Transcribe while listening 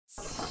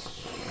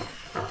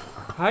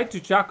Hi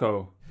to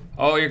Chaco.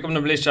 Oh, here comes the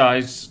militia.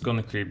 He's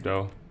gonna creep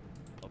though.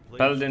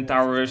 Paladin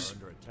towers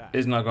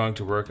is not going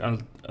to work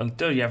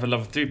until you have a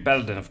level 3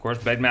 paladin, of course.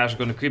 Blade Master is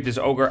gonna creep this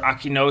ogre.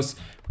 Akinos.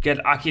 We get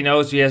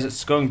Akinos.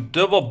 It's going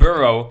double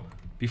burrow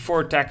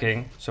before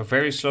attacking. So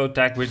very slow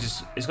attack, which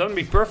is gonna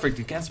be perfect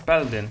against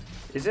paladin.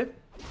 Is it?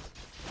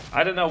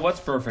 I don't know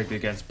what's perfect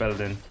against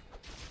paladin.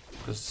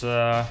 Because,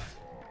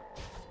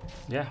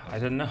 yeah, I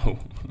don't know.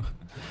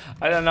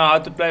 I don't know how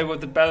to play with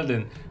the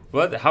paladin.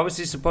 How is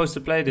he supposed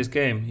to play this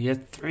game? He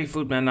had 3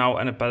 footmen now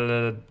and a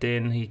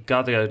paladin. He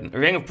got a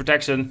ring of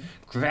protection.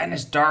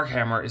 Granis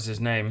Darkhammer is his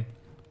name.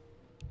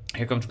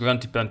 Here comes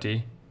Grunty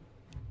Punty.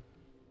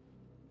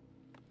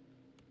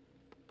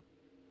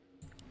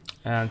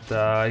 And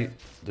the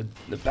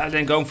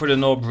paladin going for the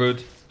Null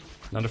Brute.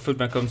 Another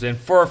footman comes in.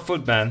 4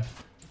 footmen.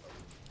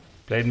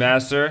 Blade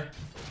Master.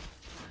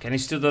 Can he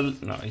steal the...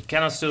 No, he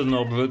cannot steal the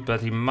Null Brute,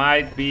 but he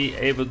might be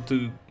able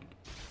to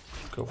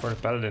go for the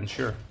paladin,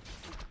 sure.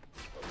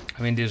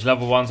 I mean, these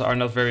level 1s are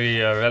not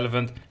very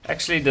relevant.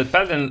 Actually, the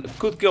paladin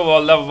could kill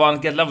level 1,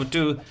 get level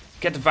 2,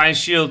 get Divine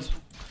Shield.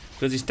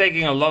 Because he's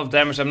taking a lot of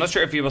damage. I'm not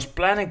sure if he was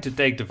planning to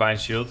take Divine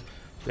Shield.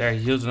 There, he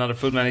heals another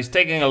footman. He's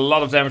taking a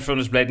lot of damage from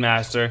this Blade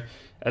Master,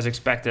 as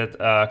expected.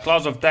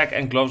 Claws of Attack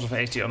and Gloves of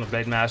Hasty on the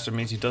Blade Master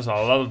means he does a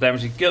lot of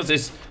damage. He kills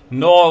this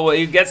Null.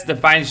 He gets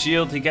Divine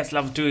Shield. He gets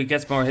level 2. He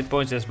gets more hit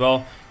points as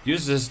well.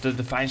 Uses the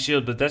Divine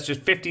Shield, but that's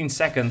just 15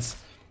 seconds.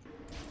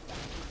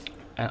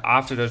 And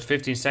after those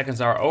 15 seconds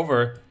are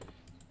over,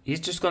 he's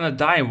just gonna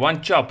die in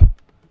one chop.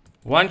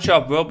 One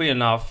chop will be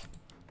enough.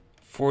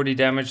 40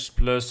 damage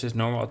plus his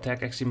normal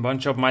attack. Actually, one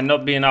chop might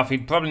not be enough. He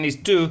probably needs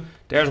 2.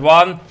 There's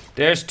 1.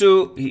 There's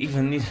 2. He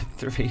even needed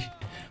 3.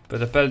 But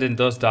the paladin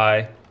does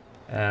die.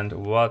 And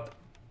what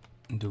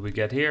do we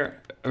get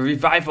here? A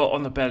revival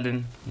on the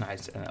paladin.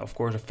 Nice. And of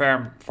course a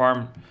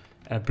farm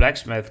and a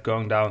blacksmith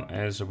going down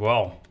as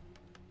well.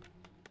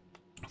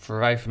 For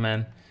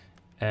riflemen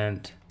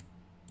and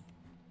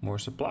more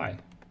supply.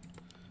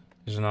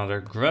 There's another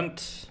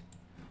grunt.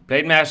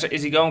 Blade Master,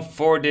 is he going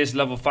for this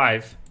level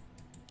 5?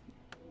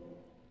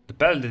 The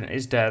paladin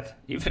is dead.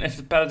 Even if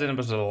the paladin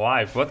was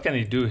alive, what can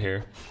he do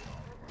here?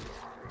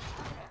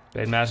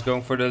 Blade Master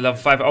going for the level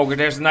 5 ogre.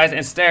 There's a nice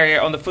ensnare here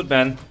on the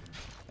footman.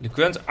 The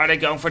grunts, are they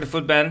going for the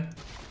footman?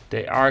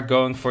 They are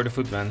going for the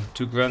footman.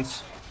 2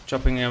 grunts,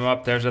 chopping him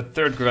up. There's a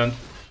 3rd grunt.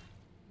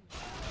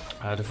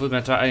 The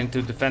footman trying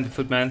to defend the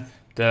footman.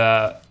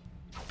 The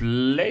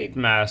Blade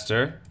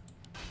Master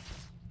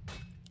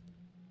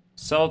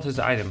sold his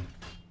item.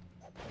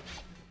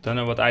 Don't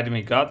know what item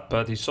he got,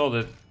 but he sold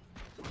it.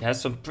 He has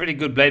some pretty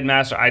good Blade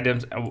Master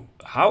items.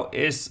 How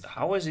is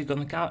he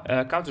gonna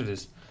counter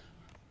this?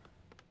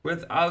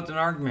 Without an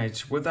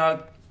Archmage,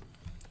 without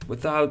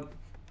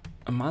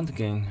a Mountain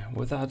King,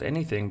 without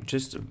anything,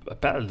 just a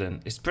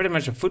Paladin. It's pretty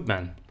much a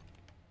footman.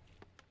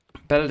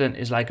 Paladin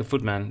is like a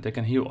footman. They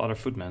can heal other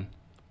footmen.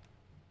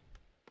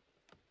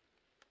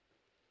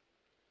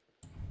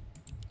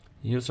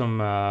 Heal some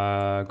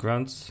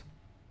grunts.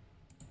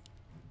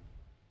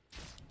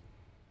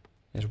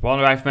 There's 1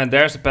 rifleman.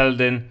 There's the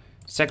paladin.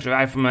 2nd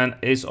rifleman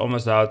is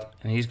almost out,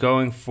 and he's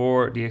going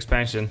for the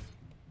expansion.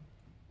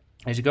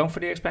 Is he going for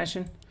the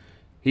expansion?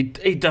 He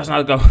does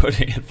not go for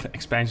the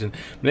expansion.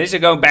 Militia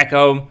going back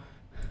home.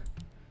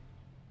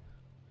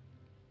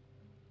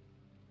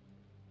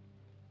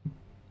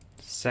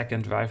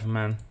 Second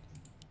rifleman.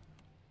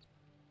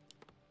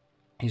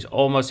 He's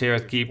almost here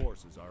at keep.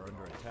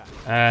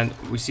 And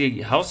we see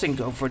Xelsing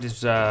go for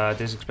this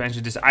this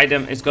expansion. This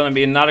item is going to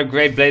be another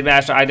great Blade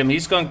Master item.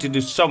 He's going to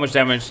do so much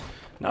damage.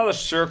 Another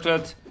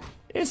circlet.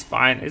 It's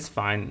fine. It's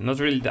fine. Not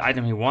really the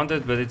item he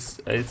wanted, but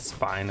it's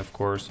fine, of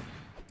course.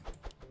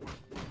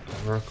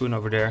 Raccoon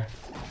over there.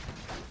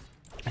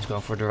 He's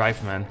going for the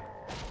rifleman.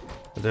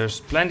 But there's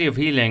plenty of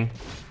healing.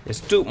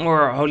 There's 2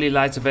 more holy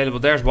lights available.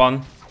 There's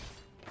 1.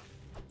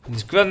 And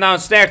this grunt now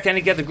ensnared. Can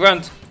he get the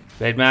grunt?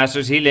 Blade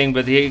Master's healing,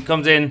 but he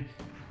comes in.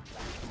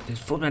 This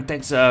footman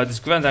takes, this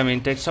grunt, I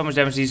mean, takes so much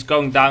damage. He's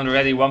going down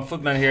already. 1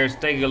 footman here is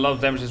taking a lot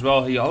of damage as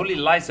well. He holy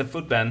lights the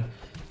footman.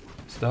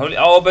 So the holy,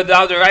 oh, but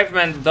now the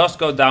rifleman does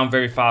go down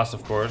very fast,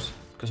 of course.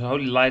 Because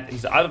holy light,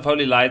 he's out of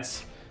holy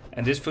lights.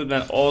 And this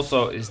footman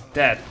also is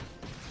dead.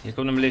 Here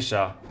come the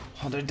militia.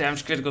 100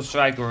 damage critical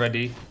strike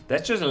already.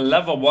 That's just a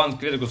level 1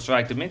 critical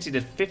strike. That means he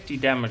did 50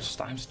 damage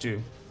times 2.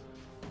 He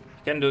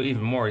can do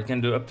even more. He can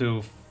do up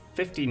to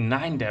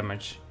 59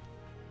 damage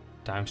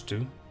times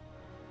 2.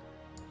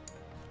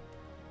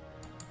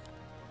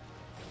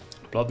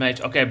 Blood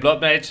Mage. Okay, Blood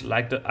Mage.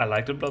 I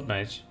like the Blood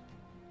Mage.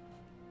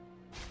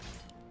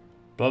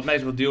 Blood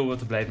Mage will deal with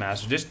the Blade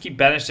Master. Just keep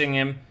banishing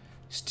him.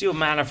 Steal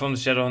mana from the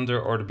Shadow Hunter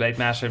or the Blade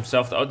Master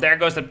himself. Oh, there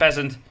goes the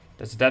peasant.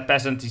 That's that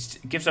peasant.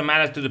 He gives some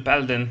mana to the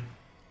paladin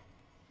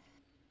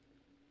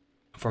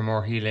for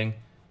more healing.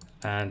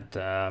 And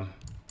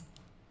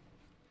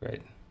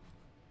great.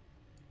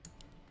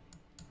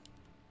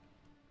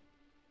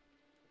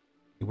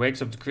 He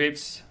wakes up the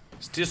creeps.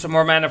 Steal some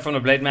more mana from the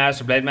Blade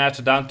Master. Blade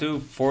Master down to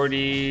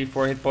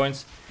 44 hit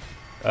points.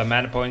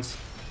 Mana points.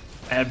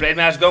 And Blade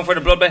Master going for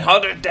the Bloodbane.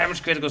 100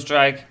 damage critical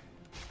strike.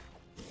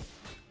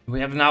 We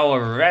have now a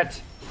red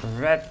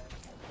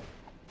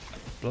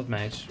Blood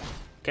Mage.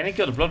 Can he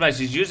kill the Blood Mage?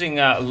 He's using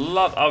a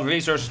lot of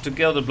resources to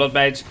kill the Blood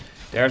Mage.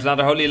 There's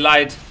another Holy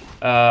Light.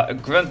 A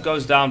Grunt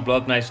goes down.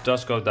 Blood Mage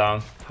does go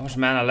down. How much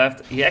mana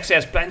left? He actually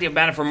has plenty of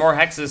mana for more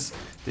hexes.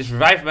 This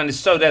Rifleman is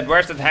so dead.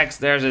 Where's that hex?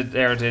 There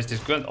it is. This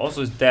Grunt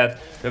also is dead.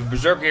 We have a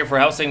Berserker here for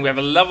Xelsing. We have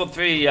a level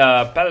 3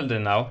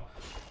 Paladin now.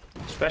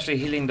 Especially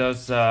healing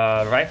those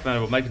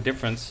Riflemen will make a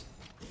difference.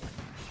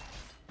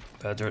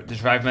 But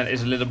this Rifleman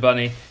is a little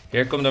bunny.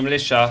 Here come the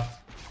Militia.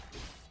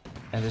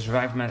 And this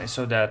Rifleman is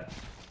so dead.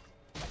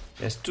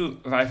 There's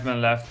 2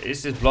 Riflemen left.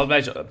 Is this Blood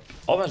Mage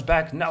almost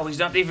back? No, he's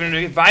not even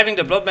reviving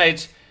the Blood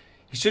Mage.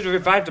 He should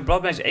revive the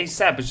Blood Mage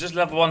ASAP. It's just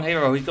level 1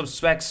 hero. He comes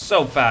back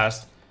so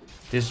fast.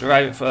 This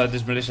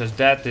Militia is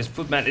dead. This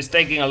Footman is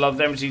taking a lot of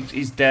damage.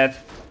 He's dead.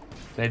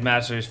 Blade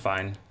Master is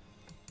fine.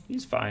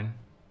 He's fine.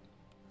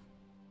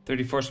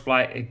 34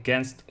 supply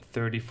against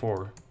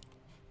 34.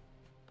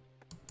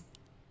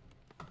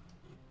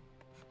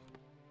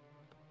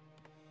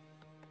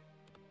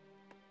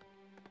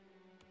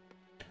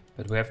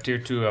 But we have tier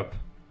 2 up.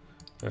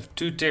 We have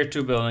 2 tier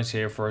 2 buildings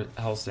here for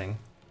Xelsing.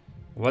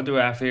 What do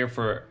I have here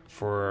for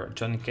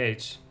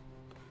JohnnyCage?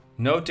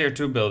 No tier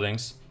 2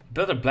 buildings.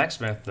 Built a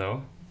blacksmith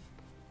though.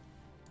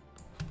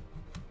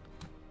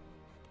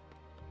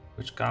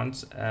 Which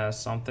counts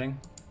as something.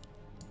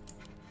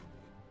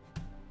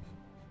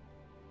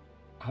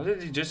 How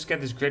did he just get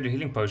this greater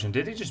healing potion?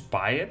 Did he just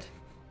buy it?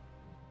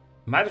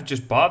 Might have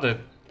just bought it.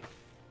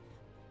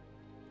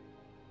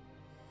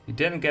 He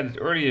didn't get it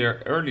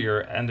earlier,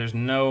 and there's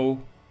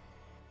no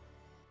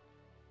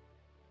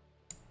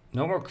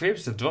more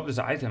creeps to drop this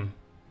item.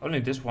 Only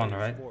this one,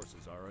 right?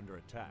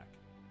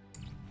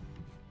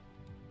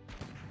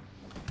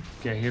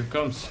 Okay, here it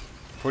comes.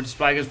 40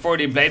 supply against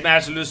 40. Blade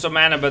Master lose some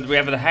mana, but we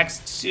have a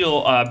Hexed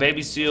Seal,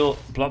 Baby Seal,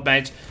 Blood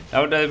Mage.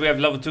 Now that we have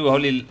level 2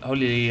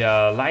 Holy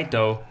Light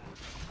though.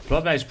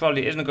 Blood Mage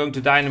probably isn't going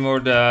to die anymore.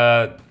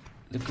 The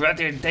Grunt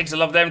here takes a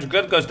lot of damage.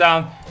 Grunt goes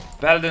down.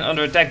 Paladin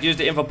under attack. Use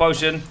the Info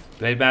Potion.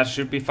 Blade Master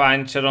should be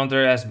fine.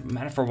 Shadowhunter has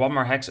mana for 1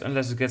 more hex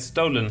unless it gets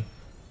stolen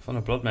from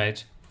the Blood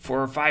Mage.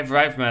 4 or 5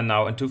 Riflemen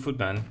now and 2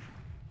 Footmen.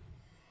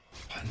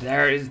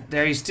 There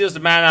he steals the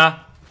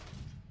mana.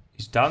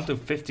 He's down to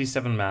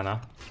 57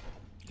 mana.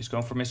 He's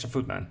going for Mr.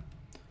 Footman.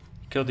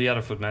 He killed the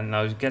other Footman.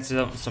 Now he gets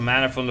some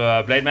mana from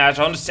the Blade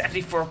Master.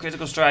 174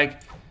 critical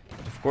strike.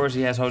 Of course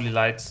he has Holy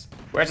Lights.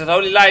 Where's that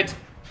Holy Light?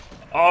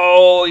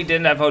 Oh, he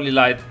didn't have Holy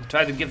Light. He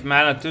tried to give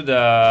mana to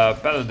the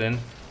Paladin,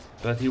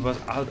 but he was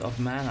out of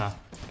mana.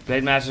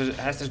 Blade Master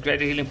has this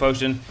greater healing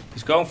potion.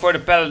 He's going for the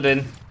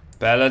Paladin.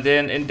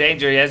 Paladin in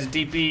danger. He has a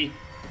DP.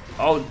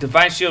 Oh,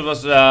 Divine Shield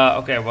was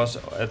was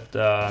at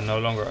no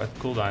longer at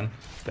cooldown.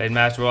 Blade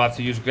Master will have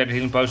to use a greater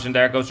healing potion.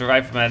 There goes the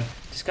Rifleman.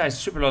 This guy is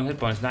super low on hit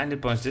points. 9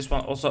 hit points. This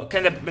one also.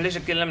 Can the Militia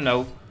kill him?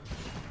 No.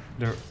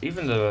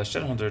 Even the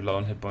Shadowhunter is low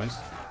on hit points.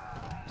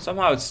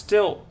 Somehow it's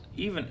still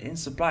even in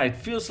supply. It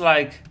feels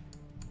like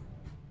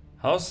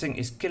Xelsing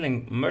is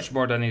killing much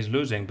more than he's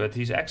losing, but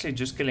he's actually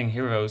just killing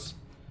heroes.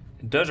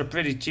 Those are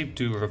pretty cheap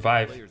to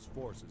revive.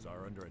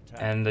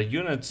 And the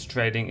units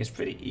trading is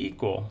pretty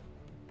equal.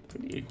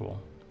 Pretty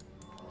equal.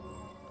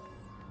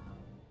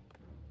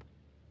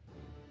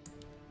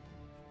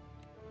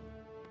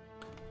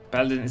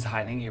 Paladin is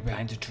hiding here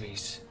behind the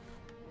trees.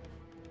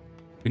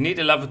 We need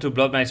a level 2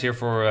 Blood Mage here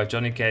for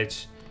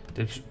JohnnyCage.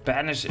 The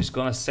Banish is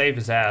gonna save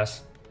his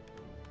ass.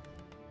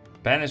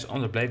 Banish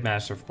on the Blade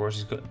Master, of course.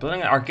 He's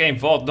building an Arcane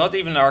Vault, not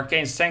even an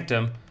Arcane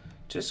Sanctum.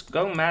 Just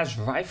go Mass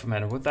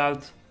Rifleman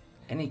without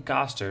any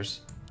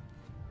casters.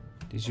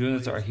 These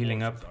units are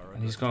healing up,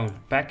 and he's going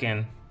back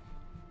in.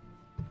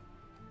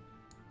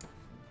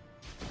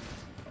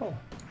 Oh,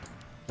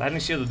 Lightning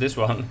Shielded this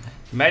one.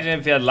 Imagine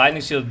if he had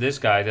Lightning Shielded this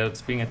guy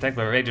that's being attacked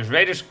by Raiders.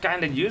 Raiders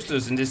kind of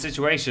useless in this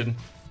situation.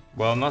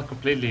 Well, not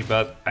completely,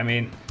 but I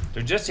mean,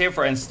 they're just here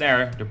for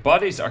ensnare. Their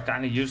bodies are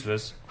kind of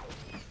useless.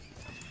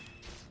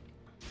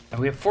 And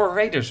we have 4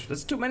 Raiders.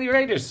 That's too many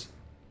Raiders.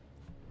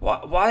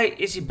 Why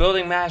is he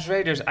building mass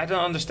Raiders? I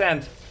don't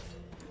understand.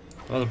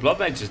 Well, the Blood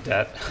Mage is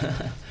dead.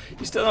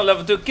 He's still on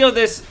level 2. Kill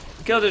this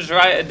guy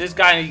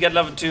and you get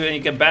level 2 and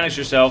you can banish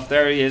yourself.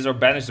 There he is, or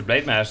banish the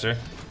Blade Master.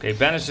 Okay, he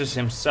banishes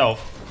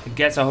himself. He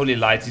gets a Holy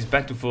Light. He's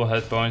back to full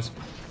hit points.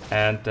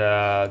 And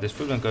this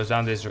Footman goes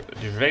down. This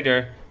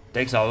Raider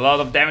takes a lot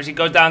of damage. He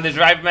goes down. This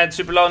Rifleman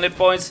super low on hit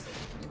points.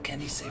 Can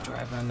he save the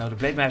Rifleman? No, the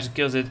Blade Master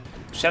kills it.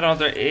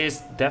 Shadowhunter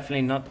is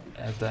definitely not,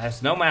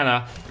 has no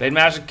mana. Blade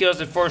Master kills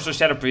the Forest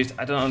Shadow Priest.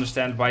 I don't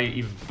understand why you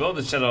even build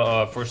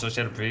a Forest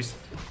Shadow Priest.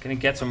 Can he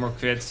get some more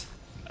crits?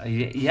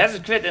 He has a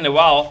crit in a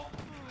while.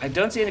 I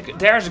don't see any.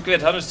 There's a crit,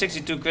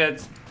 162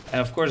 crit.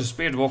 And of course, the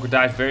Spirit Walker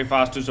dies very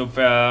fast to some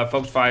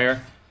Focus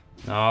Fire.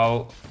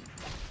 No.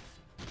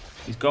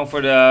 He's going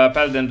for the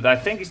Paladin, but I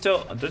think he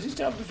still. Does he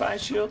still have Divine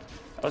Shield?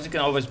 Else he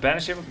can always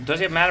banish him. Does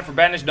he have mana for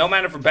banish? No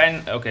mana for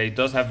ban. Okay, he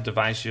does have a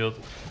Divine Shield.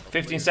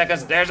 15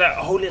 seconds. There's a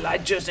Holy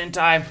Light just in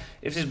time.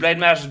 If this Blade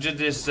Master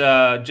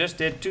just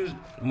did 2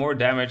 more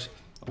damage,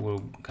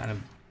 we'll kind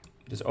of.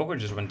 This ogre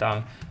just went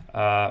down.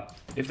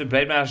 If the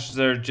Blade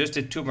Master just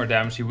did 2 more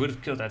damage, he would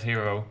have killed that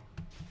hero,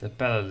 the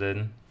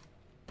Paladin.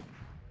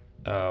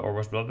 Or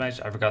was Blood Mage?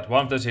 I forgot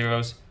one of those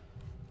heroes,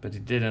 but he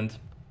didn't.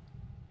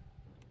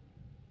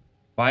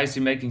 Why is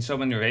he making so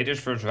many raiders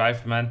for his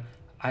Rifleman?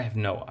 I have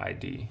no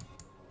idea.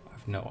 I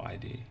have no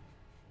idea.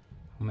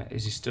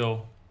 Is he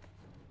still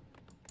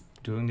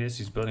doing this?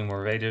 He's building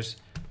more raiders.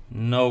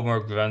 No more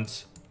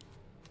grunts.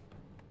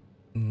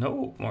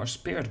 No more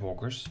Spirit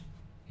Walkers.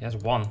 He has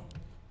 1.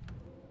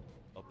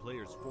 A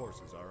player's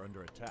forces are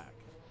under attack.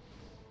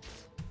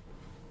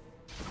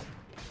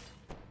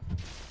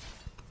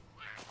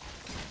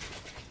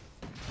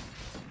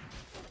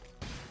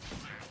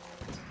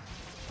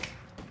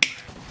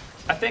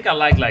 I think I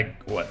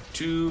like what,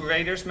 2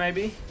 raiders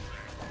maybe?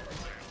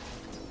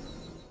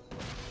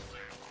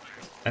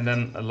 And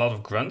then a lot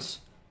of grunts.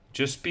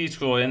 Just speed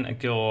scroll in and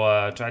kill,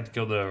 try to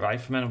kill the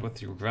Rifleman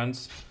with your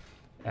grunts.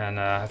 And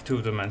have 2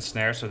 of them and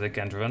snare so they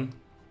can't run.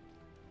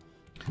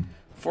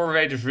 4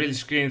 raiders really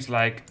screams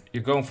like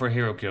you're going for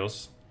hero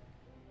kills.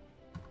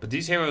 But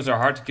these heroes are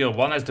hard to kill.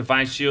 One has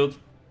Divine Shield.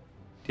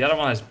 The other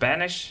one has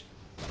Banish.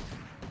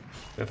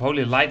 We have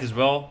Holy Light as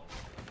well.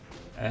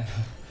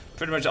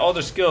 Pretty much all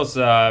the skills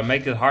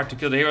make it hard to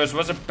kill the heroes.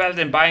 Was a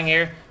Paladin buying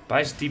here?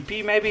 Buys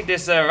TP maybe?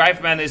 This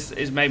Rifleman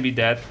is maybe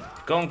dead.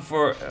 Going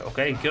for...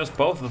 okay, he kills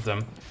both of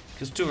them.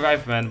 Kills 2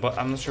 Riflemen, but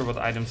I'm not sure what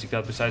items he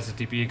got besides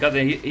the TP. He got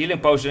a healing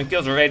potion,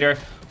 kills a raider.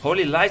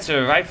 Holy Light's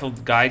a rifle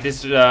guy.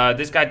 This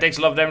guy takes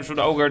a lot of damage from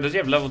the ogre. Does he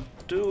have level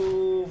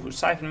 2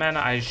 siphon mana?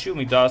 I assume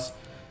he does.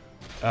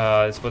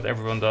 It's what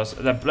everyone does.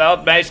 The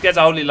Blood Mage gets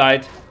a Holy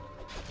Light.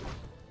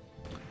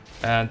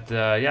 And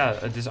yeah,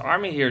 this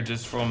army here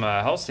just from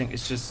Xelsing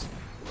is just...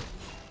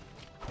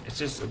 it's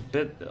just a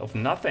bit of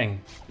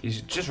nothing.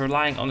 He's just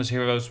relying on his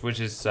heroes,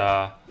 which is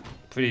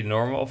pretty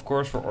normal, of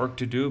course, for Orc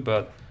to do.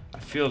 But I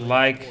feel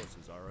like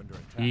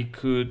he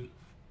could,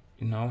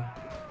 you know,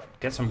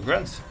 get some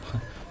grunts.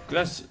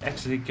 Grunts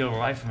actually kill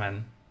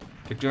Riflemen.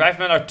 The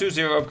Riflemen are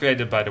 2-0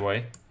 upgraded, by the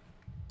way.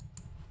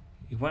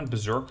 He went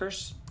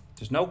Berserkers.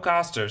 There's no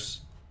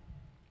casters.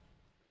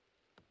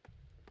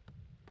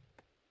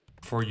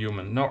 For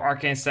human. No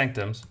Arcane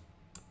Sanctums.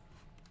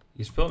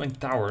 He's building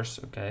towers,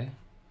 okay.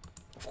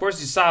 Of course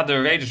he saw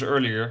the raiders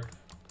earlier.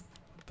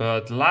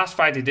 But the last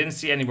fight he didn't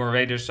see any more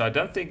raiders, so I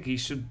don't think he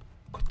should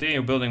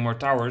continue building more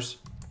towers.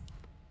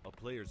 A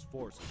player's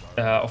forces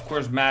are Of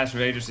course mass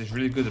raiders is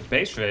really good at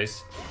base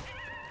race.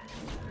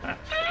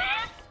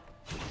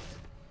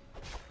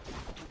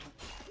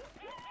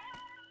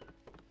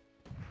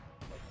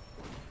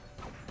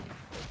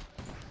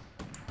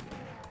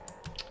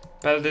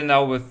 Paladin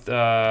now with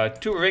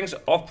 2 rings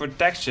of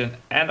protection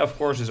and of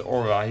course his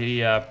aura.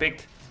 He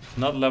picked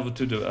not level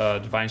 2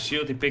 Divine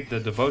Shield, he picked the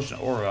Devotion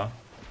aura.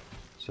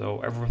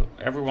 So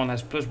everyone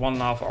has plus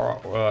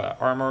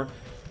 1.5 armor.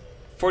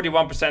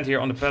 41% here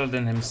on the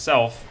Paladin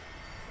himself.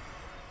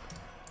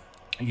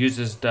 He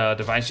uses the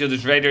Divine Shield,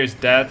 his raider is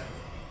dead.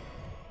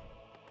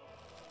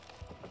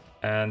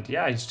 And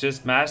yeah, he's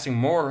just massing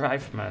more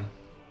Riflemen.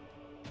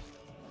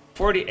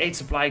 48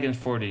 supply against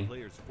 40.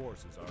 player's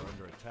forces are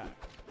under attack.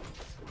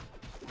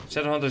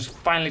 Shadowhunter's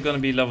finally gonna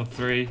be level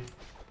 3.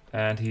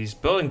 And he's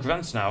building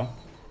grunts now.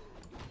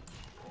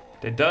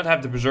 They don't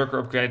have the Berserker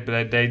upgrade,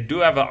 but they do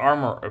have an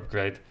armor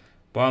upgrade.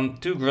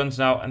 2 grunts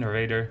now and a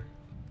raider.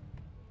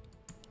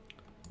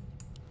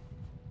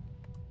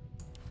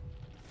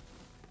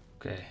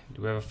 Okay,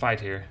 do we have a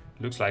fight here?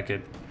 Looks like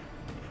it.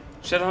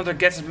 Shadowhunter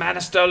gets his mana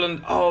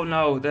stolen. Oh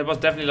no, that was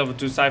definitely level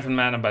 2 siphon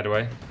mana, by the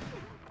way.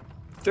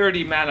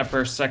 30 mana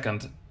per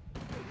second.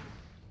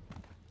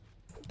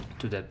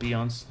 To that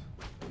peons.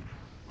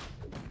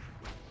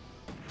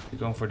 He's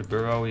going for the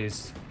burrow.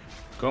 He's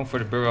going for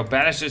the burrow.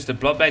 Banishes the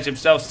Blood Mage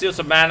himself. Steals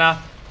some mana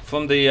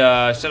from the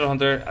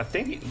Shadowhunter. I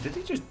think did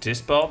he just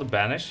dispel the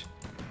banish?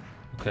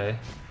 Okay.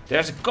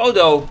 There's a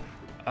Kodo.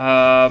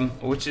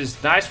 Which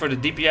is nice for the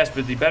DPS,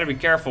 but he better be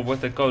careful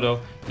with the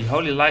Kodo. He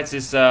Holy Lights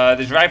this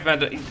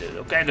Rifleman.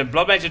 Okay, the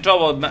Blood Mage in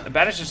trouble.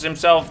 Banishes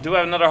himself. Do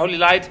have another Holy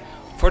Light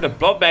for the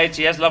Blood Mage.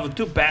 He has level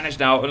 2 banish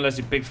now, unless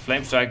he picked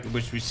Flame Strike,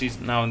 which we see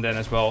now and then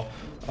as well.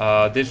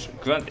 This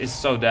grunt is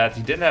so dead.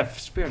 He didn't have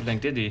Spirit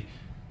Link, did he?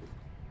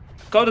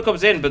 Kodo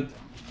comes in, but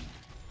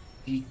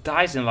he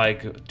dies in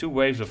like 2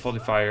 waves of Volley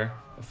Fire.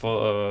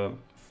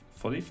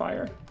 Volley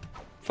Fire?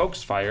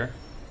 Focus Fire.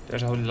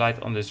 There's a Holy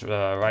Light on this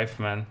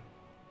Rifleman.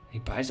 He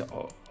buys an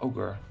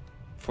Ogre.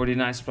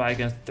 49 supply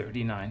against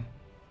 39.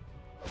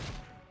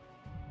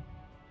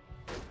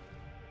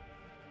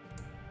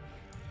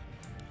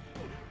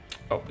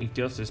 Oh, he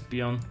kills this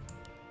peon.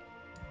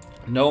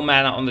 No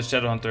mana on the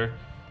Shadowhunter.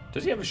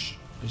 Does he have a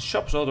his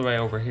shop's all the way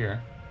over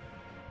here.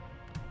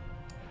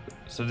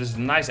 So this is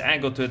a nice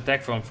angle to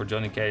attack from for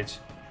JohnnyCage.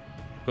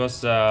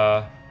 Because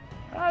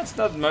it's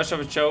not much of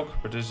a choke,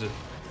 but there's a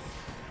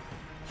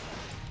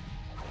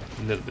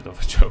little bit of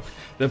a choke.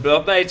 The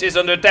Blood Mage is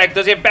under attack.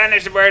 Does he have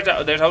banish?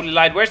 There's Holy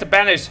Light. Where's the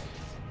banish?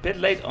 Bit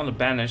late on the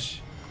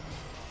banish.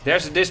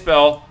 There's a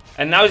dispel.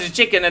 And now it's a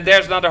chicken, and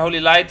there's another Holy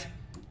Light.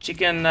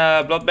 Chicken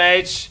Blood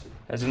Mage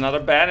has another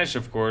banish,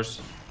 of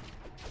course.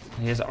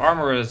 He has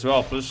armor as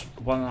well, plus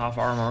 1.5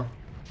 armor.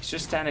 He's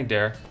just standing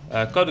there.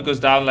 Kodo goes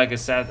down, like I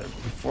said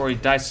before. He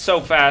dies so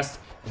fast.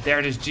 There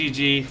it is,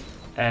 GG.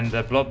 And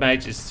the Blood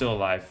Mage is still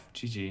alive.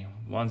 GG.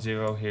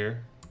 1-0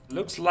 here.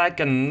 Looks like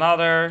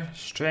another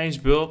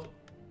strange build.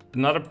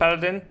 Another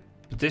Paladin.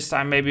 But this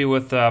time maybe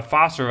with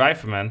faster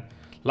Rifleman.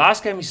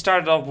 Last game he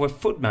started off with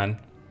Footman.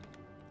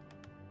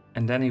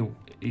 And then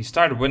he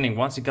started winning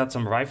once he got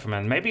some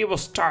Rifleman. Maybe he will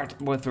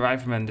start with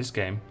Rifleman this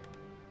game.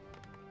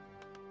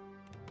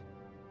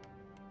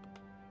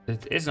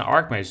 It is an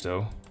Archmage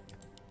though.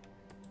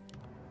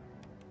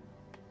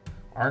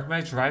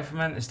 Archmage,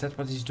 Rifleman, is that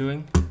what he's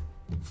doing?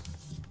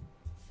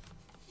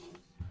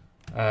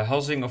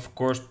 Xelsing, of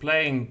course,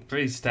 playing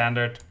pretty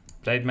standard.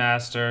 Blade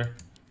Master,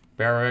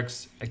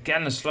 Barracks,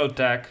 again a slow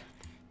tech,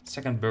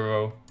 second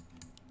burrow,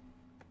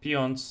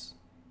 peons.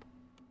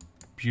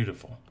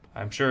 Beautiful.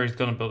 I'm sure he's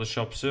gonna build a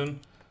shop soon.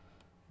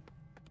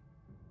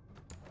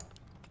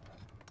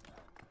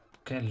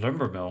 Okay,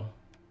 lumber mill.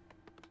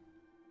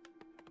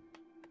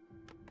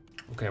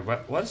 Okay,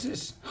 what is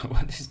this?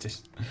 What is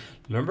this?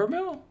 Lumber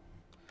mill?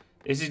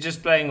 Is he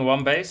just playing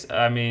one base?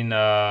 I mean,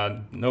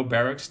 no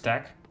barracks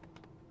tech.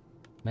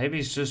 Maybe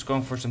he's just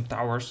going for some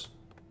towers.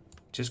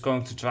 Just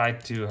going to try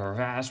to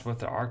harass with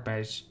the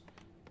Archmage.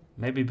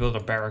 Maybe build a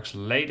barracks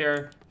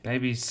later.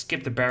 Maybe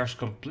skip the barracks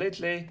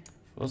completely.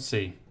 We'll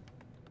see.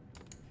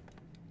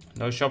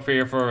 No shop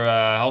here for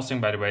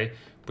Xelsing, by the way.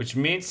 Which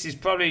means he's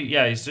probably,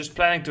 yeah, he's just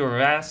planning to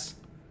harass.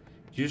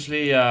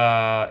 Usually,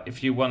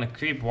 if you want to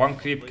creep one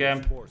creep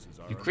camp,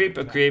 you creep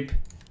a creep,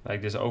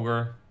 like this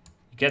ogre.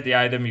 You get the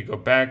item, you go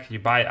back, you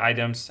buy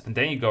items, and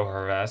then you go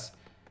harass.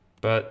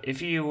 But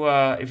if you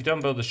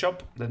don't build a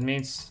shop, that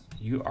means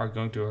you are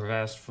going to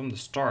harass from the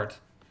start.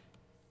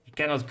 You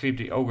cannot creep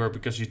the ogre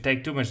because you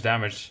take too much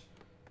damage.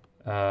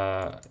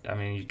 I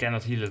mean, you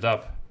cannot heal it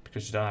up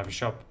because you don't have a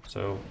shop.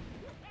 So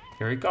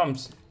here he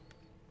comes.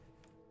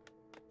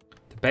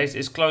 The base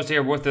is closed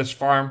here with this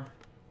farm.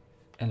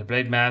 And the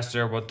Blade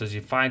Master, what does he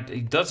find?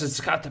 He doesn't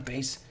scout the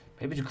base.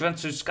 Maybe the Grunt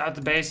should scout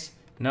the base.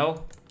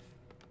 No.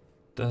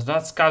 Does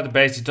not scout the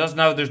base. He does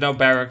know there's no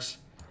barracks.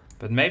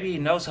 But maybe he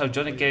knows how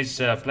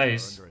JohnnyCage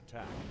plays.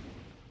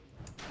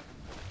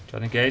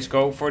 JohnnyCage,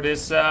 go for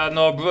this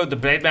no brute. The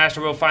Blade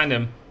Master will find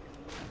him.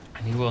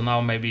 And he will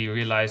now maybe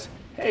realize,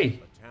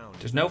 hey,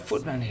 there's no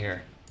footman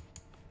here.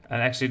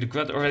 And actually the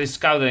Grunt already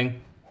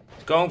scouting.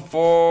 He's going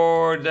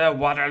for the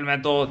water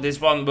elemental.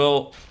 This one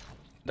will...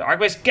 The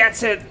Archmage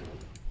gets it.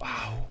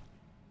 Wow.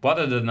 What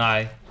a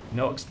deny.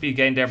 No XP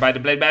gained there by the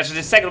Blade Master.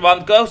 The second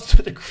one goes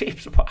to the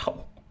creeps.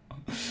 Wow.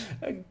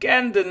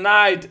 Again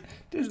denied.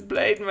 This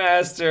Blade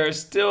Master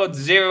still at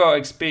 0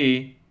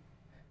 XP.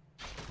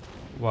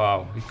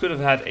 Wow. He could have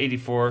had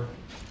 84.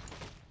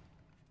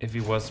 If he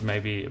was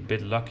maybe a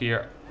bit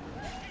luckier.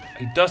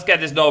 He does get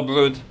this Null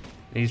Brute.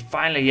 He has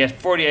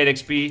 48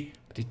 XP.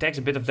 But he takes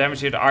a bit of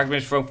damage here. The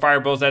Archmage throwing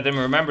fireballs at him.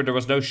 Remember, there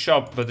was no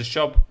shop. But the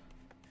shop...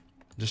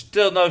 There's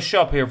still no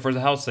shop here for the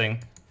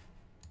Xelsing.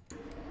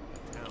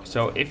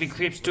 So if he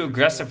creeps too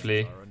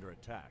aggressively,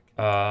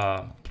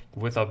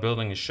 without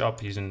building a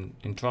shop, he's in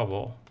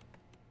trouble.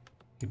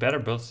 He better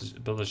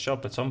build a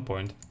shop at some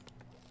point.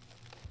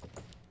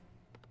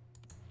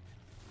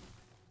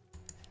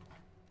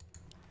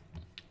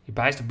 He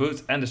buys the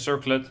boots and the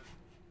circlet.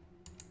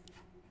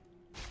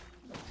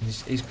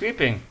 He's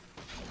creeping.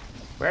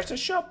 Where's the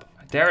shop?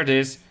 There it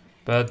is.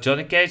 But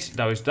JohnnyCage,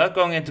 no, he's not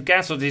going into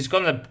cancel. He's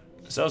gonna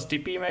sell his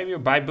TP maybe or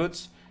buy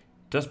boots.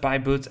 Does buy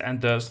boots and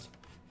dust.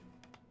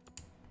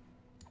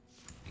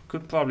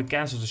 Could probably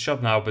cancel the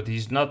shop now, but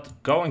he's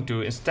not going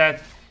to.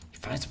 Instead, he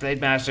finds the Blade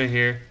Master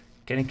here.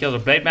 Can he kill the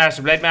Blade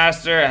Master? Blade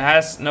Master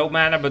has no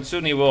mana, but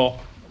soon he will.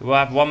 He will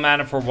have 1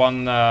 mana for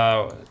 1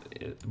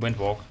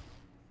 Windwalk.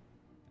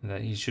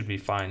 And he should be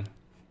fine.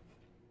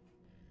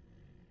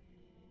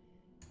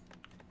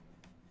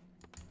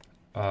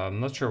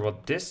 I'm not sure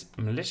what this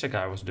militia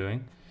guy was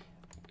doing.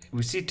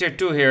 We see tier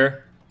 2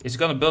 here. He's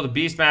gonna build a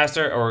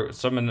Beastmaster or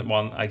summon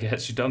one, I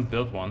guess. You don't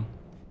build one.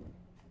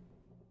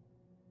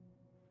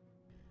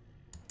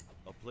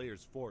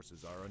 Players'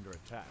 forces are under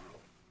attack.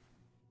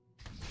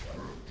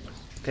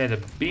 Okay, the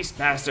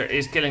Beastmaster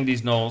is killing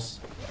these gnolls.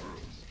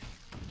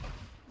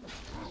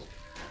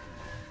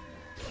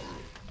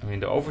 I mean,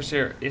 the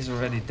Overseer is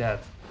already dead.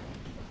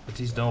 But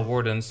these Gnoll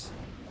Wardens,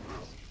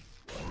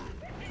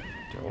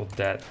 they're all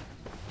dead.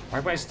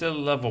 Archmage is still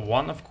level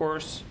 1, of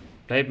course.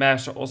 Blade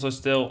Master also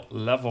still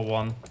level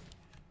 1.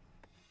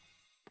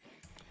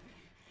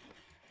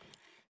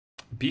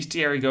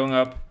 Bestiary going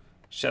up.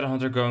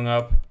 Shadowhunter going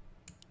up.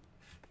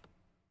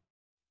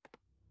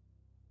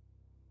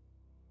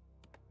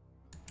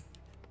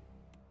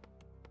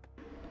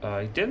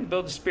 He didn't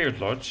build a Spirit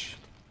Lodge.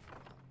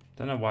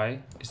 Don't know why.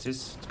 Does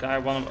this guy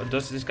want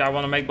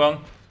to make one?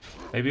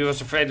 Maybe he was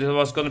afraid it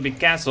was going to be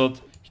cancelled.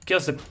 He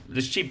kills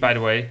the sheep, by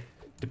the way.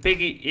 The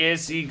piggy,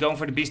 is he going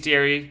for the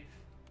bestiary?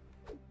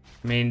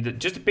 I mean,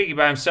 just the piggy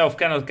by himself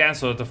cannot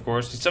cancel it, of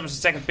course. He summons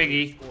the second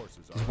piggy.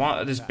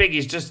 This piggy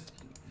is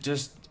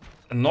just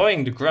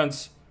annoying the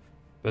grunts.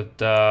 But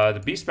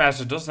the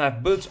Beastmaster doesn't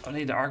have boots.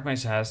 Only the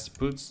Archmage has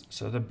boots.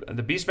 So the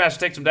Beastmaster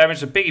takes some damage.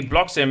 The Piggy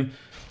blocks him.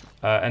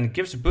 And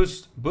gives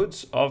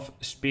boots of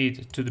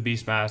speed to the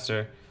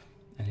Beastmaster.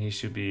 And he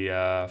should be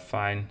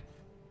fine.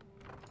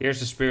 Here's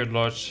the Spirit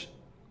Lodge.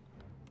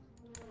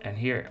 And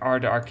here are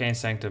the Arcane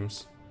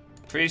Sanctums.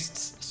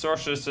 Priests,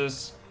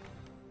 Sorceresses.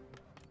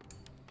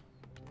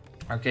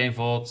 Arcane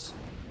Vaults.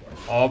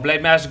 Oh,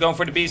 Blade Master going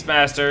for the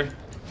Beastmaster.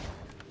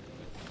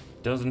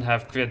 Doesn't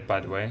have crit,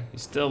 by the way.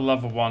 He's still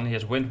level 1. He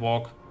has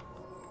Windwalk.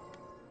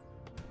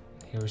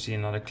 Here we see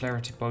another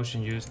Clarity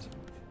Potion used.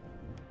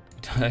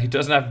 He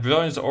doesn't have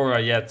Brilliance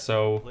Aura yet,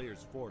 so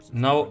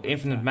no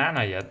infinite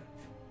mana yet.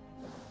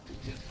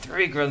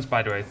 3 grunts,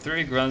 by the way.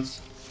 3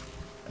 grunts.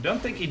 I don't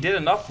think he did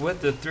enough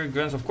with the 3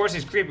 grunts. Of course,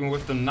 he's creeping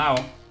with them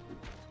now.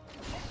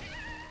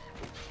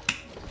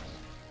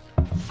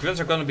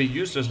 Grunts are going to be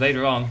useless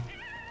later on.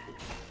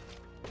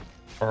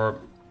 Or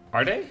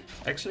are they,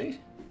 actually?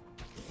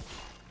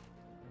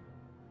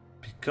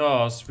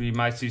 Because we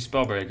might see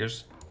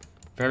Spellbreakers.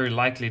 Very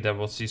likely that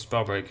we'll see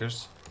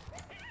Spellbreakers.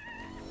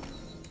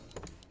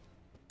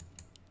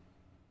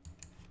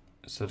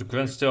 So the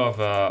grunts still have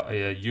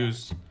a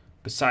use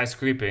besides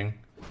creeping.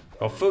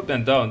 Well,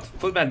 Footmen don't.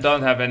 Footmen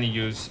don't have any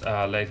use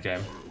late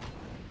game.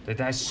 They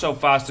die so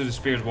fast to the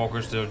Spirit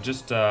Walkers. They're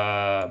just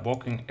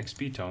walking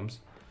XP tomes.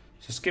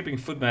 So skipping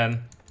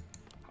Footmen,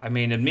 I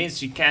mean, it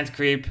means you can't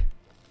creep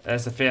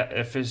as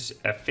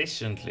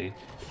efficiently.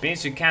 It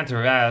means you can't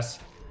harass,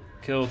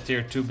 kill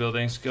tier 2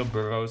 buildings, kill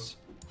burrows.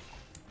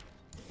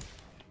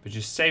 But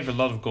you save a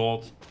lot of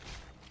gold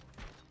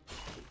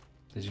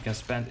that you can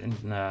spend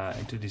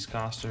into these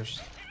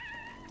casters.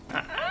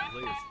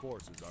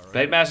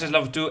 Blade Master is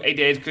level 2,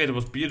 88 crit, it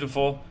was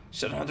beautiful.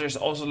 Shadowhunter is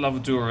also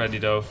level 2 already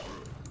though.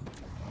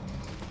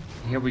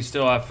 Here we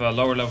still have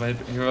lower level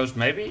heroes,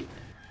 maybe?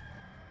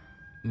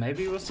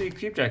 Maybe we'll see a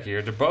creep jack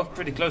here. They're both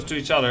pretty close to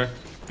each other.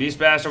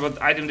 Beastmaster, what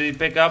item did he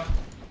pick up?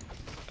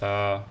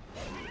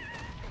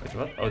 Wait,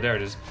 what? Oh, there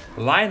it is.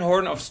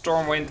 Lionhorn of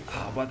Stormwind.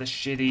 Ah, what a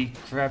shitty,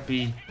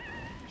 crappy,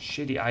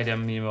 shitty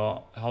item.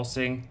 Meanwhile,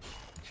 Xelsing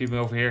creeping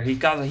over here. He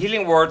got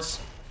healing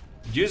wards.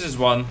 Uses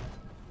one.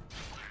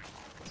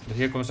 But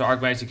here comes the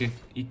Archmage.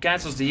 He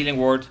cancels the healing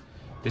ward.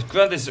 This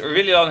grunt is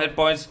really low on hit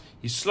points.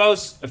 He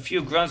slows a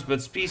few grunts,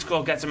 but Speed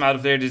Skull gets him out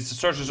of there. This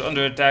sorcerer's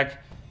under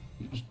attack.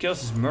 He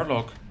kills his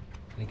Murloc.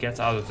 And he gets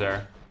out of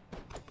there.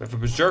 We have a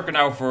Berserker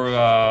now for,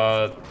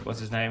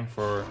 what's his name?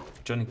 For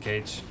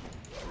JohnnyCage.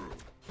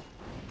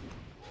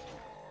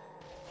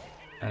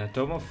 And a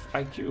Tome of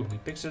IQ. He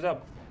picks it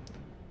up.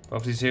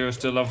 Both these heroes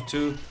still level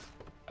 2.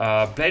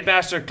 Blade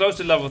Master close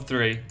to level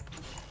 3.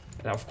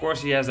 Now, of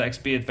course, he has an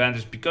XP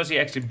advantage because he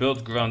actually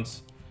built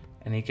grunts.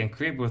 And he can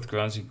creep with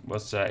grunts. He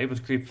was able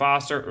to creep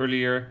faster,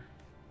 earlier,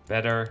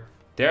 better.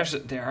 There are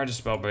the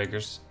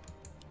Spellbreakers.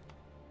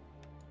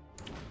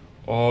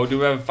 Oh, do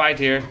we have a fight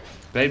here?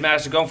 Blade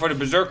Master going for the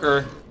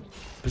Berserker.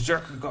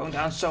 Berserker going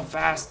down so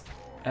fast.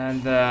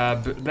 And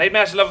Blade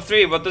Master level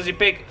 3. What does he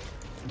pick?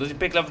 Does he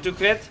pick level 2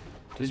 crit?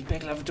 Does he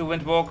pick level 2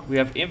 Windwalk? We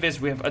have Invis.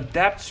 We have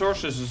Adapt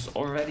Sorceresses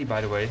already,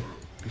 by the way.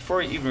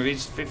 Before he even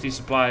reached 50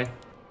 supply.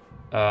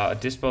 A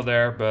Dispel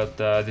there. But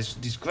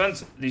these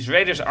grunts, these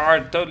raiders are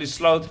totally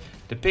slowed.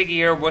 The piggy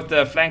here with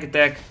the flank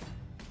attack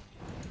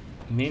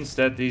means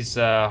that these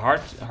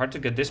hard to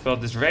get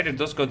dispelled. This raider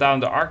does go down.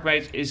 The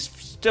Archmage is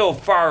still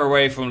far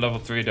away from level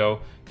 3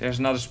 though. There's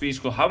another Speed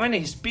Scroll. How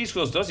many Speed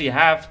Scrolls does he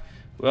have?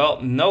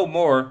 Well, no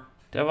more.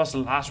 That was the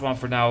last one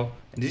for now.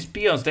 And these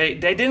peons, they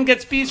didn't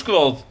get Speed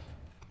Scrolled.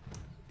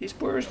 These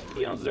poor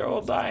peons, they're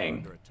all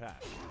dying.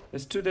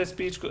 There's 2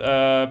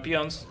 dead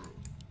peons.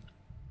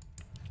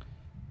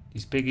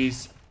 These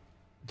piggies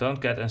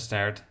don't get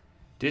ensnared.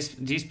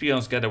 These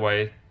peons get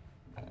away.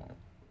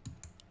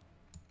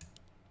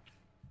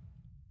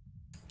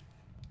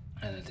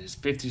 And it is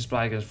 50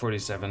 supply against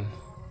 47.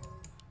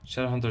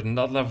 Shadowhunter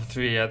not level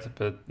 3 yet,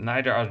 but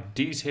neither are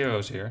these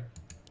heroes here.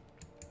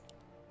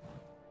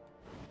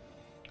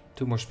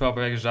 2 more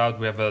Spellbreakers out.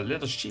 We have a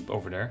little sheep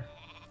over there.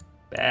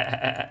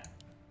 Bah.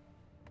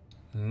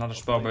 Another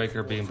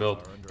Spellbreaker being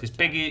built. This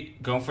piggy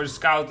going for the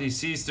scout. He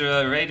sees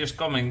the raiders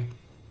coming.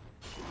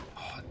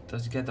 Oh,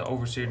 does he get the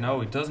Overseer?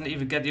 No, he doesn't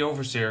even get the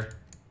Overseer.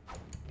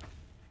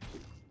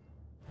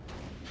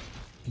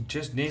 He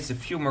just needs a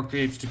few more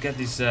creeps to get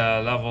these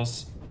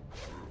levels.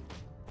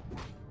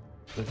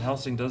 But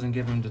Xelsing doesn't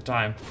give him the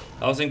time.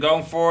 Xelsing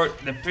going for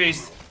the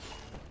priest.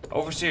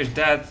 Overseer is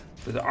dead.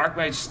 But the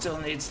Archmage still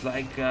needs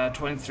like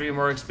 23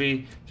 more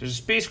XP. There's a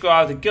Speed Scroll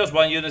out. He kills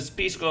 1 unit.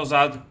 Speed Scroll's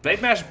out.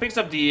 Blade Master picks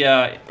up the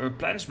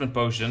replenishment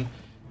potion.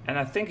 And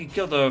I think he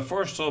killed the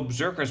Forest Soul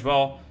Berserker as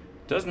well.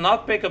 Does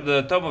not pick up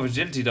the Tome of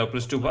Agility though.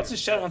 +2. What's the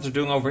Shadowhunter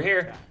doing over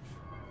here?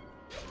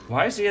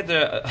 Why is he at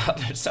the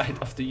other side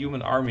of the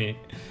human army?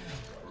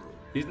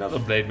 He's not a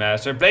Blade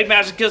Master. Blade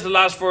Master kills the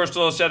last Forest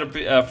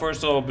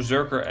Soul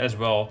Berserker as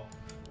well.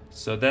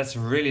 So that's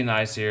really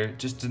nice here.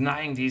 Just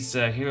denying these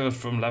heroes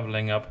from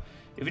leveling up.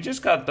 If you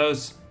just got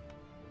those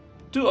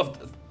 2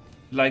 of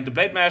like the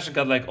Blade Master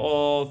got like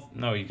all,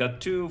 no, you got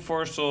 2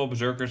 Forest Soul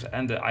Berserkers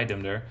and the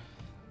item there.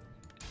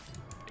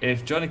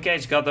 if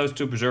JohnnyCage got those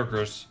 2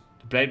 Berserkers,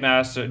 the Blade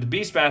Master, the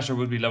Beast Master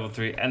would be level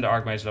 3 and the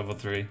Archmage level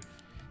 3.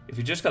 If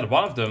you just got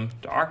one of them,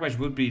 the Archmage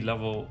would be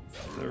level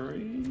 3,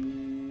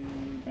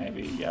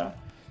 maybe, yeah.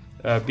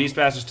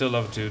 Beastmaster still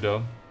level 2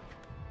 though.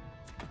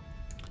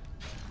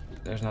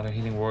 There's another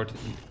healing ward.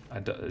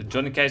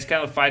 JohnnyCage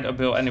cannot fight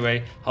uphill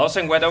anyway.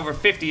 Xelsing went over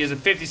 50, he has a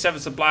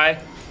 57 supply.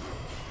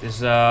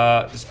 This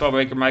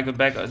Spellbreaker might go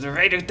back. The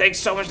Raider takes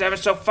so much damage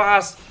so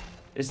fast.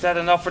 Is that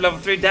enough for level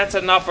 3? That's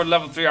enough for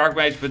level 3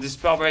 Archmage, but this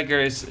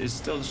Spellbreaker is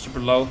still super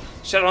low.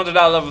 Shadowhunter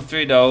now level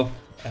 3 though.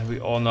 And we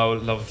all know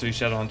level 3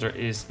 Shadowhunter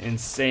is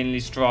insanely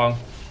strong.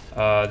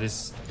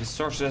 This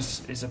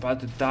Sorceress is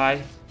about to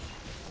die.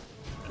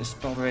 The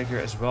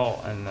Spellbreaker as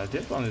well. And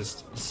this one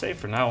is safe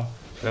for now.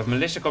 We have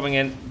Militia coming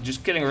in,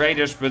 just killing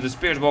Raiders, but the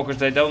Spirit Walkers,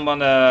 they don't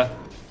wanna,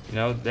 you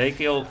know, they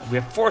kill. We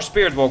have 4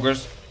 Spirit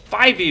Walkers,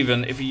 5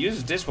 even, if he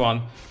uses this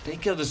one. They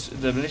kill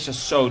the Militia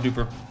so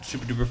super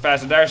duper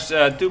fast. And there's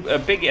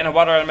a Piggy and a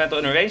Water Elemental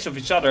in a range of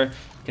each other.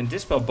 He can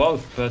dispel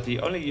both, but he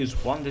only used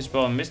 1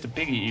 dispel and missed the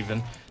Piggy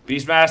even.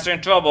 Beastmaster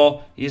in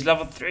trouble. He's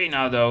level 3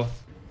 now though.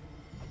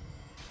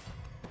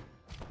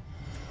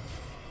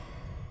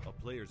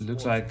 It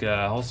looks like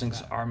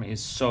Xelsing's army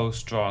is so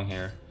strong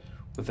here.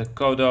 With the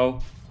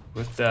Kodo,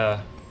 with the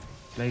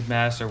Blade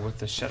Master, with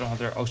the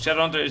Shadowhunter. Oh,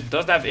 Shadowhunter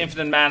doesn't have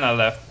infinite mana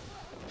left.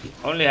 He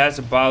only has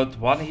about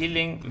 1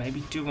 healing,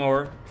 maybe 2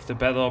 more. If the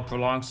battle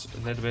prolongs a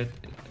little bit,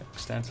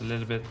 extends a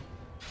little bit.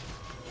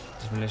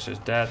 This Militia is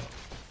dead.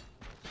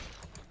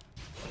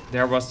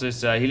 There was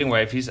this healing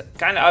wave. He's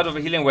kind of out of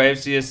healing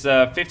waves. He has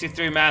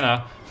 53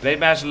 mana. Blade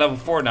Master level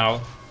 4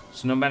 now.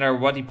 So no matter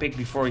what he picked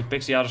before, he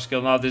picks the other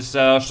skill. Now this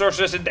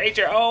Sorceress in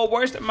danger. Oh,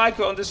 where's the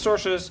micro on this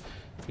Sorceress?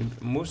 He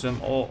moves them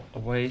all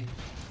away.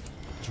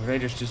 The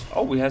Raiders just...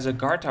 Oh, he has a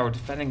guard tower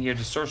defending here.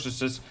 The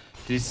Sorceresses.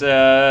 This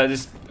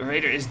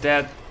Raider is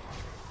dead.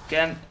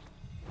 Can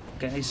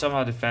he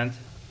somehow defend?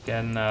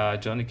 Can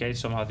JohnnyCage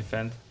somehow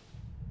defend?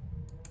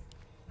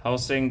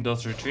 Xelsing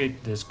does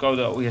retreat. This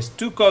Kodo. He has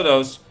 2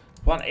 Kodos.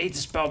 1/8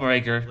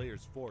 Spellbreaker.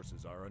 Players'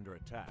 forces are under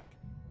attack.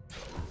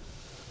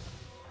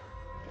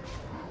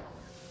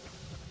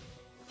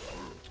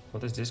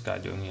 What is this guy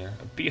doing here?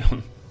 A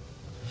peon.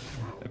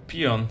 A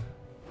peon.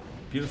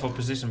 Beautiful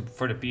position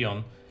for the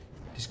peon.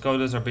 These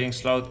Kodos are being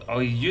slowed. Oh,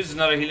 he uses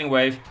another healing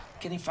wave.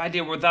 Can he fight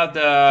here without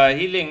the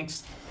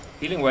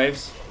healing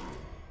waves?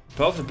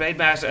 Both the Blade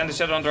Master and the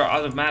Shadowhunter are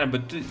out of mana,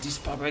 but these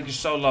Spellbreakers are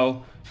so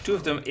low. 2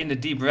 of them in the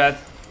deep red.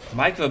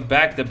 Michael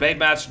back. The Blade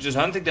Master just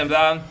hunting them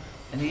down.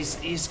 And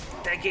he's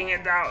taking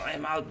it down.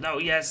 I'm out. No,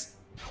 yes.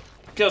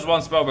 Kills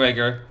 1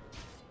 Spellbreaker.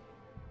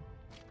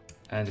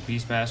 And the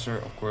Beastmaster,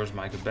 of course,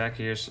 Michael back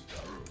here.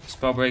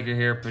 Spellbreaker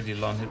here, pretty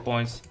long hit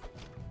points.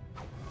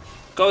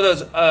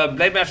 Kodo's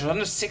Blade Master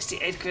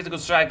 168 critical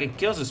strike and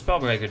kills the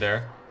Spellbreaker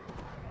there.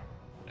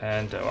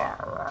 And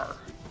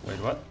wait,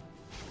 what?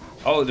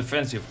 Oh, the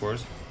frenzy, of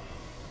course.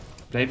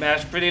 Blade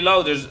Master pretty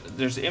low. There's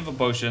the info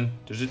potion.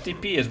 There's a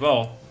TP as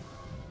well.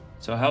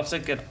 So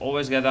Xelsing can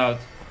always get out.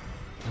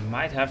 He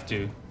might have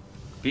to.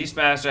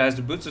 Beastmaster has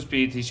the boots of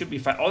speed. He should be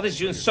fine. All these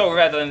units so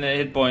red on the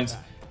hit points.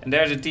 And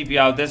there's a TP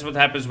out. That's what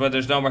happens when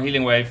there's no more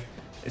healing wave.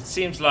 It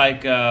seems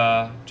like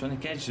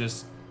JohnnyCage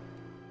just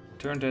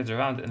turned it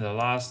around in the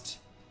last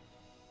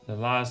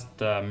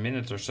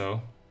minute or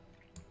so.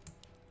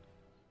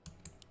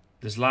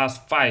 This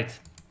last fight,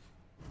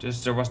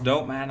 just there was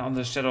no man on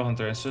the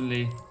Shadowhunter,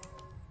 and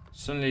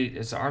suddenly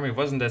his army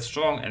wasn't that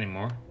strong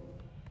anymore.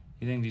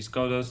 You think these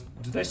Kodos,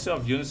 do they still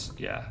have units?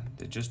 Yeah,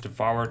 they just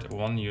devoured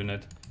 1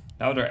 unit.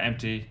 Now they're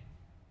empty,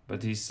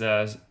 but he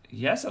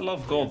has a lot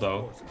of gold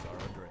though.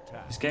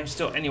 This game's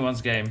still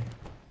anyone's game.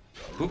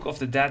 Book of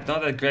the Dead,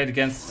 not that great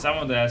against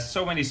someone that has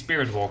so many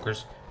Spirit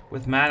Walkers.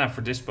 With mana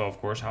for dispel, of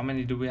course. How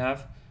many do we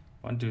have?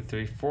 1, 2,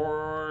 3,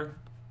 4.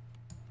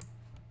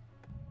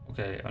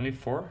 Okay, only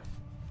 4.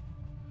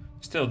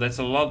 Still, that's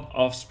a lot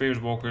of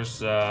Spirit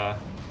Walkers. You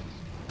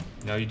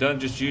know, you don't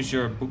just use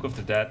your Book of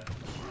the Dead.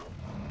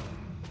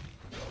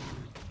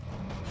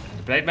 And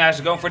the Blade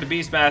Master going for the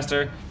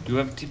Beastmaster. Do you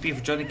have a TP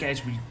for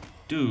JohnnyCage? We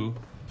do.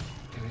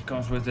 Here he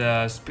comes with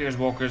Spirit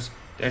Walkers.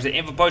 There's the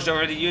info potion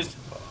already used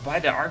by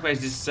the Archmage.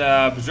 This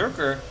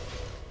Berserker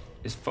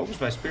is focused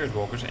by Spirit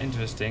Walkers.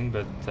 Interesting,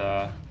 but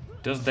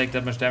doesn't take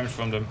that much damage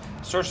from them.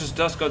 Sorceress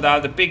does go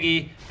down. The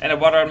Piggy and the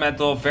Water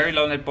Elemental, very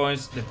low hit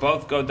points. They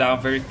both go down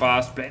very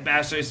fast. Blade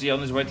Master is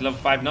on his way to level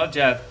 5. Not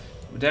yet.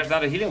 But there's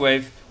not a healing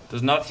wave.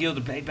 Does not heal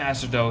the Blade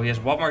Master though. He has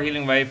 1 more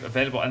healing wave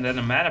available and then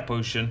a mana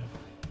potion.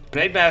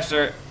 Blade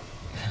Master...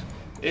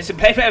 Is the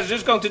Blade Master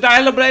just going to die?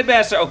 Hello, Blade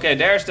Master. Okay,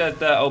 there's that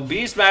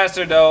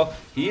Beastmaster though.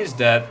 He is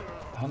dead.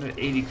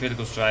 180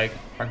 critical strike.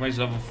 Archmage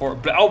level 4.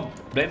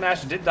 Blade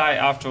Master did die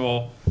after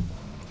all.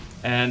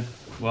 And,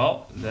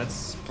 well,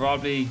 that's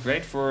probably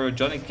great for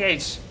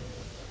JohnnyCage.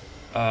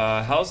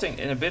 Xelsing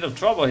in a bit of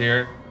trouble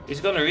here.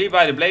 He's going to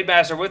rebuy the Blade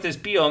Master with his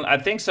peon. I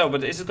think so,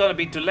 but is it going to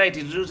be too late?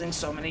 He's losing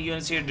so many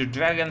units here. The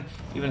Dragon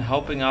even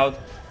helping out.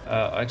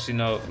 Actually,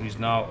 no, he's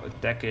now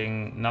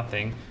attacking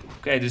nothing.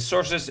 Okay, the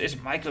Sorceress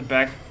is Michael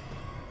back.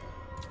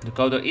 The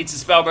Kodo eats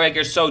the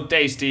Spellbreaker. So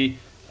tasty.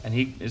 And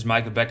he is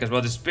Michael back as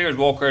well. The Spirit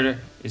Walker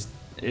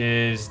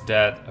is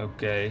dead.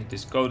 Okay,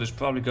 this code is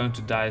probably going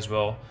to die as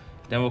well.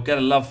 Then we'll get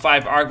a level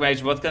 5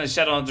 Archmage. What can the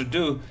Shadowhunter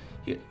do?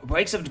 He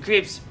wakes up the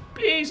creeps.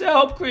 Please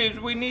help, creeps.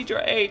 We need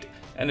your aid.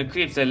 And the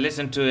creeps, they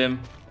listen to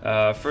him.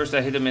 First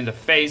they hit him in the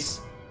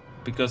face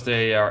because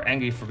they are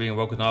angry for being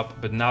woken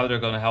up. But now they're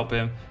going to help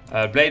him.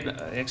 Blade...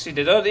 Actually,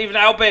 they don't even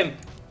help him.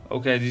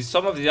 Okay,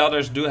 some of the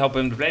others do help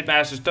him. The Blade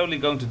Master is totally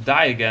going to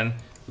die again.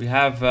 We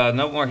have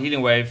no more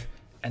healing wave.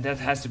 And that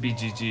has to be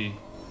GG.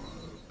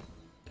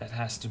 That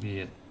has to be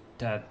it.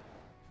 That...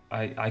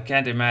 I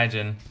can't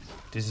imagine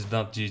this is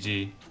not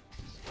GG.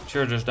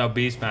 Sure, there's no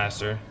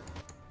Beastmaster.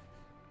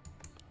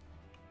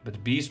 But the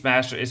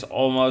Beastmaster is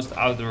almost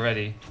out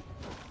already.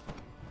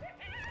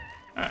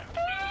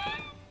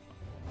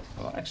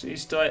 Well, actually,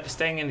 he's still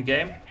staying in the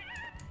game.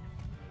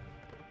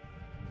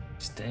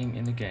 Staying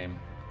in the game.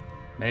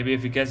 Maybe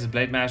if he gets his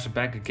Blade Master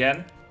back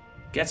again.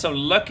 Get some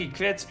lucky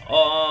crits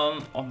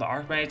on the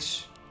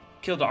Archmage.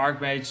 Kill the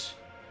Archmage.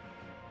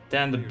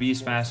 Then the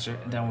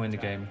Beastmaster. And then win the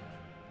game.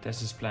 That's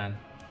his plan.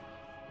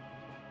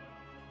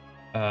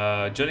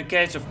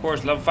 JohnnyCage, of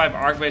course, level 5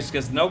 Archmage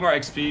gets no more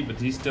XP, but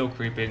he's still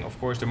creeping. Of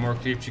course, the more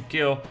creeps you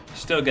kill, you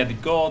still get the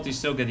gold, you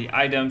still get the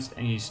items,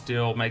 and you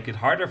still make it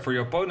harder for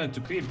your opponent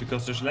to creep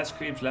because there's less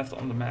creeps left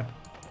on the map.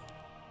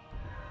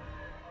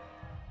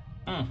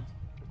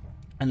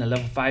 And the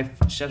level 5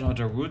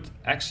 Shadowhunter would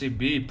actually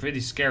be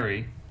pretty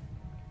scary.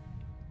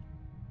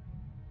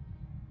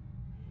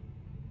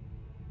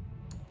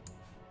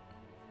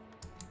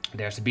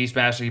 There's the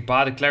Beastmaster, he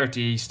bought the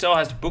Clarity, he still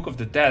has the Book of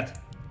the Dead.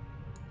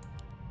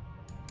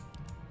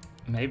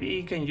 Maybe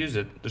he can use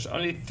it. There's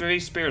only 3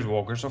 Spirit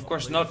Walkers. Of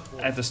course not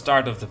at the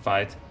start of the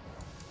fight.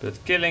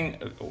 But killing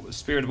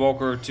Spirit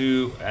Walker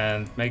 2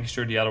 and making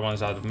sure the other one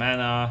is out of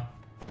mana.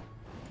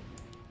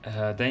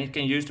 Then you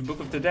can use the Book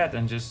of the Dead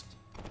and just,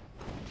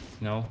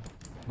 you know,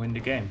 win the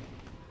game.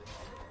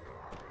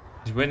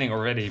 He's winning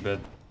already, but,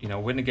 you know,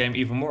 win the game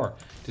even more.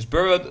 This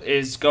burrow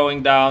is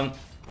going down.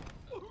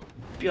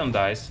 Peon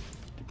dies.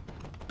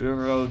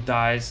 Burrow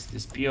dies.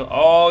 This Peon...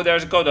 Oh,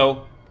 there's a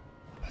Kodo.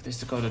 What is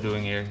the Kodo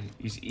doing here?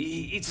 He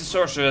eats the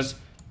sorceress.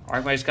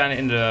 Archmage is kind of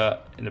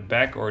in the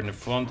back or in the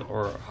front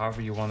or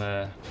however you want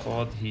to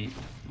call it. He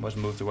was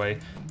moved away.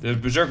 The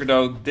Berserker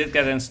though did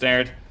get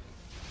ensnared.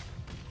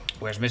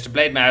 Where's Mr.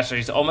 Blade Master?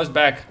 He's almost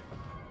back.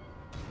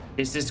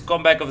 Is this the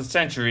comeback of the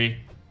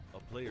century? A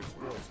player's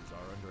forces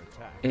are under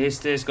attack. Is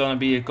this gonna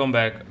be a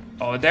comeback?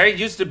 Oh, there he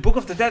used the Book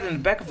of the Dead in the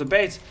back of the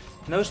base.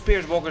 No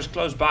Spirit Walkers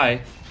close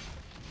by.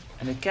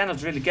 And they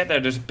cannot really get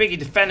there. There's a piggy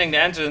defending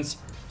the entrance.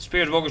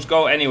 Spirit Walkers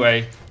go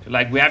anyway.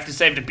 Like, we have to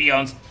save the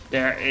peons.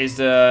 There is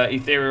the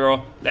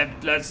Ethereal.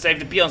 Let's save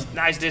the peons.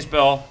 Nice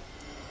dispel.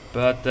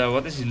 But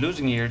what is he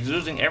losing here? He's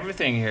losing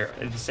everything here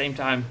at the same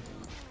time.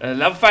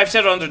 Level 5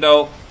 Shadowhunter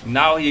though.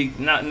 Now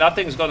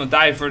nothing is gonna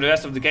die for the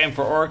rest of the game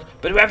for Orc.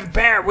 But we have a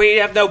bear. We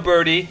have no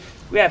birdie.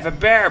 We have a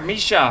bear.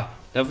 Misha.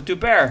 Level 2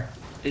 bear.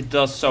 It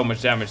does so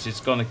much damage.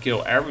 It's gonna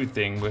kill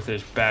everything with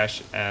his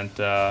bash. And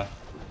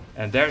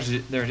there it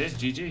is.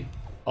 GG.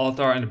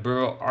 Altar and the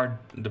burrow are...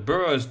 The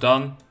burrow is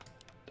done.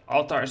 The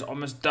altar is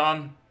almost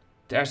done.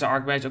 There's the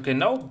Archmage. Okay,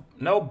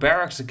 no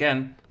barracks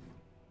again.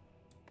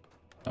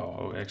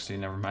 Oh, actually,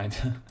 never mind.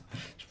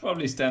 It's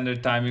probably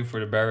standard timing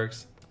for the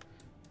barracks.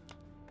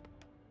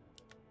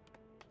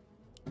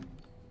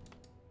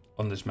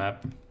 On this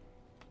map.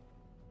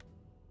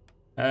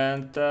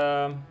 And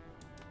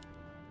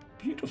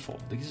beautiful.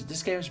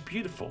 This game is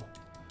beautiful.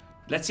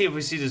 Let's see if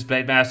we see this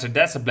Blade Master.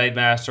 That's a Blade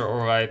Master,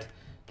 alright.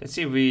 Let's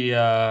see if we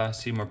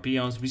see more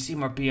peons. We see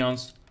more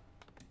peons.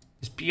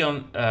 This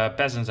peon,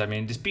 peasants I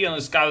mean. This peon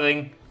is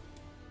scouting.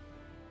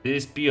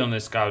 This peon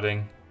is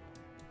scouting.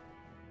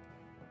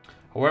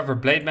 However,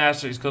 Blade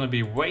Master is going to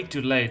be way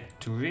too late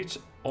to reach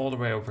all the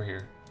way over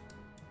here.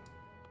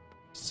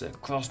 It's a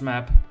cross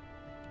map.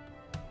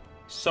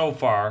 So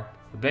far,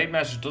 the Blade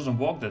Master doesn't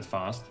walk that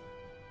fast.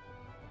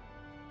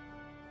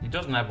 He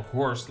doesn't have a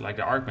horse like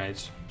the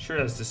Archmage. Sure,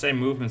 that's the same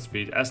movement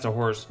speed as the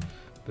horse.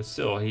 But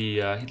still,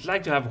 he'd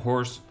like to have a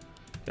horse.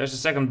 There's a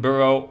second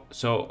burrow.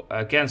 So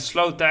again,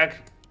 slow attack.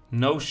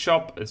 No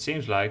shop, it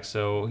seems like.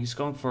 So he's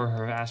going for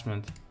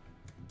harassment.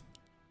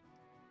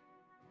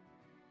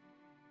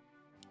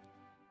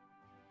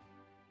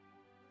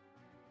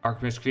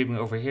 Archmage creeping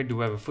over here. Do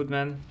we have a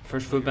footman?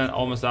 First footman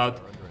almost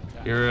out.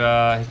 Here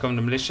come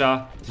the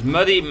militia. It's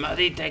Muddy.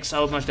 Muddy takes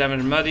so much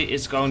damage. Muddy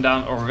is going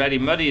down already.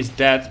 Muddy is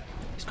dead.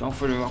 He's going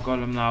for the rock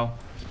golem now.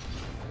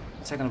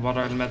 Second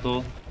water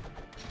elemental.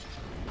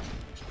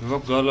 The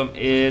rock golem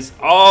is...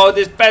 Oh,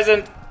 this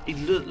peasant! He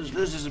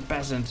loses a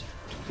peasant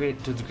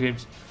to the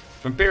creeps.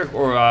 Vampiric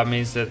aura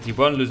means that he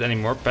won't lose any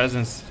more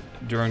peasants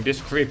during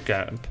this creep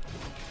camp.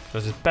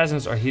 Because the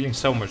peasants are healing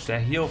so much.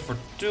 They heal for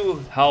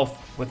 2 health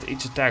with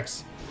each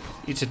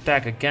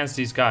attack against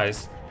these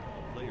guys.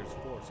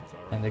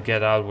 And they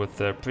get out with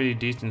pretty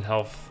decent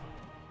health.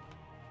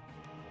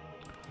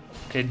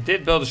 Okay,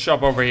 did build a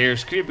shop over here.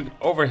 He's creeping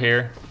over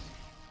here.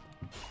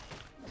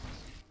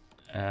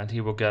 And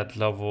he will get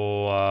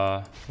level...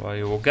 well,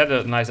 he will get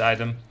a nice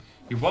item.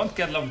 He won't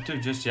get level 2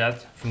 just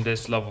yet from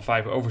this level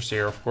 5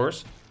 Overseer, of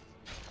course.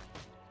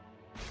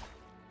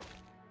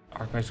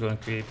 Archmage's going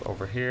to creep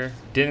over here.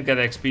 Didn't get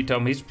an XP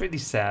tome. He's pretty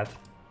sad.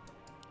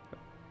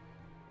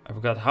 I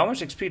forgot. How much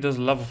XP does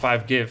a level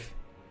 5 give?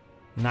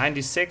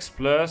 96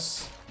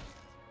 plus...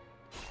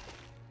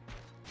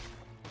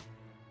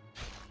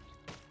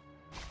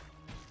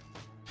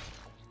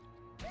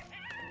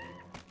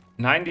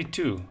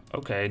 92.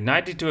 Okay,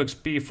 92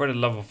 XP for the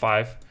level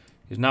 5.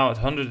 He's now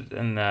at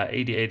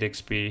 188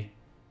 XP.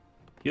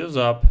 Heals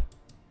up.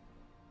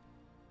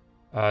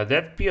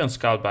 That peon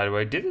scout, by the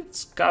way, did it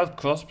scout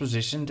cross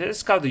position? Did it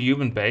scout the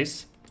human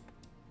base?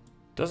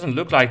 Doesn't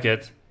look like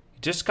it. He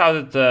just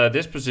scouted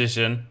this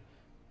position.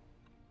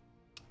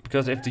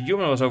 Because if the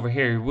human was over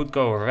here, he would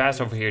go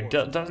harass over here.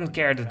 Doesn't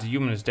care that the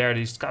human is there.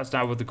 He scouts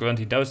now with the grunt.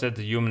 He knows that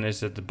the human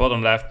is at the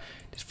bottom left.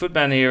 This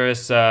footman here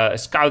is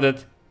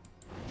scouted.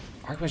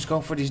 Archmage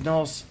going for these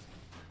nulls.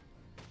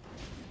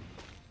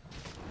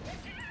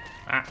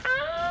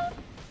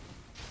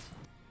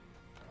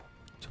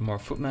 Two more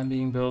footmen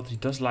being built. He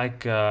does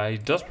like he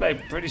does play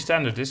pretty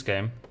standard this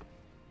game.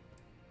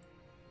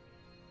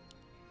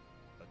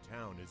 The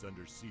town is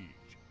under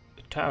siege.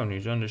 The town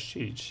is under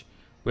siege.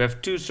 We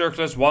have 2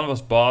 circlers. One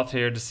was bought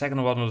here. The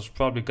second one was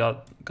probably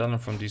gotten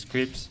from these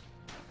creeps.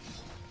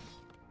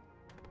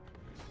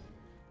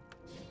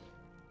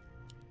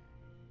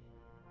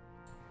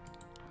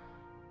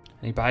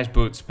 And he buys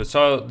boots, but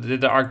so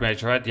did the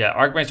Archmage, right? Yeah,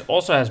 Archmage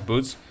also has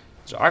boots.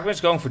 So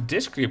Archmage going for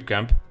this creep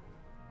camp.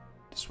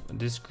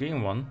 This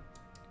green one.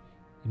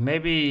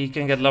 Maybe he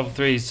can get level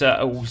 3. He's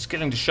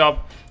killing the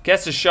shop.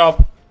 Gets the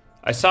shop.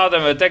 I saw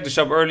them attack the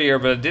shop earlier,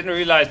 but I didn't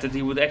realize that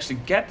he would actually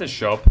get the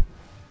shop.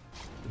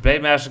 The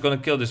Blade Master is going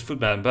to kill this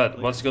footman, but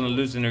what's he going to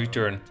lose in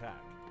return?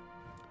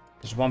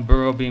 There's one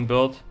burrow being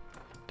built.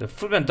 The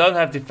footmen don't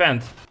have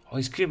defend. Oh,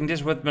 he's creeping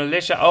this with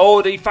militia.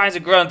 Oh, he finds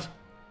a grunt.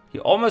 He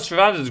almost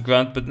surrounded the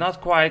grunt, but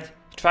not quite.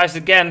 He tries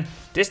again.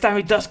 This time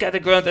he does get a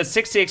grunt at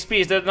 60 XP.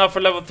 Is that enough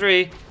for level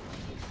 3?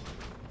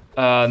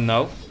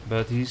 No.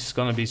 But he's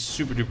gonna be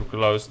super duper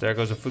close. There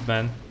goes a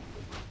footman.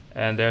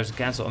 And there's a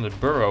cancel on the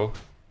burrow.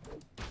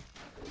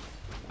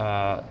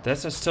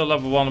 That's a still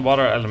level 1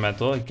 water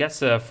elemental. He gets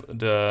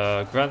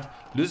the grunt.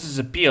 Loses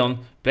a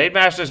peon. Blade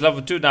Master is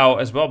level 2 now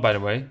as well, by the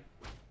way.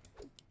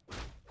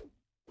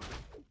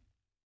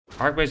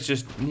 Archmage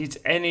just needs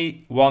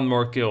any one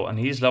more kill. And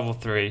he's level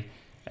 3.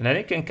 And then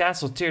he can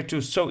cancel tier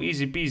 2 so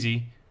easy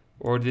peasy.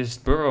 Or this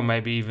burrow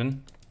maybe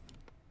even.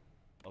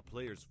 A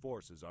player's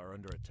forces are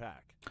under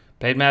attack.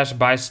 Blade Master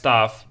buys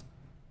staff.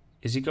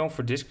 Is he going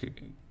for this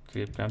creep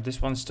camp?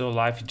 This one's still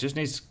alive. He just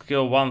needs to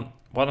kill one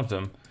of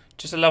them.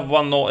 Just a level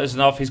 1 null is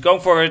enough. He's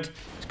going for it.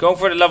 He's going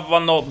for the level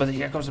 1 null. But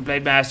here comes the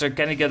Blade Master.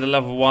 Can he get the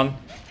level 1?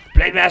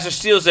 Blade Master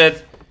steals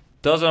it.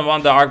 Doesn't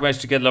want the Archmage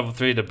to get level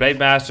 3. The Blade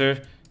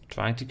Master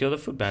trying to kill the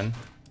footman.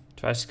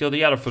 Tries to kill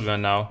the other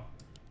footman now.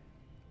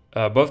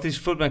 Both these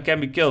footmen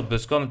can be killed, but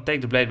it's gonna take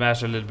the Blade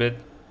Master a little bit.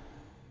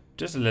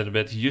 Just a little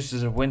bit. He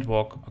uses a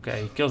windwalk.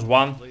 Okay, he kills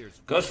one.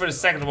 Goes for the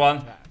second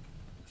one.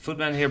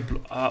 Footman here.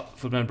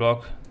 Footman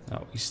block.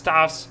 No, he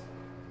staffs.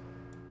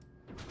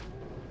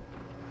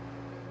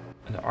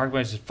 And the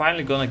Archmage is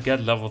finally gonna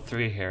get level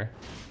 3 here.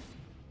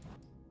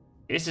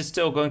 Is it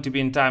still going to be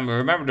in time?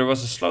 Remember, there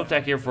was a slow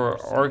tag here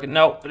for Orc.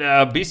 No,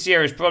 the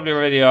BCR is probably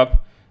already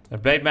up. The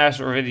Blade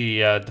Master already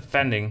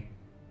defending.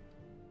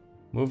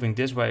 Moving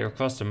this way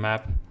across the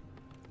map.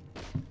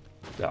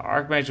 The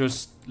Archmage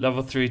was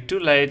level 3 too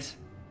late.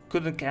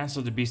 Couldn't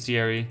cancel the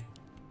bestiary.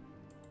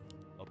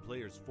 A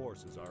player's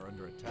forces are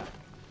under attack.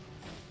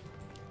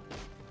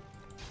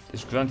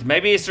 This grunt.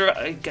 Maybe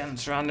he can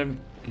surround him.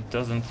 He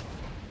doesn't.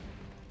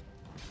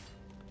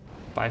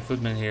 5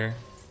 footmen here.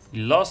 He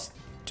lost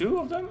 2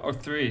 of them or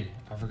 3?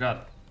 I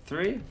forgot.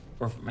 3?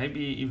 Or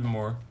maybe even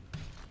more.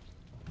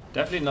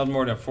 Definitely not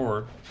more than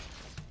 4.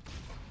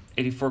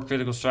 84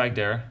 critical strike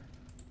there.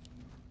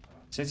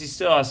 Since he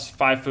still has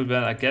 5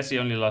 footmen, I guess he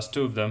only lost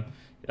 2 of them.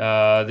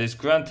 This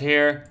grunt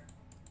here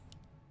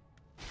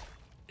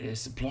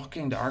is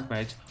blocking the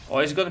Archmage. Oh,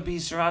 he's gonna be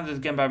surrounded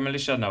again by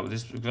militia. No,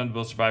 this grunt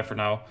will survive for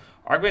now.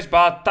 Archmage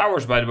bought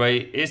towers, by the way.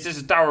 Is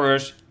this a tower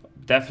rush?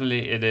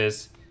 Definitely it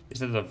is.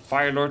 Is it a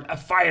Fire Lord? A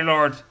Fire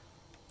Lord!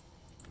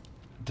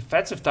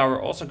 Defensive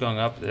tower also going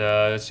up.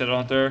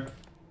 Shadowhunter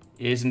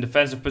is in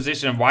defensive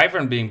position.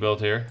 Wyvern being built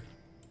here.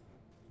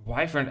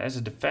 Wyvern as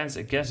a defense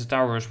against the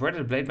tower rush. Where did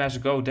the Blade Master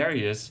go? There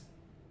he is.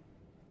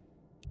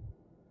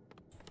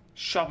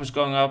 Shop is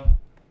going up.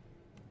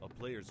 A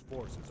player's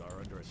forces are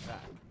under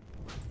attack.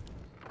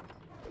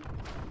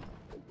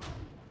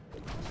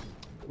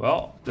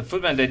 Well, the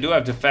footmen, they do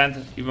have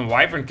defend. Even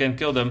Wyvern can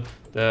kill them.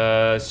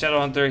 The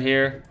Shadowhunter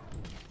here.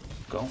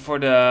 Going for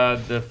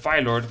the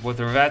Fire Lord with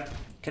the red.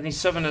 Can he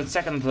summon a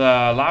second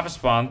lava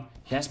spawn?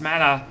 He has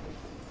mana.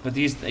 But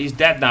he's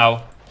dead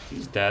now.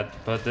 He's dead.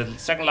 But the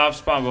second lava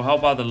spawn will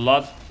help out a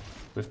lot.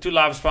 With 2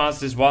 lava spawns,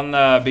 this one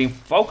being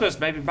focused.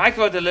 Maybe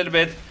microed a little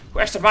bit.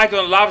 Where's the micro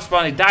on the lava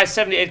spawn? He dies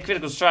 78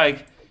 critical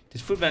strike.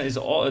 This footman is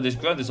this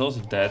grunt is also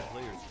dead.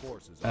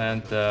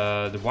 And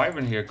the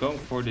Wyvern here going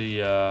for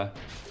the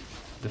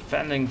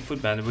defending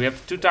footman. We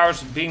have 2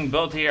 towers being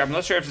built here. I'm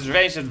not sure if it's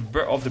range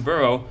of the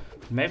burrow.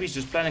 Maybe he's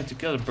just planning to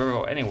kill the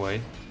burrow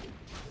anyway.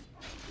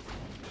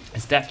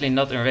 It's definitely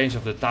not in range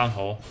of the town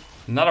hall.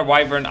 Another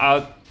wyvern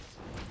out.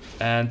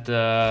 And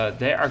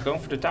they are going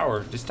for the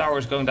tower. This tower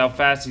is going down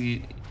fast.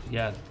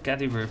 Yeah,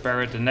 can't even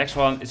repair it. The next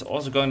one is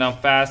also going down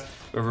fast.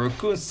 A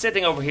raccoon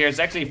sitting over here. It's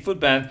actually a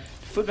footman.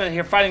 The footman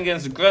here fighting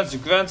against the grunts. The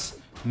grunts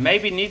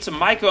maybe need some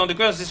micro on the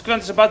grunts. This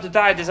grunt is about to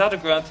die. This other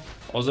grunt.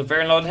 Also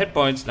very low on hit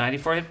points.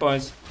 94 hit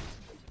points.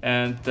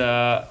 And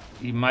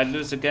he might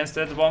lose against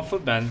that one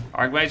footman.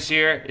 Archmage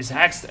here is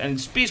hexed and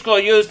Speed Claw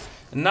used.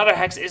 Another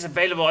hex is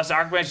available as the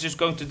Archmage is just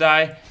going to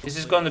die. This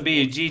is going to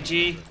be a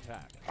GG.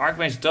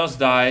 Archmage does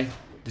die.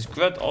 This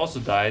grunt also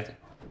died.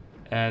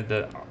 And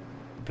the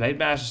Blade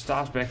Master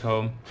stops back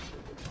home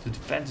to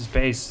defend his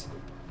base.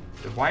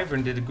 The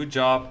wyvern did a good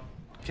job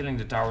killing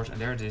the towers, and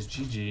there it is,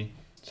 GG.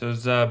 So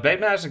it's Blade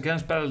Master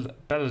against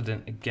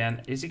Paladin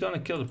again. Is he gonna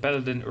kill the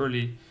Paladin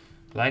early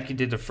like he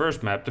did the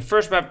first map? The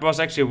first map was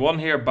actually won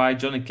here by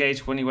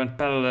JohnnyCage when he went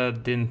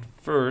Paladin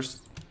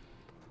first.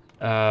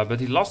 But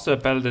he lost the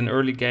Paladin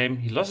early game.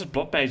 He lost his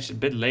Blood Mage a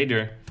bit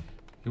later.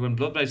 He went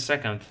Blood Mage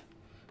second.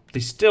 But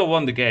he still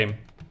won the game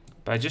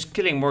by just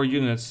killing more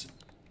units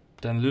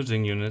than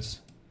losing units.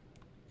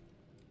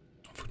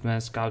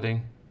 Footman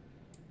scouting.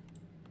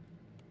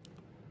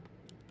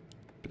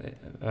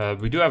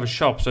 We do have a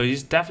shop, so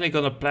he's definitely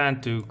gonna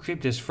plan to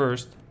creep this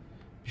first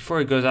before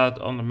he goes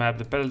out on the map.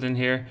 The Paladin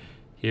here.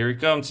 Here he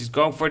comes. He's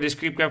going for this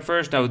creep camp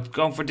first. No,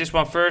 going for this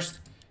one first.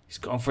 He's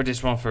going for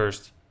this one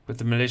first with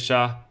the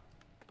militia.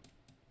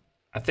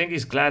 I think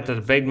he's glad that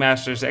the Blade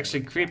Master is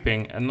actually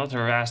creeping and not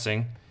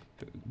harassing.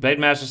 The Blade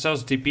Master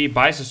sells the TP,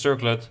 buys a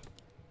circlet,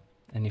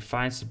 and he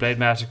finds the Blade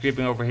Master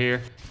creeping over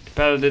here. The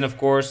Paladin, of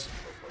course,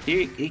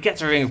 he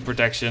gets a ring of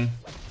protection.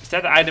 Is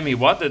that the item he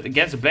wanted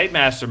against the Blade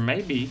Master?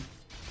 Maybe.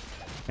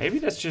 Maybe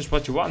that's just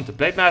what you want. The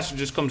Blade Master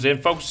just comes in,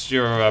 focuses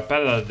your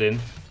Paladin.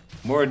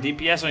 More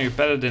DPS on your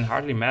Paladin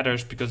hardly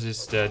matters because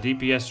his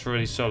DPS is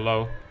already so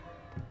low.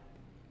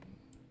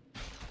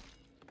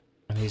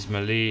 And he's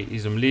melee.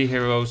 He's a melee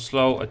hero.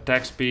 Slow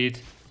attack speed.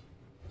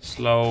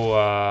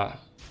 Slow,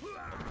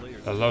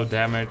 low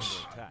damage.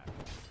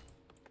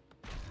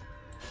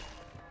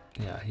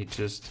 Yeah, he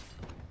just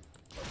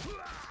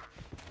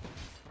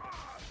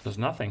does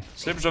nothing.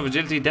 Slippers of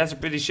Agility, that's a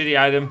pretty shitty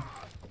item.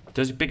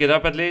 Does he pick it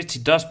up at least? He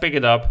does pick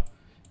it up.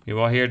 You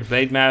will hear the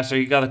Blade Master.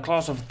 He got a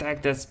Claws of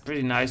Attack, that's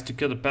pretty nice to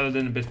kill the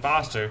Paladin a bit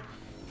faster.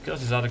 He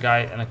kills this other guy,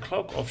 and a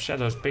Cloak of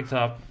Shadows picked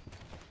up.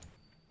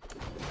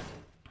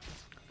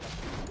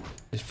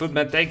 This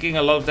footman taking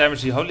a lot of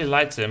damage. He Holy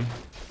Lights him.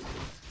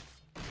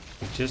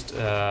 He's just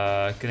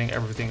killing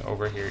everything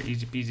over here.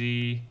 Easy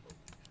peasy.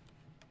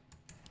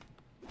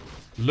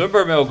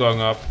 Lumber mill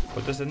going up.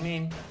 What does that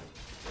mean?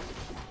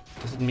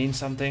 Does it mean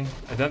something?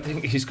 I don't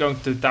think he's going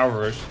to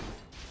tower rush.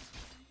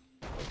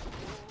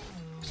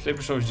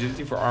 Slippers of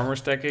Agility for armor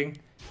stacking.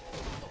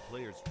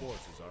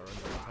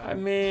 I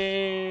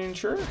mean,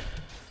 sure.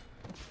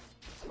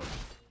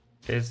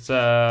 It's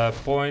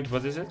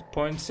what is it?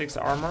 0.6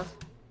 armor?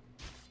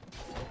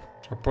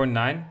 Or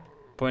 0.9?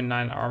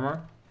 0.9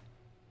 armor?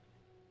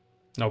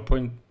 No,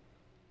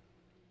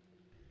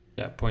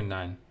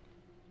 0.9.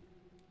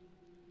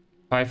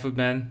 5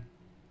 footmen.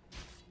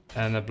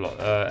 And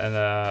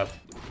a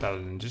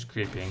Paladin just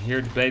creeping.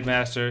 Here the Blade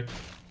Master.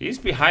 He's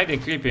behind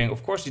and creeping.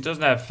 Of course he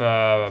doesn't have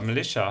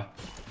militia.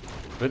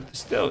 But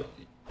still,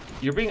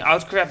 you're being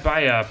outcrapped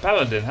by a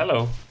Paladin.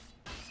 Hello.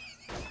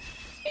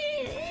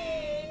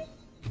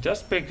 He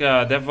does pick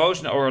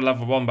Devotion or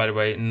level 1, by the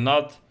way.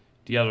 Not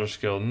the other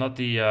skill. Not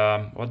the,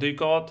 what do you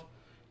call it?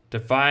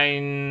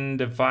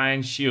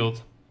 Divine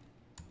Shield.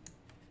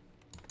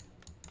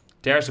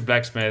 There's a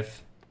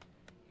Blacksmith.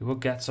 You will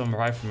get some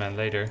Rifleman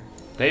later.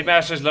 Blade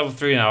Master is level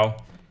 3 now.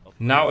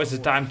 Now is the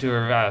time to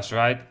harass,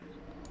 right?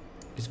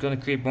 He's gonna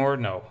creep more?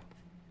 No.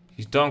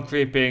 He's done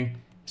creeping.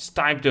 It's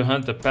time to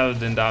hunt the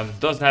Paladin down. It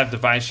doesn't have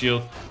Divine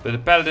Shield, but the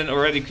Paladin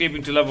already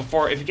creeping to level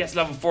 4. If he gets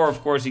level 4,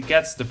 of course, he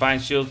gets Divine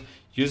Shield.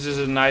 Uses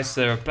a nice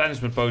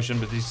replenishment potion,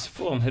 but he's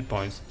full on hit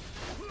points.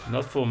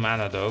 Not full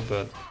mana though,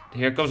 but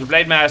here comes the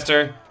Blade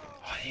Master.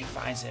 Oh, he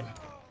finds him.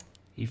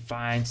 He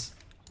finds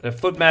the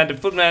Footman. The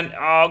Footman.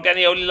 Oh, can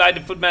he only light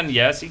the Footman?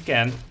 Yes, he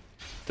can.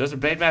 Does the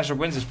Blade Master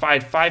win this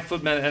fight? 5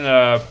 Footmen and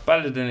a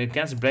Paladin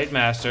against the Blade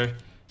Master.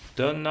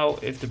 Don't know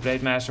if the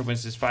Blade Master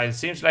wins this fight. It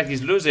seems like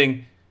he's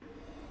losing.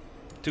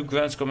 2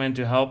 grunts come in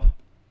to help.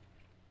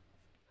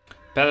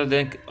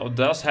 Paladin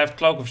does have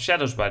Cloak of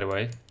Shadows, by the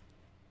way.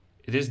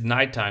 It is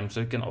nighttime,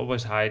 so he can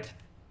always hide.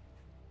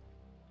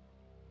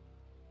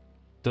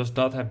 Does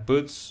not have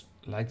boots.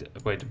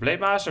 Wait, the Blade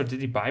Master,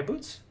 did he buy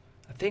boots?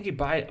 I think he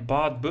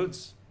bought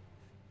boots.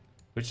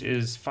 Which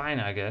is fine,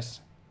 I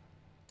guess.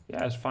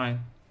 Yeah, it's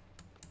fine.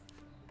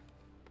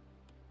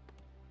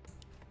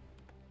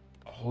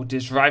 Oh,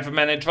 this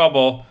Rifleman in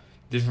trouble.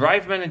 This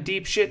Rifleman in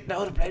deep shit.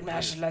 No, the Blade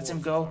Master lets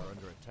him go.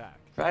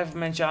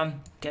 Rifleman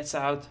Chan gets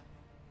out.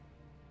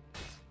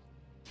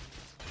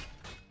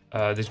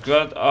 This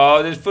grunt.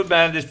 Oh, this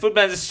Footman. This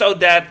Footman is so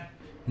dead.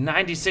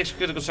 96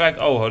 critical strike.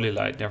 Oh, Holy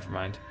Light, never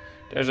mind.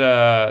 There's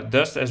a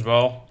Dust as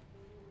well.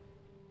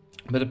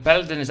 But the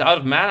Paladin is out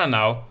of mana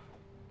now.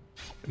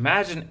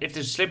 Imagine if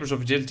the Slippers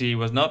of Agility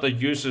was not a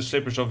useless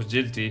Slippers of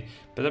Agility,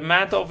 but a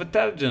Mantle of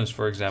Intelligence,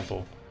 for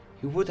example.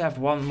 He would have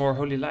one more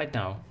Holy Light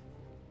now.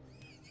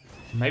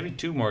 Maybe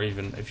 2 more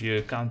even, if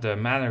you count the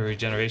mana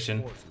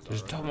regeneration.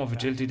 There's a Tome of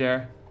Agility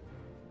there.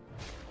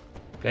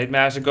 Blade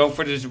Master, go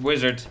for this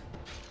Wizard.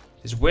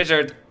 This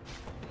Wizard,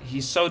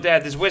 he's so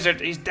dead. This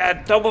Wizard, he's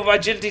dead. Tome of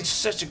Agility is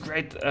such a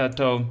great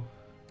tome.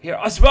 Here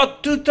as well,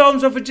 2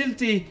 Tomes of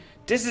Agility.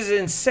 This is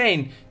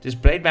insane. This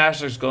Blade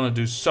Master is gonna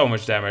do so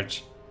much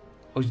damage.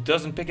 Oh, he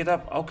doesn't pick it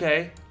up.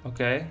 Okay,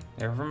 okay,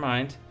 never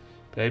mind.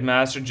 Blade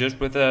Master just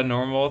with a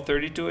normal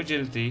 32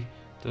 agility.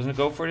 Doesn't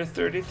go for the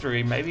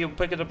 33. Maybe he'll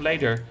pick it up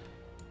later.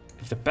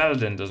 If the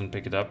Paladin doesn't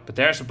pick it up. But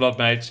there's the Blood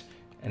Mage.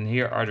 And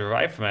here are the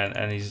Riflemen.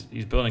 And he's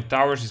building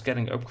towers. He's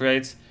getting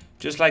upgrades.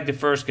 Just like the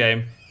first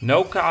game.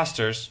 No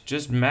casters.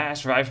 Just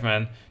mass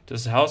Riflemen.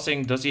 Does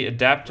Xelsing, does he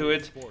adapt to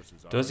it?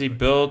 Does he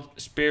build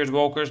Spirit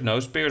Walkers? No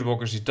Spirit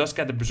Walkers. He does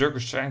get the Berserker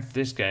Strength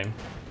this game.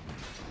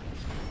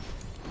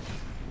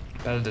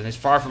 Paladin is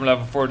far from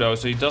level 4 though.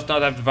 So he does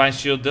not have Divine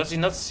Shield. Does he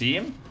not see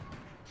him?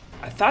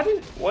 I thought he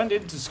went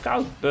into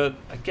scout, but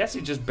I guess he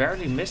just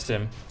barely missed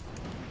him.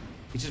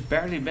 He just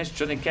barely missed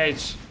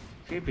JohnnyCage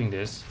creeping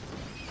this.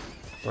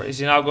 Or is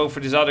he now going for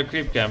this other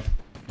creep camp?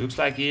 Looks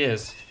like he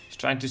is. He's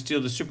trying to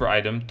steal the super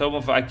item. Tome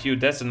of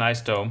IQ, that's a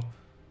nice tome.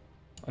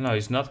 Oh no,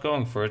 he's not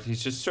going for it.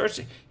 He's just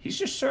searching. He's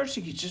just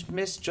searching. He just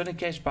missed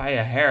JohnnyCage by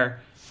a hair.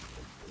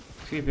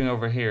 Creeping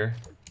over here.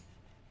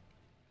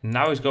 And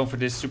now he's going for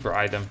this super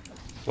item.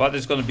 What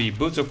is gonna be?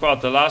 Boots of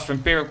Quad, the last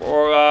Vampiric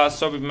Aura,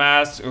 Sobic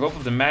Mask, Rope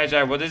of the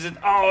Magi. What is it?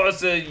 Oh, it's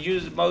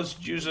the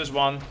most useless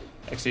one.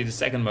 Actually, the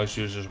second most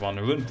useless one.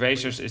 The Rune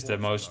Bracers is the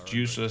most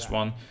useless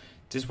one.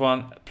 This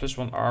one,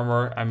 +1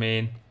 armor. I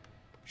mean,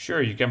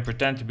 sure, you can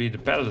pretend to be the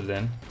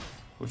Paladin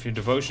with your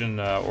Devotion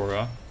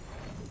Aura.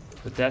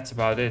 But that's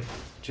about it.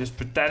 Just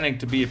pretending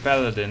to be a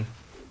Paladin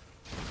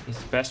is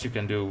the best you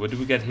can do. What do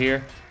we get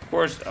here? Of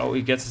course, oh,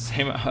 he gets the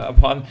same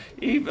one.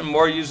 Even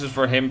more useless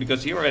for him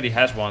because he already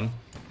has one.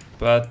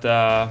 But,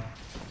 yeah,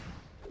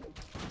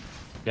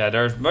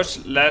 there's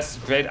much less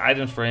great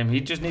items for him. He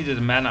just needed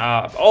a mana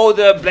up. Oh,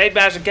 the Blade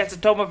Master gets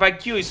the Tome of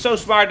IQ. He's so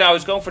smart now.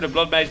 He's going for the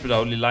Blood Mage, but the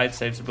Holy Light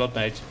saves the Blood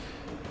Mage.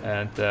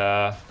 And,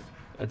 I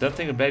don't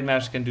think the Blade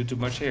Master can do too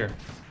much here.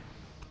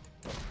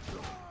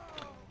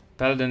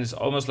 Paladin is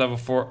almost level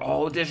 4.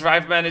 Oh, this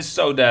Rifleman is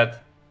so dead.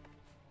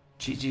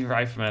 GG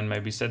Rifleman,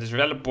 maybe set his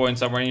relic point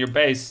somewhere in your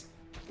base.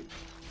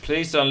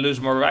 Please don't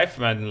lose more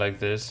Riflemen like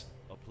this.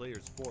 A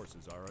player's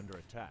forces are under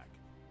attack.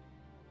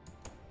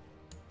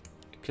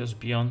 Kills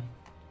Beyond.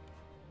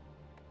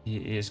 He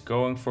is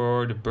going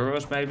for the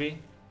burrows maybe.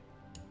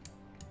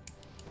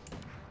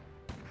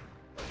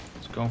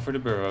 He's going for the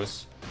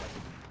burrows.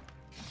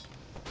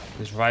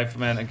 This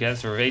Rifleman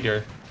against a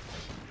Raider.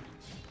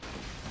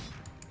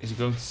 Is he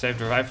going to save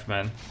the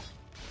Rifleman?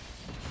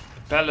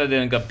 The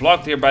Paladin got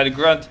blocked here by the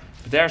Grunt.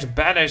 But there's a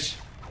banish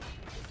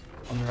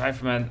on the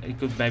Rifleman. He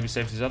could maybe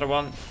save this other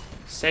one.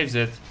 Saves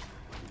it.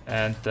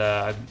 And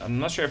I'm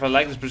not sure if I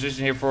like this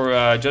position here for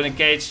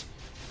JohnnyCage.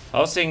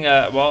 Xelsing,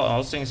 well,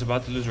 Xelsing is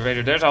about to lose a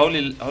Raider. There's a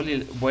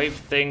holy wave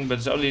thing, but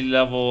it's only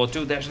level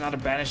 2. There's another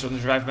banish on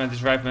this Rifleman.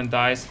 This Rifleman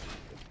dies.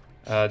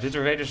 Did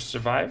the Raiders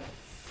survive?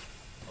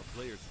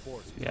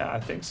 Yeah, I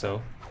think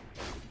so.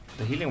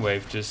 The healing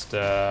wave just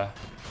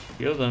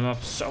healed them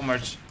up so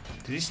much.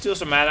 Did he steal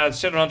some mana? The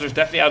Shadow Hunter is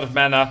definitely out of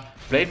mana.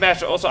 Blade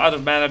Master also out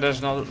of mana.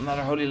 There's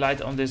another Holy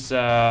Light on this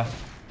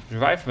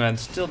Rifleman.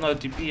 Still no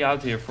TP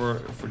out here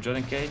for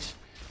JohnnyCage.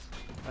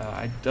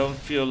 I don't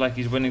feel like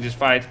he's winning this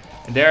fight.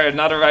 And there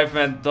another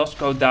Rifleman does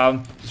go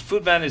down. This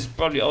Footman is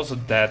probably also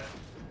dead.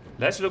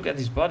 Let's look at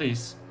these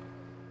bodies.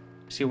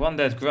 I see one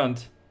dead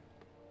Grunt.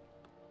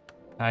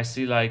 I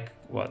see like,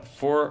 what,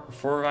 4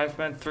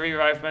 Riflemen, 3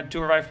 Riflemen,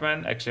 2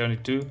 Riflemen. Actually only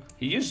 2.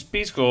 He used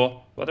Speed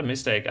Scroll. What a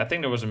mistake. I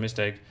think there was a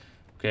mistake.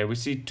 Okay, we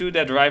see 2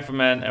 dead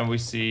Riflemen and we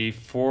see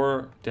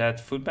 4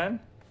 dead Footmen.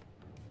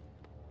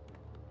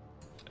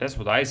 That's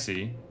what I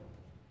see.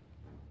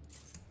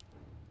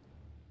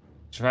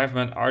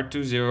 Rifleman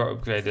R20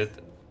 upgraded.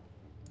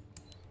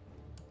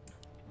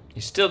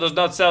 He still does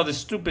not sell the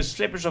stupid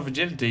Slippers of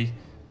Agility.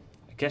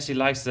 I guess he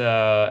likes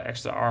the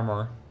extra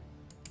armor.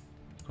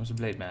 Here comes the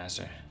Blade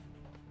Master.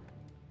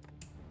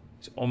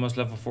 He's almost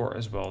level 4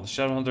 as well. The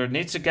Shadow Hunter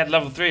needs to get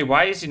level 3.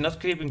 Why is he not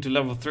creeping to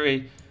level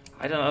 3?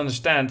 I don't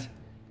understand.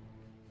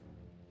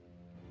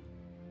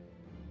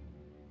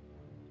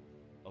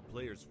 A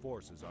player's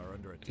forces are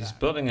under attack. He's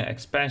building an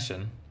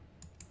expansion.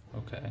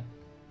 Okay.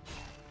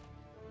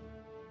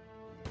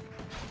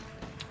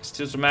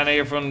 Steals some mana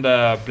here from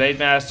the Blade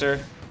Master.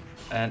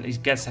 And he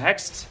gets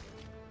hexed.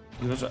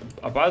 He was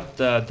about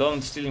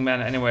done stealing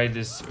mana anyway.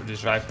 This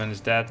Rifleman is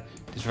dead.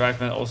 This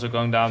Rifleman also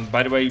going down.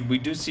 By the way, we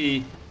do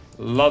see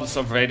lots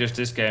of Raiders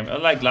this game.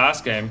 Unlike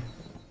last game,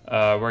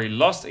 where he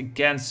lost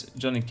against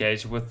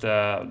JohnnyCage with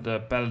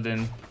the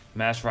Paladin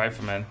Mass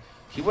Rifleman.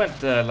 He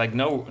went like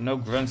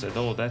no grunts at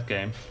all that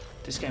game.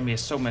 This game he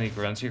has so many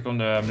grunts. Here come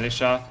the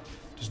militia.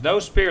 There's no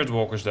spirit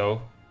walkers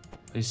though.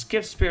 He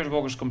skipped spirit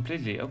walkers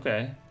completely.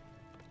 Okay.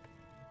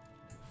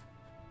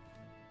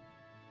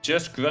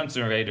 Just grunts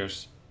and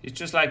raiders. He's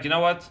just like, you know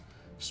what?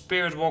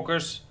 Spirit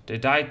walkers, they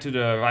died to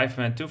the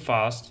riflemen too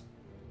fast.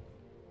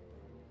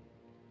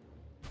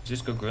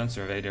 Just go grunts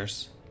and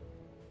raiders.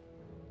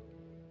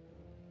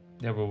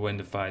 They will win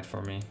the fight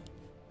for me.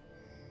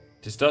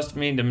 This does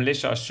mean the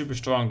militia are super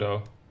strong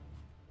though.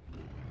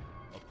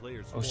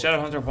 Oh,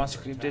 Shadowhunter wants to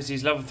creep this.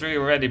 He's level 3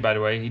 already, by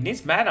the way. He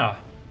needs mana.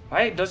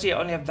 Why does he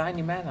only have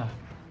 90 mana?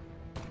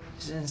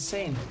 This is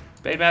insane.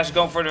 Baitmaster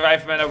going for the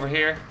rifleman over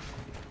here.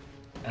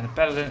 And the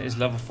paladin is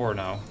level 4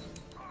 now.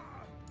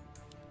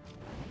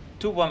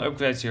 2-1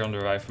 upgrades here on the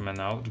rifleman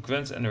now. The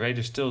grunts and the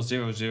raiders still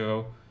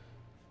 0-0.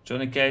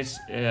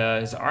 JohnnyCage,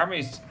 his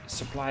army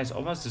supply is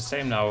almost the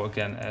same now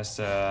again as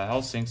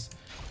Xelsing's.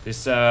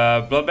 This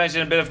Blood Mage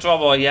in a bit of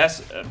trouble.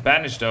 Yes,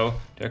 banished though.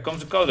 There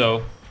comes a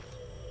Kodo.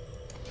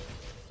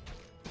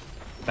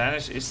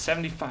 Banish is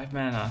 75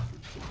 mana.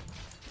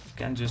 You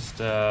can just,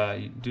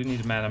 you do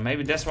need mana.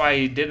 Maybe that's why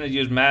he didn't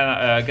use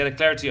mana, get a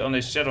clarity on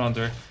his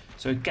Shadowhunter.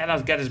 So he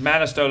cannot get his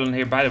mana stolen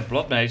here by the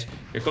Blood Mage.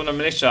 Here come the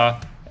militia.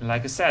 And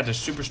like I said, they're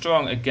super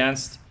strong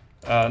against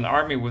an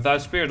army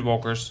without Spirit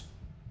Walkers.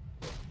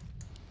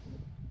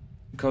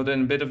 Kodo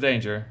in a bit of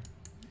danger.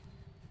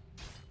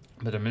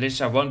 But the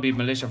militia won't be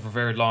militia for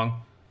very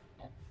long.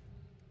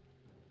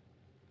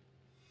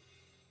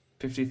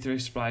 53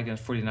 supply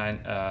against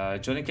 49.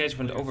 JohnnyCage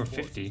went over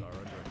 50.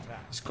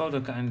 Is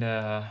Kodo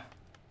kinda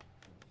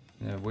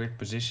in a weird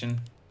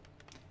position.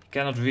 He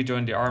cannot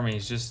rejoin the army.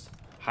 He's just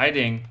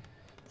hiding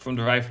from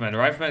the rifleman. The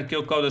rifleman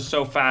killed Kodo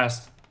so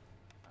fast.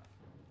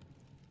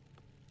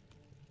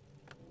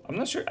 I'm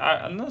not sure.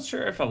 I'm not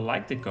sure if I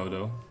like the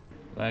Kodo.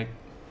 Like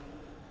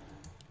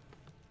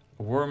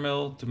a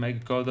Wormill to make a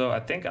Kodo. I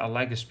think I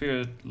like a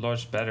Spirit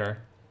Lodge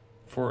better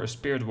for a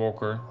Spirit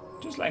Walker.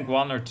 Just like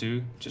 1 or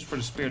 2, just for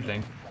the Spirit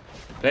Link.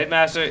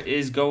 Blademaster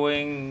is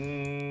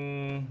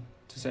going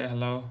to say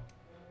hello.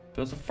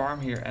 Built a farm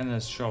here and a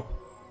shop.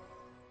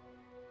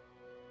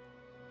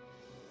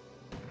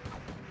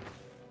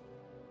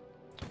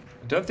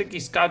 I don't think he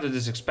scouted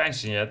this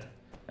expansion yet.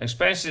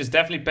 Expansion is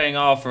definitely paying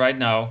off right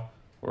now.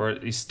 Or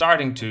he's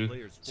starting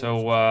to. So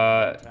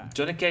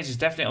JohnnyCage is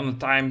definitely on the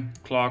time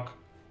clock.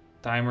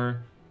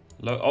 Timer.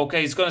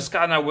 Okay, he's gonna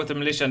scout now with the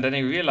militia and then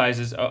he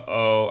realizes,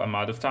 uh-oh, I'm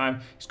out of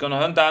time. He's gonna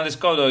hunt down this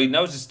Kodo. He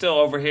knows it's still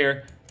over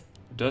here.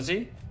 Does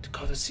he? The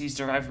Kodo sees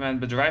the rifleman,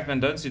 but the rifleman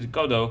don't see the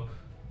Kodo.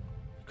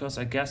 Because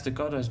I guess the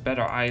Kodo has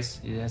better eyes.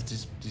 He has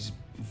these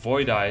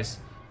void eyes.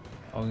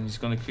 Oh, and he's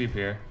gonna creep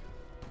here.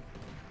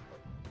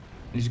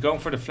 And he's going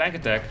for the flank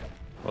attack.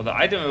 Well, the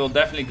item will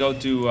definitely go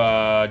to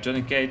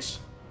JohnnyCage.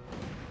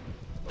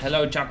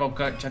 Hello,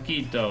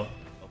 Chaquito.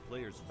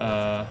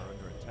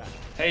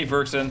 Hey,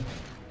 Verkson.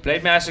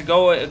 Blademaster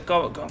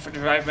going for the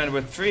rifleman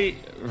with 3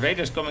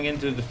 raiders coming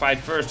into the fight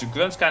first. The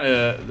grunts kind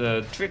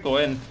of trickle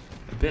in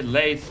a bit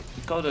late.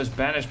 The Kodo is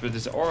banished, but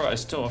his aura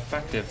is still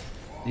effective.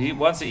 He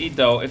wants to eat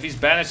though. If he's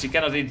banished, he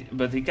cannot eat,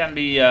 but he can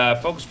be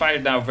focus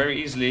fired now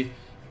very easily.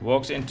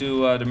 Walks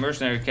into the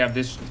mercenary camp.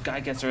 This guy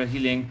gets her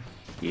healing.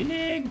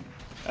 Healing.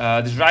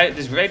 This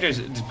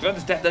grunt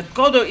is dead. The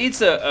Kodo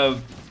eats a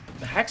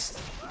hexed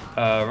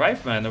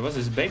rifleman. There was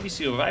this baby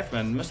seal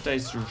rifleman.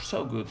 Mustaches are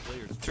so good.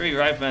 The 3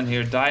 riflemen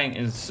here dying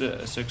in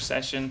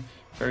succession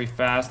very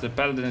fast. The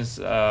paladin is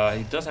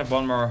he does have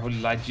 1 more holy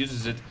light.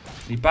 Uses it.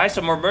 He buys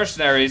some more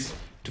mercenaries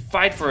to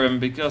fight for him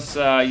because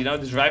you know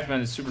this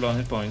rifleman is super low on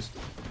hit points.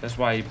 That's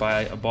why he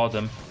bought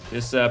them.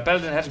 This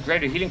paladin has a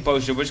greater healing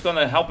potion, which is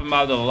gonna help him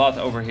out a lot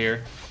over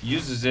here.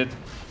 Uses it.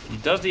 He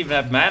doesn't even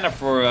have mana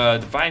for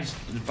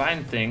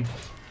divine thing.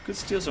 Could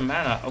steal some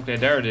mana. Okay,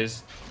 there it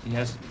is. He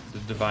has the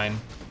divine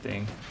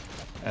thing.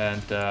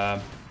 And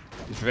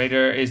this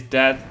raider is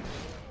dead.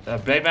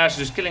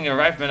 Blademaster is killing a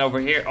rifleman over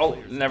here. Oh,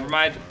 never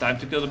mind. Time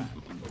to kill the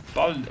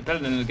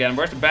paladin again.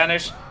 Where's the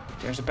banish?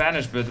 There's a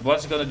banish, but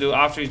what's he gonna do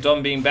after he's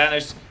done being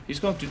banished? He's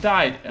going to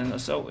die,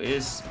 and so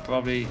is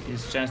probably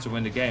his chance to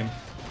win the game.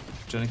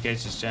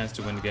 JohnnyCage's chance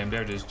to win the game.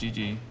 There it is.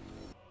 GG.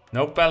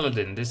 No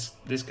paladin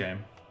this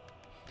game.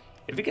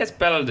 If he gets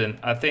paladin,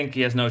 I think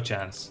he has no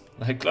chance.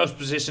 Like close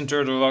position,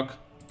 Turtle Rock.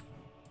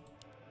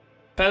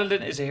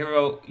 Paladin is a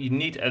hero you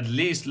need at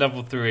least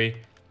level 3.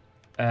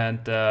 And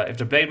if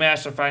the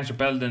Blademaster finds your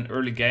paladin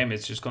early game,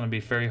 it's just gonna be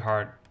very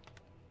hard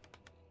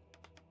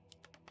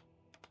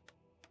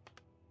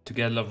to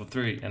get level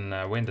 3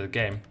 and win the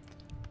game.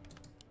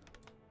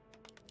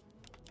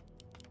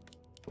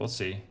 We'll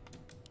see.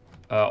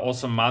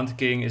 Also, Mountain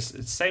King is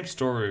the same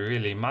story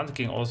really. Mountain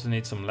King also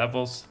needs some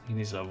levels. He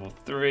needs level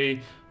 3.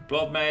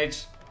 Blood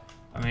Mage.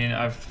 I mean,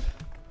 I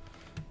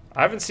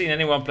haven't seen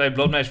anyone play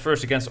Blood Mage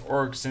first against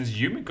Orc since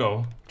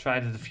Yumiko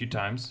tried it a few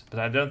times, but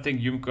I don't think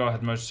Yumiko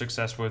had much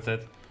success with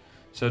it.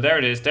 So there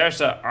it is. There's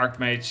the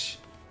Archmage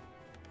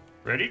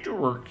ready to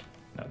work.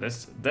 No,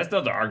 that's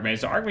not the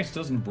Archmage. The Archmage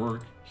doesn't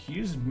work. He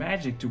uses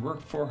magic to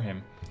work for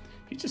him.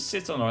 He just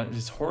sits on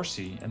his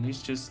horsey and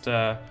he's just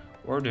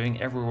ordering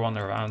everyone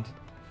around.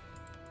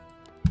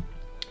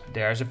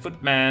 There's a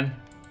footman.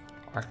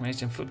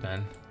 Archmage and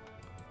footman.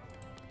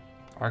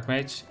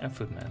 Archmage and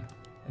footman.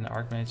 And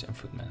Archmage and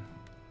footman.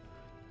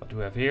 What do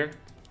we have here?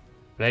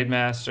 Blade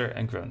Master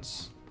and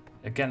grunts.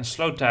 Again,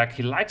 slow tech.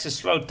 He likes his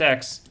slow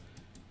techs.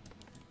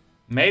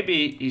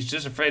 Maybe he's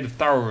just afraid of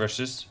tower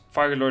rushes.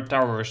 Fire Lord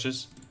tower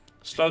rushes.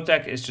 Slow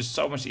tech is just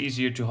so much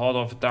easier to hold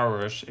off a tower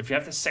rush. If you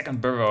have the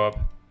second burrow up,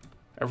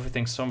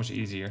 everything's so much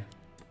easier.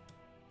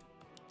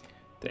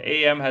 The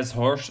AM has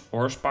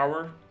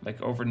horsepower,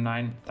 like over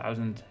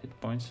 9,000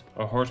 hit points.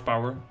 Or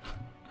horsepower.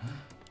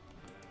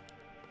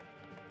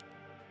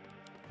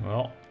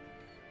 Well.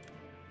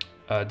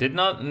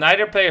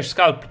 Neither player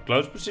scout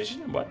close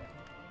position? What?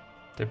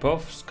 They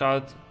both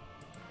scout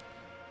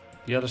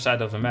the other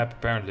side of the map,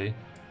 apparently.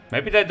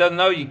 Maybe they don't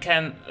know you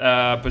can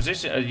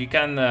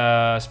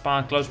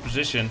spawn close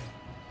position,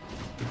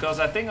 because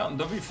I think on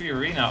W3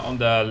 Arena on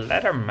the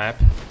ladder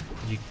map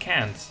you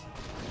can't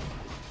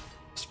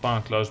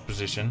spawn close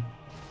position.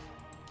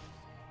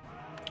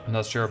 I'm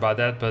not sure about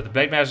that, but the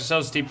Blade Master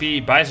sells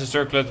TP, buys a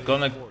circlet,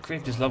 gonna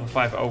creep this level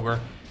 5 ogre.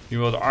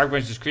 Meanwhile, the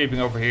Archmage is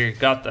creeping over here. He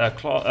got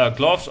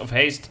gloves of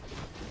haste.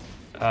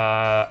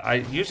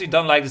 I usually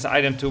don't like this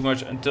item too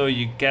much until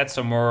you get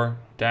some more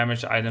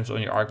damage items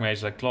on your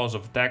Archmage, like claws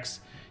of attacks.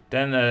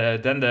 Then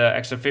the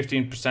extra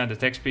 15%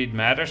 attack speed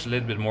matters a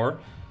little bit more.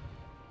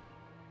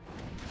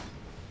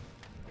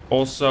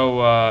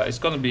 Also, it's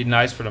gonna be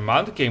nice for the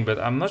Mountain King, but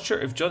I'm not sure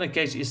if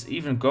JohnnyCage is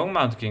even going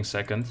Mountain King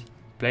second.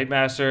 Blade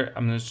Master,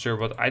 I'm not sure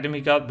what item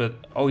he got, but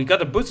oh, he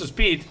got a boost of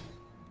speed.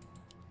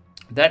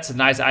 That's a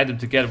nice item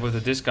to get with a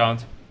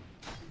discount.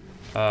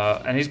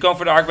 And he's going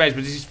for the Archmage,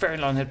 but he's very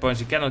low on hit points.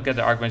 He cannot get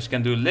the Archmage. He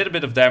can do a little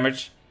bit of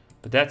damage.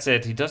 But that's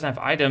it. He doesn't have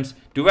items.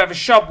 Do we have a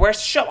shop? Where's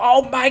the shop?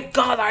 Oh my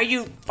god, are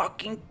you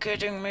fucking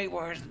kidding me?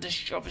 This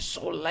shop is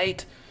so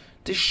late.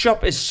 This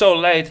shop is so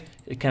late.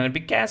 It cannot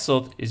be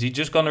cancelled. Is he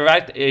just gonna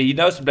right? He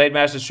knows the Blade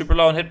Master is super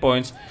low on hit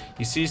points.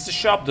 He sees the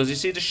shop. Does he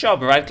see the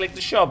shop? Right click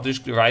the shop.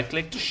 Just right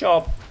click the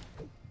shop.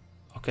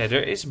 Okay,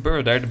 there is a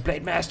burrow there. The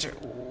Blade Master.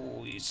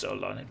 Ooh, he's so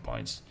low on hit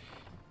points.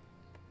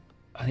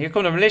 And here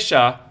come the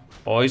militia.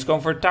 Oh, he's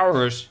going for a tower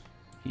rush.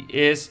 He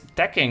is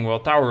attacking while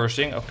tower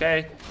rushing.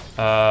 Okay.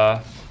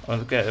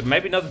 Okay,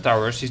 maybe not the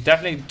tower rush. He's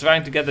definitely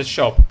trying to get the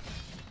shop.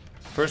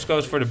 First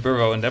goes for the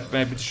burrow, and that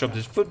may be the shop.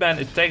 This footman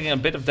is taking a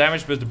bit of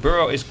damage, but the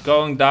burrow is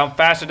going down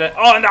faster than...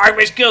 Oh, and the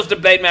Archmage kills the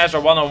Blade Master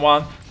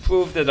one-on-one.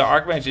 Proof that the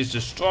Archmage is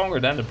just stronger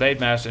than the Blade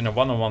Master in a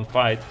one-on-one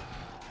fight.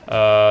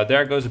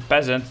 There goes a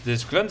peasant.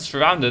 This grunt is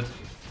surrounded.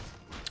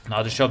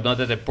 Now the shop not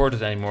that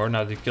important anymore.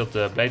 Now they killed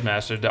the Blade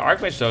Master. The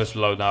Archmage though is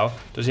low now.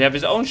 Does he have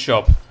his own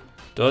shop?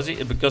 Does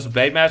he? Because the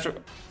Blade Master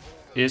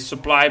is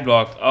supply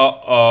blocked.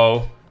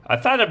 Uh-oh. I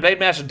thought the Blade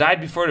Master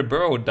died before the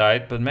burrow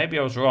died, but maybe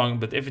I was wrong.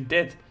 But if it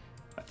did,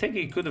 I think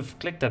he could have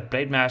clicked that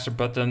Blade Master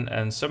button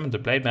and summoned the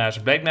Blade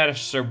Master. Blade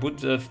Master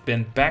would have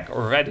been back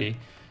already.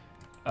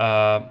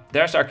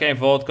 There's the Arcane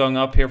Vault going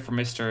up here for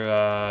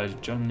Mr.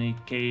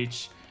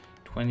 JohnnyCage.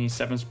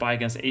 27 spy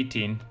against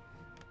 18.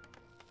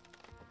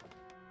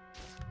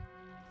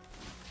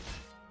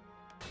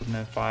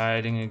 Footman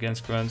fighting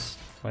against grunts.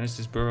 When is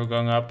this burrow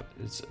going up?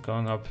 It's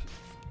going up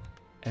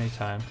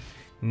anytime.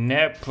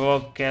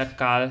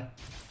 Neprokerkal.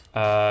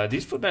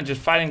 These footmen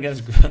just fighting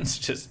against grunts,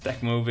 just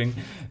attack moving.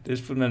 This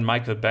footman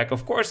might get back.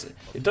 Of course,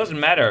 it doesn't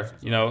matter.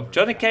 You know,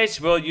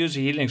 JohnnyCage will use a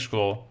healing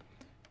scroll.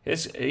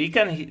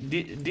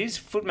 These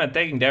footmen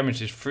taking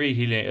damage is free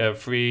healing.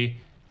 Free.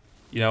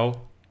 You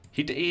know,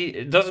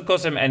 it doesn't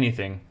cost him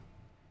anything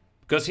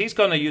because he's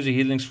gonna use a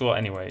healing scroll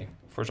anyway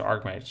for his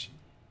Archmage.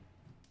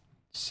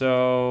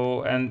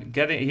 So, and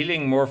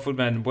healing more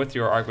footmen with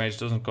your Archmage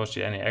doesn't cost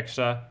you any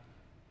extra.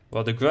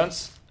 Well, the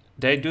grunts,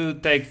 they do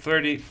take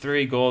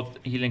 33 gold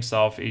healing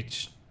salve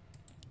each.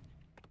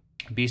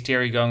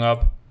 Bestiary going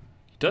up.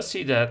 He does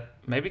see that.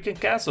 Maybe he can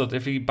cancel it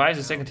if he buys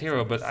a second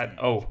hero, but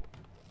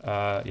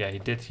yeah, he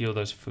did heal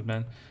those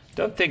footmen.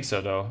 Don't think so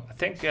though. I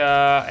think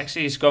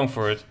actually he's going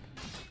for it.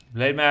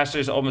 Blade Master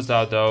is almost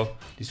out though.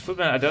 These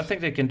footmen, I don't think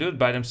they can do it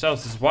by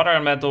themselves. This water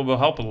elemental will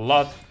help a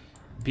lot.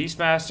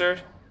 Beastmaster.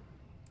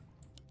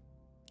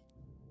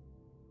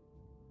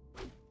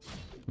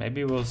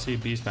 Maybe we'll see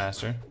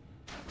Beastmaster.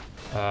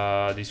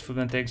 These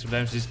footmen take some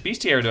damage. This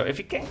Bestiary though, if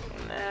he can...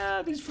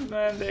 Nah, these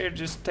footmen, they're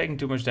just taking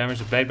too much damage.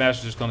 The Blade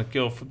Master is gonna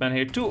kill footmen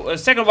here too.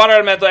 Second water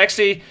elemental,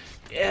 actually...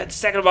 Yeah, the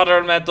second water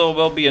elemental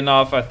will be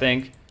enough, I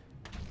think.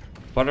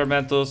 Water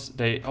elementals,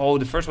 they... Oh,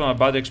 the first one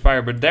about to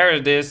expire, but there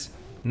it is.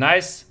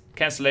 Nice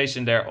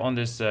cancellation there on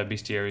this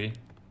Bestiary.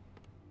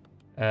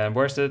 And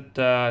where's it?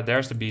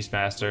 There's the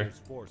Beastmaster.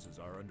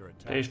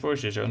 Base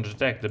forces are under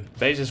attack. The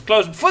base is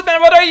closed. Footman,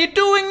 what are you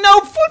doing? No,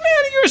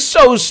 Footman, you're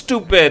so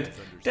stupid.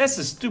 That's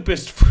the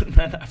stupidest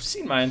Footman I've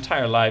seen my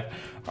entire life.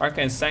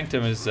 Arcane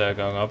Sanctum is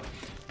going up.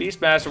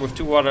 Beastmaster with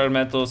 2 water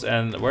elementals.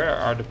 And where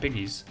are the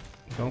piggies?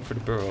 Going for the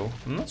burrow.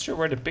 I'm not sure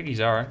where the piggies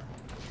are.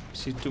 I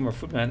see 2 more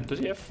Footmen. Does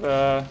he have...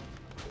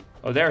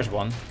 Oh, there's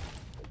one.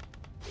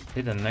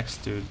 Hidden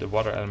next to the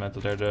water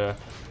elemental there. The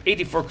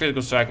 84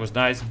 critical strike was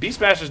nice.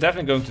 Beastmaster is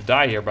definitely going to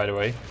die here, by the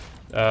way.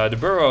 The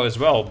burrow as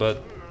well,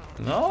 but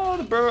No,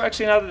 the burrow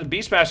actually, now that the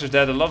Beastmaster is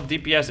dead, a lot of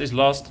DPS is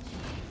lost.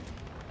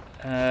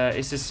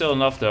 Is this still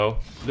enough though?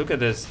 Look at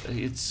this.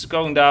 It's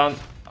going down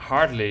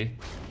hardly.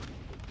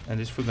 And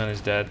this footman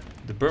is dead.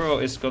 The burrow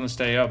is gonna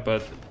stay up,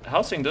 but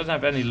Xelsing doesn't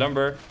have any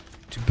lumber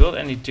to build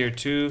any tier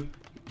 2.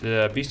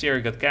 The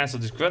bestiary got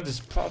cancelled. This grunt is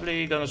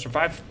probably gonna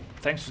survive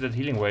thanks to that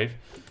healing wave.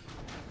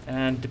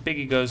 And the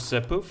piggy goes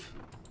poof.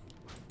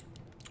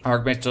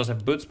 Archmage does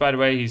have boots, by the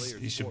way.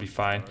 He should be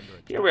fine.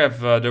 Here we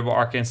have double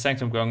arcane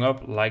sanctum going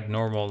up like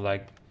normal,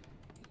 like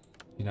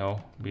you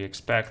know we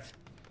expect.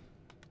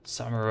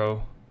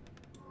 Samuro.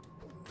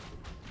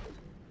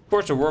 Of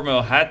course, the war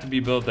mill had to be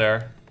built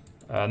there.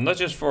 Not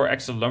just for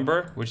extra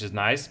lumber, which is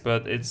nice,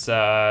 but it's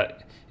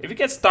if he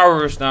gets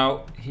towers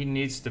now, he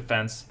needs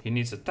defense. He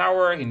needs a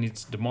tower, he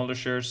needs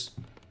demolishers.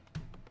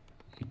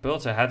 He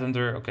builds a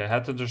headhunter. Okay,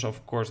 headhunters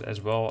of course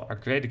as well are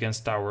great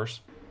against towers.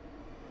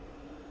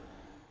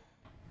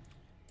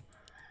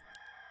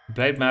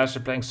 Blade Master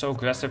playing so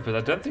aggressive, but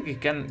I don't think he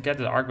can get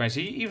the Archmage.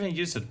 He even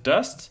used the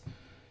dust.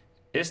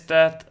 Is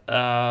that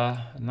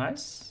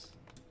nice?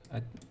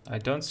 I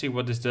don't see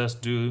what this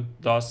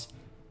does.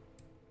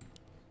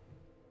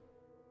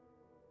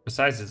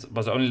 Besides, it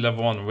was only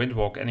level 1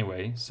 Windwalk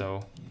anyway,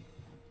 so...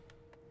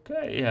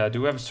 Okay, yeah,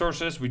 do we have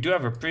sources? We do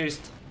have a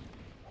priest.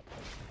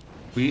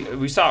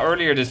 We saw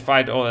earlier this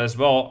fight as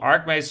well.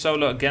 Archmage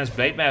solo against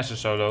Blade Master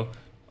solo.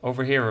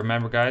 Over here,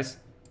 remember guys?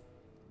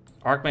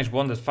 Archmage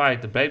won that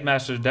fight. The Blade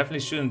Master definitely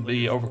shouldn't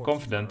be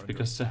overconfident,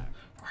 because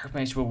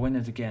Archmage will win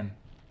it again.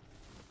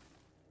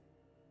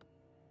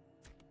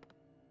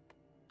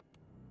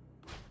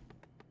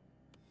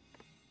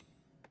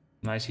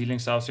 Nice healing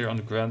salves here on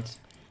the grunt.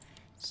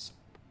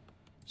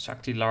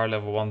 Shakti Lar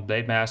level 1,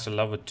 Blade Master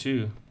level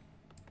 2.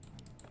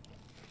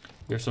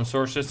 We have some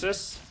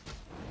sources.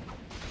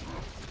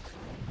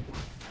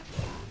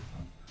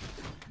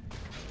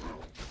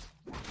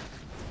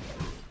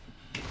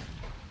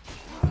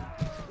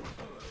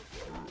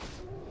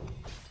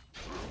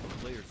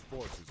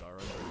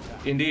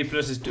 Indeed,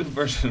 plus it's 2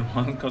 versus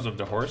 1 because of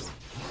the horse.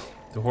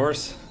 The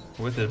horse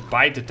with a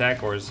bite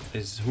attack or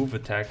his hoof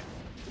attack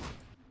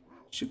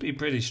should be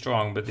pretty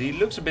strong, but he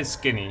looks a bit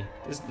skinny.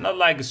 It's not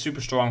like a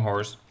super strong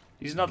horse.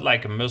 He's not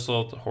like a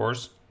muscled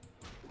horse.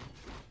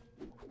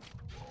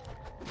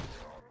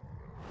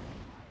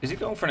 Is he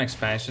going for an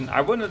expansion?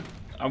 I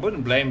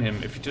wouldn't blame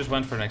him if he just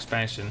went for an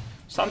expansion.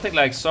 Something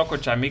like Sok or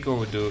Chamiko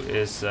would do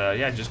is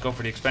yeah, just go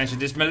for the expansion.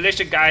 This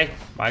militia guy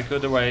might go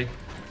the way.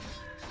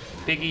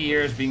 Piggy here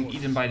is being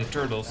eaten by the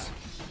turtles.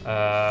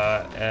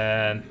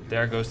 And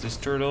there goes this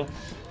turtle.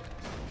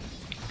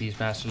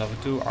 Beastmaster level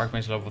 2,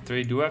 Archmage level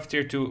 3. Do we have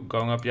tier 2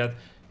 going up yet?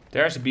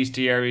 There's the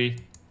bestiary.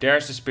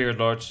 There's the Spirit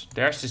Lodge.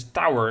 There's this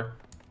tower.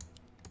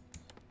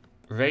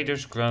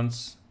 Raiders,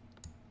 grunts.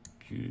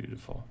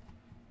 Beautiful.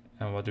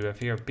 And what do we have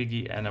here?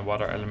 Piggy and a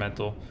water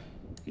elemental.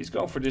 He's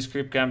going for this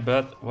creep camp,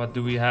 but what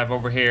do we have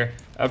over here?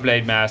 A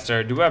Blade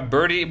Master. Do we have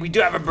Birdie? We do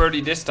have a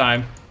Birdie this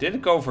time.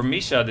 Didn't go for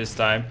Misha this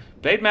time.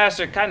 Blade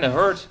Master kind of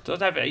hurt.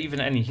 Doesn't have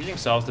even any healing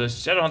salves. The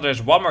Shadowhunter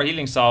has 1 more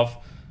healing salve.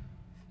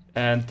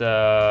 And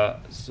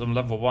some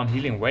level 1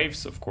 healing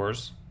waves, of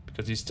course.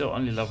 Because he's still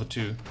only level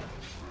 2.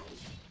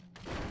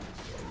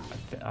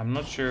 I'm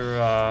not sure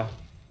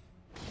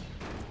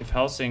if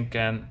Xelsing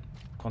can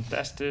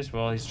contest this.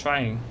 Well, he's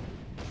trying.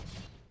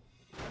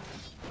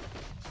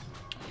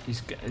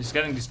 He's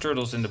getting these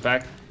turtles in the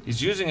back.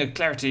 He's using a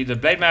clarity. The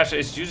Blade Master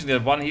is using the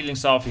 1 healing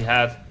salve he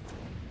had.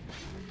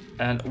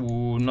 And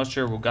ooh, not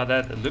sure who got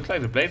that. It looked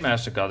like the Blade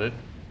Master got it.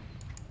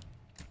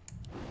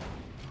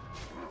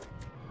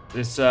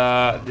 This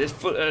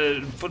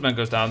footman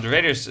goes down. The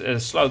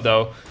Raider's slow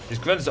though. This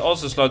grunt is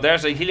also slow.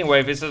 There's a healing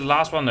wave. Is it the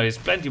last one? No, there's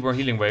plenty more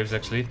healing waves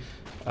actually.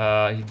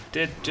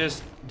 Did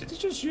he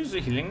just use the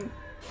healing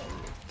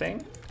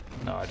thing?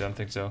 No, I don't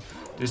think so.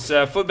 This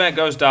footman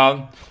goes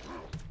down.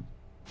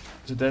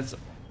 So that's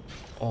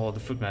all the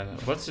footman.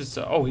 What's this?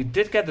 Oh, he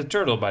did get the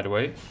turtle, by the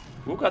way.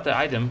 Who got the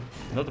item?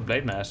 Not the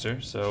Blade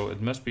Master. So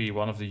it must be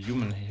one of the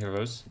human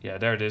heroes. Yeah,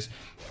 there it is.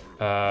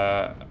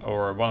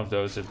 Or one of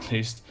those at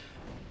least.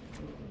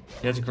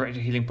 He has a great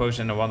healing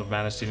potion and a 1 of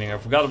mana stealing. I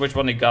forgot which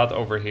one he got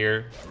over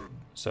here.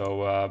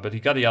 So, but he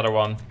got the other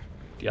one.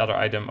 The other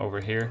item over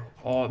here.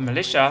 Oh,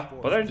 militia.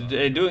 What are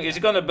they doing? Is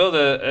he going to build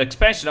an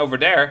expansion over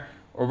there?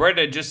 Or were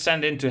they just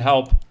sent in to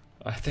help?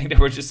 I think they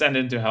were just sent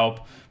in to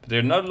help. But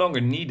they're no longer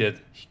needed.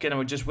 He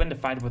can just win the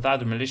fight without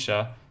the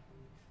militia.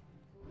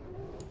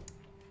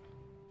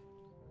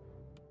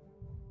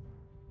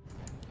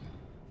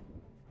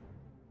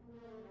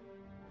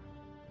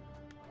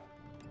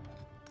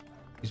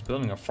 He's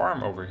building a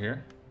farm over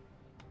here.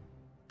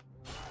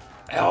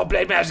 Oh,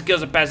 Blade Master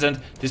kills a peasant.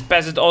 This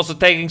peasant also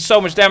taking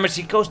so much damage.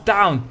 He goes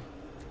down.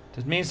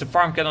 That means the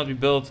farm cannot be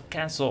built.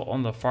 Cancel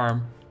on the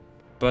farm.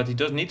 But he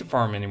doesn't need the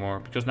farm anymore.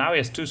 Because now he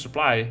has 2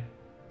 supply.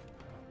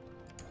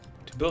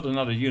 To build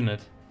another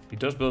unit. He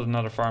does build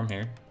another farm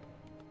here.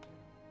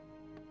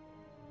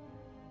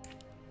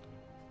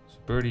 So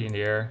Birdie in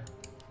the air.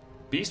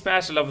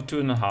 Beastmaster level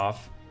 2.5.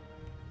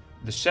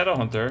 The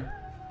Shadowhunter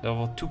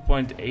level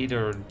 2.8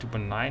 or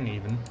 2.9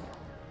 even.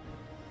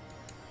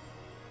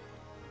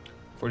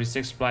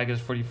 46 supply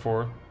against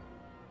 44.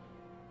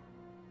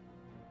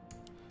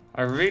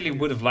 I really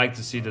would have liked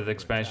to see that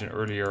expansion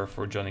earlier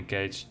for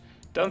JohnnyCage.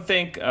 Don't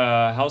think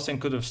Xelsing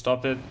could have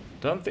stopped it.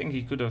 Don't think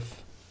he could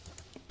have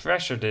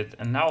pressured it.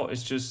 And now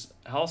it's just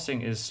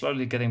Xelsing is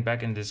slowly getting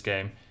back in this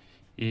game.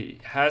 He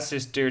has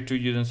his tier 2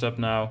 units up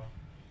now.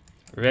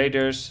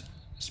 Raiders,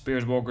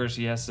 Spirit Walkers,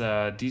 he has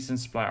a decent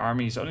supply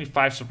army. He's only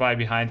 5 supply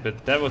behind,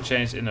 but that will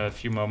change in a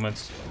few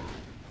moments.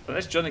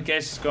 Unless JohnnyCage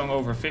is going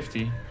over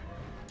 50.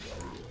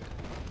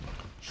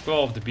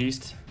 Scroll of the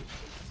Beast.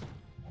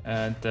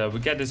 And we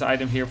get this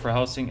item here for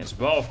Xelsing as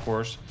well, of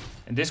course.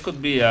 And this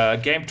could be a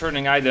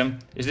game-turning item.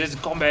 Is this a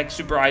comeback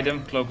super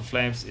item? Cloak of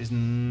Flames is...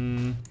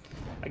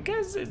 I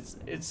guess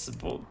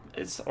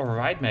it's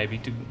alright maybe.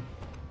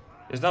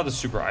 It's not a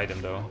super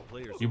item though.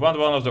 You want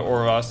one of the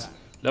auras.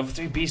 Level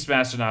 3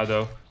 Beastmaster now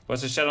though.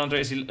 What's the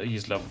Shadowhunter?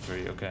 He's level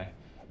 3, okay.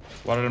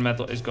 Water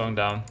Elemental is going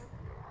down.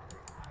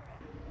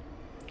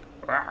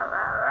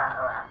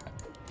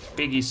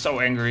 Piggy's so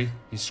angry.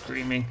 He's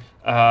screaming.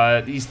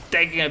 He's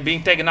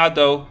being taken out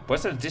though.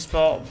 Was that a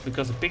Dispel?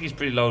 Because the Piggy's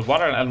pretty low.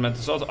 Water Elemental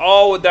is also...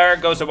 Oh, there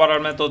goes the Water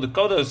Elemental. The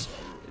Kodos.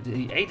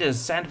 He ate a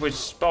sandwich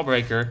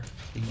Spellbreaker.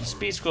 He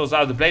speed scrolls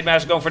out. The Blade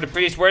Master going for the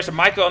Priest. Where's the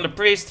Micro on the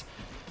Priest?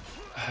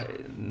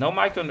 No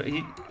Micro.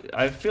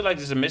 I feel like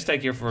there's a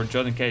mistake here for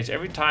JohnnyCage.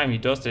 Every time he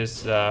does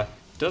this,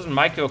 doesn't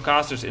micro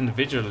casters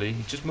individually.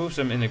 He just moves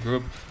them in a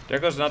group. There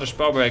goes another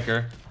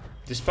Spellbreaker.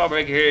 This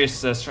Spellbreaker here is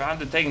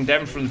surrounded, taking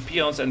damage from the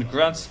Peons and the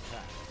Grunts.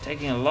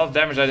 Taking a lot of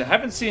damage. I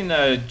haven't seen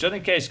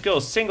JohnnyCage kill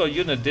a single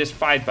unit this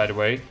fight, by the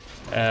way.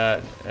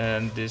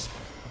 And this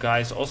guy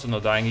is also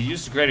not dying. He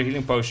used the Greater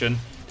Healing Potion.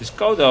 This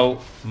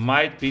Kodo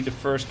might be the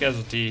first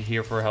casualty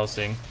here for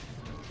Xelsing.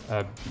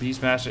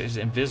 Beastmaster is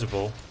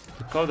invisible.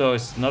 The Kodo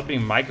is not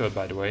being microed,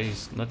 by the way.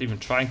 He's not even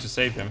trying to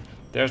save him.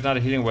 There's not a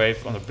healing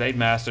wave on the Blade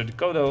Master. The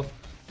Kodo...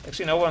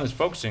 Actually, no one is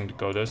focusing the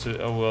Kodo. So,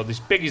 oh well, these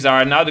piggies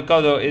are. Now the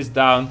Kodo is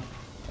down.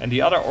 And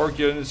the other Orc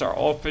units are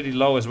all pretty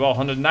low as well.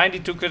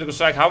 192 critical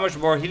strike. How much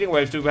more healing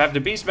waves do we have?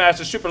 The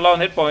Beastmaster super low on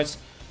hit points.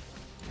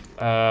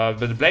 But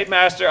the Blade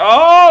Master...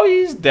 Oh,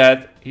 he's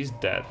dead. He's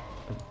dead.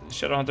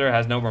 Shadowhunter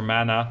has no more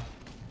mana.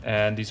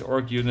 And these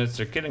Orc units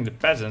are killing the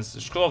peasants.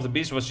 The Scroll of the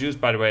Beast was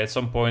used, by the way, at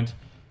some point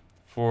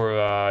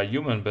for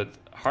human, but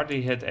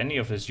hardly hit any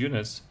of his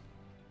units.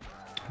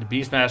 The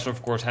Beastmaster,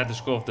 of course, had the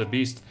Scroll of the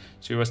Beast,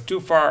 so he was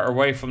too far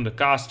away from the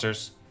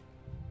casters.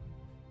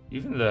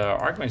 Even the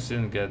Archmage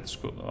didn't get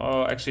Scroll.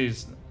 Oh, actually,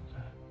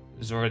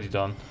 it's already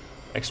done.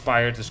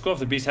 Expired. The Scroll of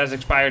the Beast has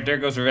expired. There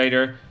goes the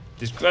Raider.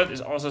 This Grunt is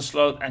also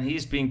slowed, and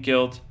he's being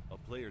killed. A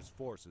player's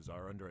forces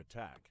are under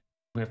attack.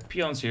 We have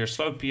peons here,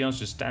 slowed peons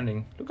just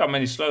standing. Look how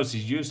many slows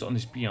he's used on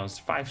these peons.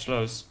 5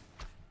 slows.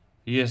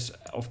 He has,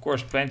 of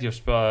course, plenty of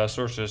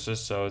sorceresses,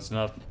 so it's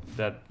not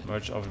that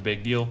much of a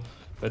big deal.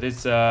 But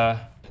it's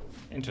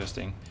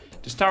interesting.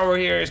 This tower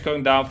here is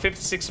going down.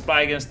 56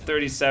 supply against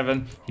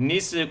 37. He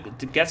needs to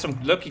get some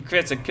lucky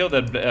crits and kill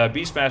that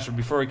Beastmaster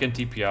before he can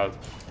TP out.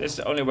 This is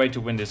the only way to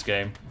win this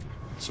game.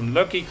 Some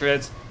lucky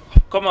crits.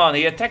 Come on,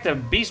 he attacked the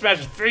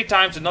Beastmaster 3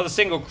 times and not a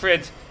single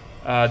crit.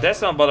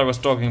 That's not what I was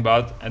talking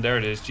about. And there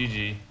it is.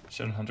 GG.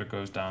 Shadowhunter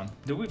goes down.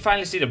 Do we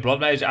finally see the Blood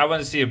Mage? I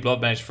want to see a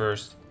Blood Mage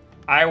first.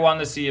 I want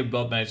to see a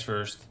Blood Mage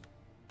first.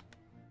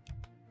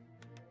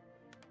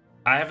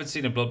 I haven't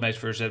seen a Blood Mage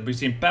first yet. We've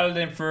seen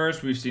Paladin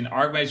first. We've seen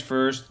Archmage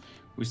first.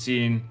 We've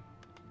seen...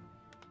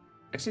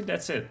 Actually,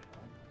 that's it.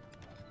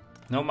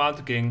 No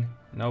Mountain King.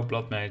 No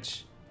Blood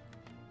Mage.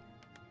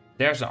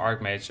 There's the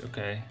Archmage.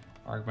 Okay.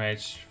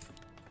 Archmage.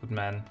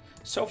 Footman.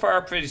 So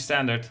far, pretty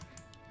standard.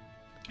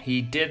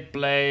 He did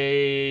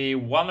play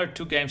 1 or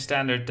 2 games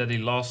standard that he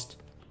lost.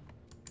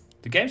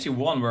 The games he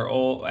won were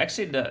all...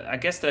 Actually, I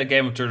guess the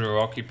game of Turtle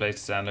Rock he played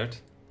standard.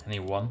 And he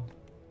won.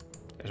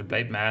 There's a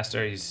Blade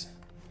Master. His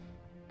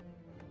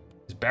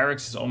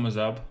barracks is almost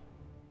up.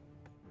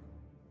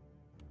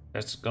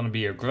 There's gonna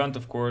be a Grunt,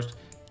 of course.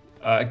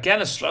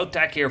 Again, a slow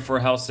tag here for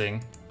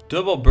Xelsing.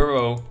 Double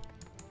Burrow.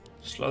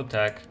 Slow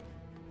tag.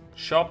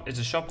 Shop. Is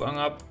the shop going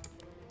up?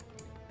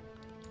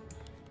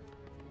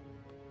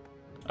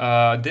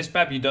 This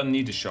map you don't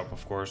need a shop,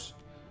 of course.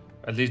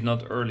 At least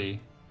not early.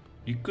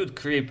 You could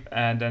creep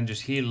and then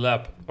just heal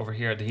up over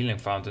here at the healing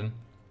fountain.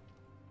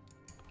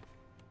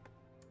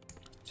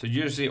 So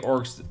usually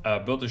orcs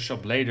build a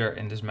shop later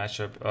in this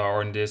matchup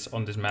or on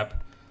this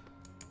map.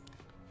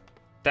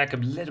 Attack a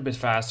little bit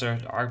faster.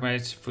 The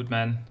Archmage,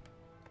 Footman.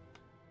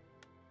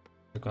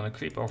 They're gonna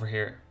creep over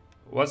here.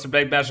 What's the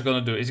Blade Master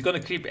gonna do? Is he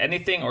gonna creep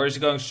anything or is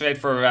he going straight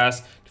for a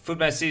Raz? The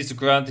Footman sees the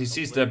Grunt, he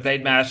sees the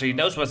Blade Master, he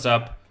knows what's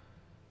up.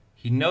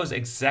 He knows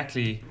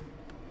exactly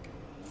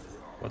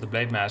what the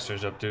Blade Master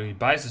is up to. He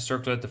buys the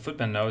circlet, the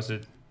Footman knows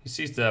it. He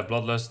sees the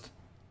Bloodlust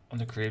on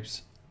the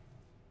creeps.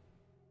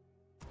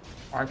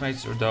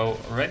 Archmage are though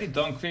already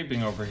done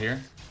creeping over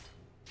here.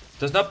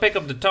 Does not pick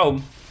up the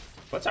tome.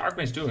 What's the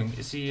Archmage doing?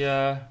 Is he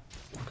okay,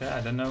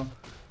 I don't know.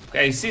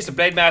 Okay, he sees the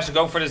Blade Master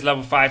going for this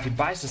level 5. He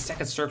buys the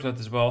second circlet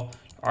as well.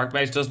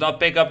 Archmage does not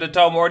pick up the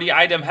tome or the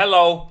item.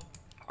 Hello!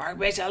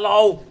 Archmage,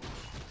 hello!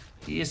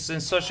 He is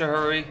in such a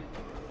hurry.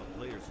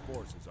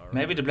 forces are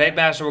Maybe the Blade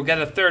Master will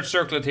get a third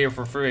circlet here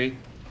for free.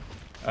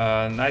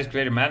 Nice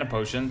greater mana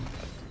potion.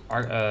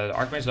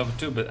 Archmage level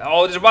 2, but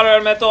oh, there's a water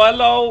elemental.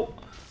 Hello.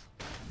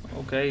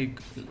 Okay,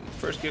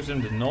 first gives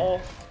him the null,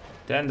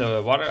 then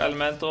the water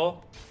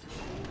elemental.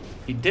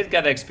 He did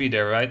get XP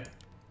there, right?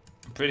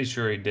 I'm pretty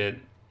sure he did.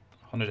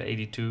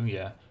 182,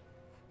 yeah.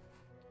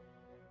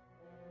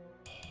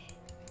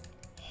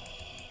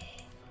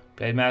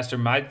 Blade Master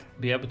might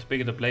be able to pick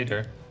it up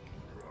later.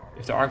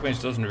 If the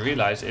Archmage doesn't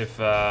realize, if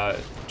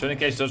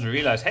JohnnyCage doesn't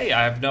realize, hey,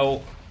 I have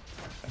no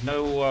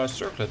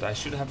circlet. I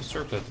should have a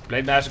circlet.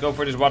 Blade Master go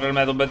for this water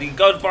elemental, but he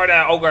goes for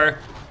the ogre.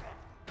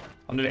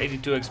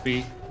 182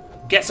 XP.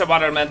 Gets a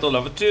water elemental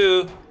level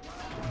 2,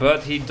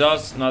 but he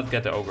does not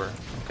get the ogre.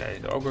 Okay,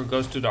 the ogre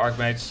goes to the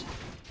Archmage.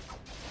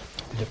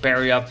 The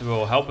parry up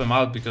will help him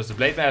out because the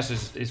Blade Master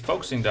is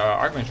focusing the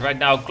Archmage right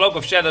now. Cloak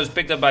of Shadows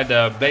picked up by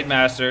the Blade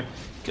Master.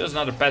 Kills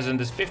another peasant.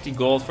 There's 50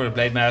 gold for the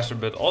Blade Master,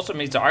 but also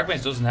means the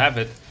Archmage doesn't have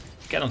it.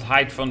 He cannot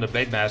hide from the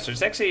Blade Master.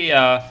 It's actually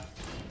a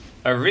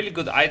really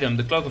good item.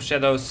 The Cloak of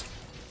Shadows.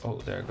 Oh,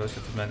 there goes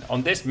the Footman.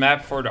 On this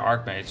map for the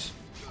Archmage.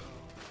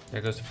 There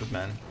goes the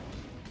Footman.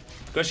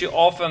 Because you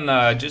often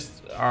just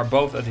are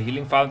both at the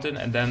healing fountain,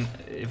 and then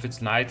if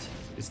it's night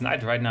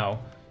right now,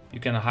 you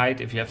can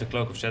hide if you have the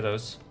Cloak of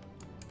Shadows.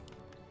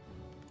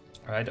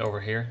 Right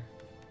over here.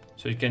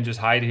 So you can just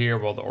hide here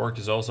while the Orc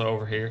is also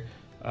over here.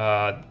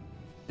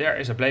 There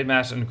is a Blade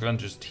Master and the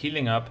Grunt just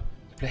healing up.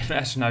 The Blade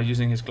Master now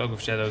using his Cloak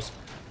of Shadows.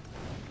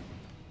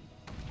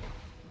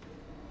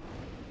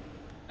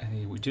 And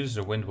he uses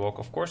a Windwalk.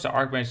 Of course the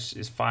Archmage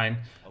is fine.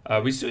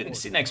 We've seen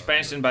an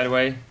expansion, by the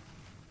way,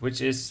 which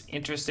is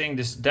interesting.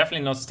 This is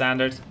definitely not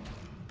standard.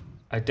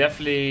 I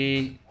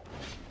definitely,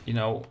 you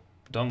know,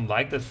 don't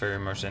like that very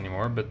much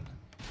anymore, but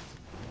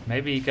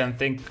maybe he can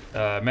think,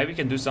 maybe he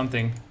can do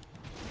something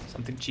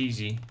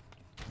cheesy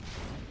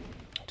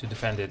to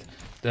defend it.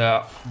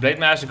 The Blade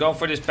Master going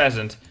for this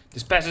peasant.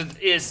 This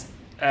peasant is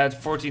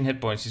at 14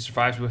 hit points. He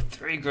survives with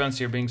 3 grunts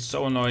here, being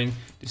so annoying.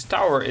 This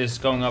tower is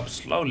going up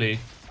slowly.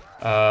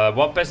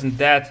 One peasant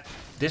dead.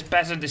 This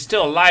peasant is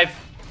still alive.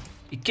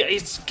 He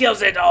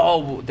kills it.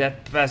 Oh,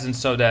 that peasant's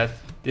so dead.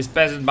 This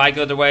peasant might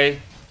go away.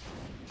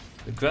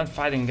 The grunt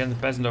fighting against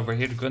the peasant over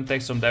here. The grunt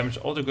takes some damage.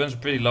 All the grunts are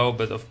pretty low,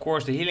 but of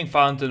course the healing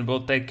fountain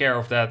will take care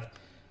of that.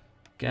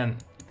 Again,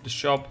 the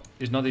shop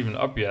is not even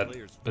up yet,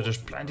 but there's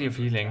plenty of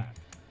healing.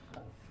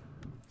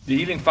 The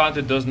healing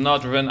fountain does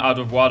not run out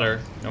of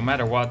water, no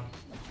matter what.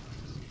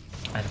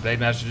 And the Blade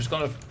Master is just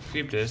gonna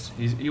creep this.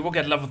 He will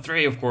get level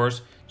 3, of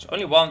course.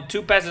 There's only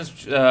two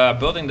peasants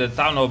building the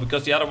town hall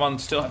because the other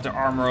ones still have their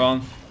armor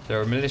on.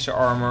 Their militia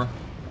armor.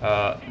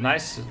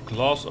 Nice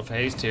gloss of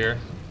haste here.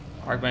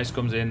 Archmage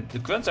comes in. The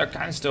grunts are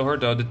kind of still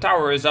hurt though. The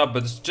tower is up,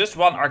 but it's just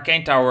one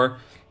arcane tower.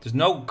 There's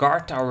no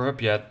guard tower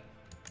up yet.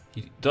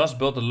 He does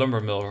build a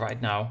lumber mill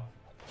right now.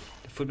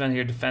 The Footman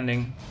here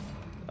defending.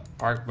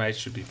 Archmage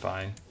should be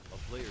fine.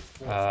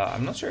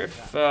 I'm not sure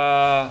if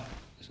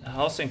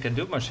Xelsing can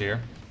do much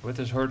here with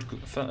his hurt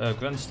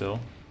grunt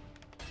still.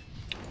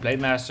 Blade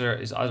Master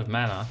is out of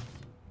mana.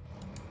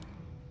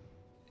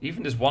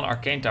 Even this one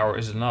arcane tower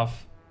is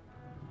enough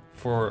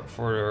for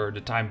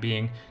the time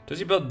being. Does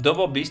he build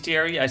double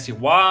bestiary? I see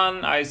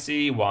one. I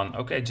see one.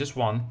 Okay, just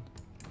one.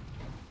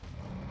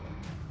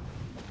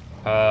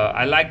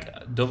 I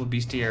like double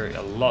bestiary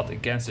a lot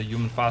against the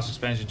human fast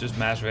expansion, just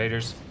mass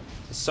raiders.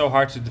 It's so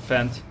hard to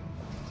defend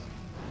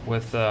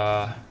with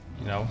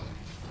you know,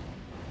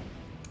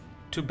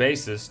 2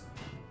 bases.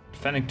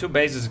 Defending 2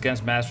 bases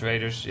against mass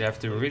raiders, you have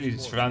to really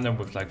surround them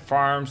with like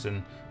farms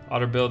and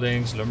other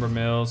buildings, lumber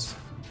mills.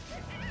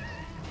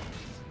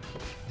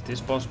 It is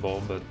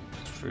possible, but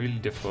it's really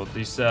difficult.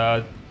 These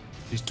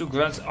 2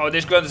 grunts. Oh,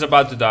 this grunt is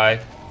about to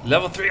die.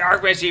 Level 3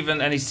 Archmage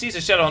even, and he sees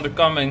a Shadow Hunter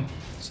coming,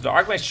 so the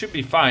Archmage should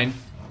be fine.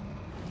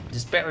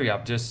 This parry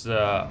up just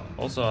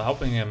also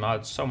helping him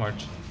out so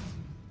much.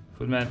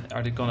 Footman,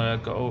 are they gonna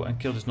go and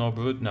kill this Null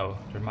Brute? No,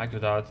 they're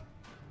microed out.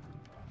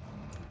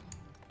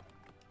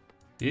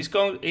 He's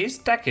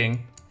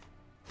attacking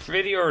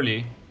pretty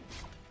early.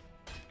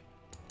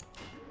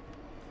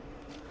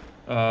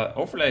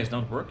 Overlay is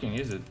not working,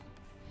 is it?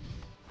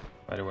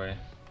 By the way,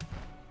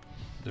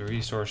 the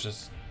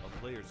resources. A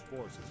player's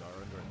forces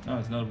are under attack. No,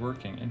 it's not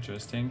working.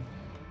 Interesting.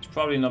 It's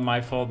probably not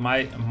my fault.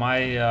 My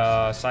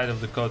side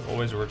of the code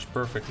always works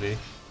perfectly.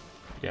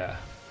 Yeah.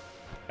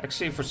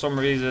 Actually, for some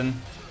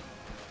reason.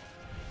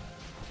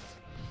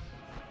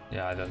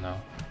 Yeah, I don't know.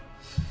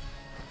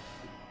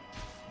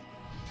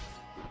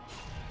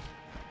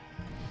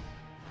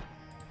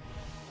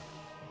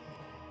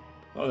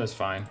 Oh, that's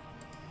fine.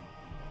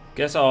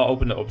 Guess I'll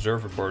open the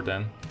observer board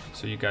then,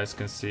 so you guys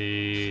can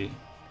see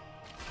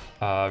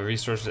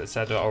resources,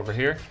 etc. over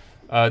here.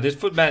 This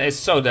Footman is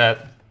so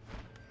dead.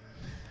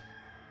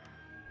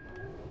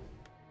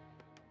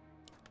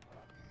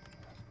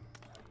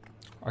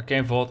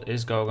 Arcane Vault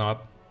is going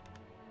up.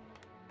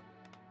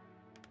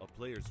 A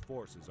player's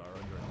forces are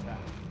under attack.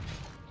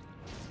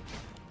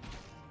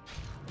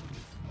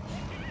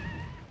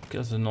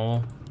 Kills the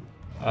Null.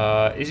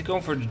 Is he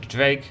going for the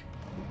Drake?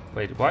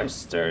 Wait, why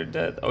is there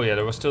that? Oh yeah,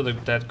 there was still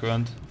that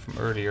grunt from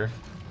earlier.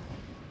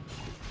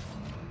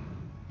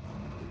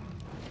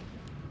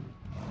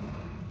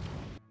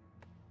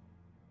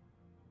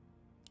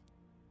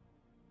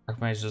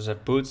 Archmage does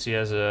have boots. He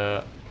has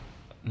a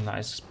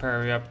nice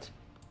parry up.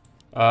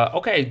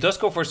 Okay, it does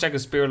go for a second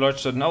Spear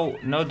Lodge, so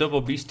no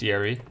double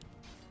bestiary.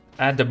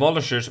 And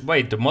Demolishers.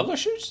 Wait,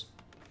 Demolishers?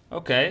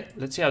 Okay,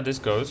 let's see how this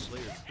goes.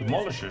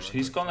 Demolishers.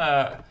 He's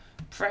gonna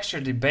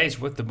pressure the base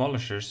with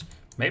Demolishers.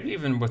 Maybe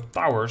even with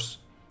towers.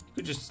 You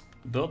could just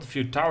build a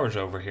few towers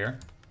over here.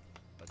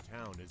 A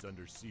town is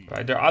under siege.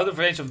 Right, they're out of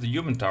range of the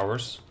human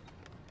towers.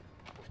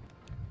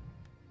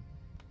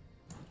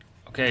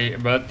 Okay,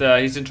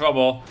 but he's in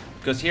trouble.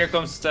 Because here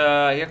comes,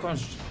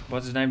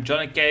 what's his name?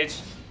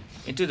 JohnnyCage.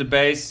 Into the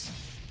base.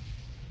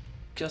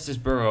 Kills his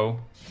burrow.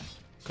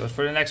 Goes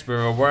for the next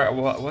burrow.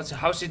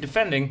 How's he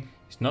defending?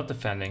 He's not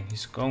defending.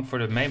 He's going for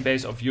the main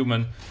base of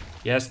human.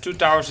 He has 2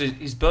 towers.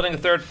 He's building a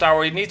 3rd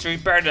tower. He needs to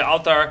repair the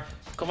altar.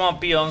 Come on,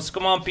 peons.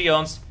 Come on,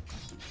 peons.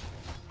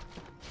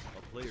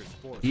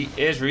 He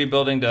is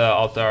rebuilding the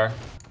altar.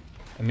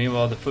 And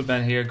meanwhile, the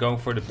footman here going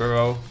for the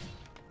burrow.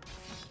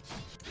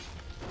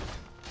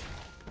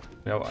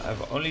 We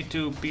have only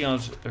 2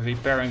 peons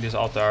repairing this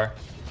altar.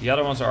 The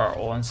other ones are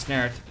all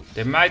ensnared.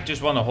 They might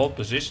just want to hold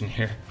position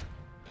here.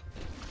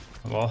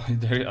 Well,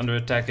 they're under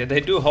attack.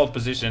 They do hold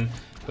position,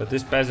 but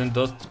this peasant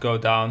does go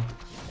down,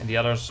 and the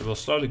others will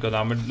slowly go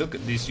down. But look,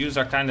 these units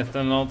are kind of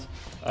tunneled.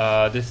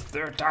 This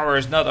 3rd tower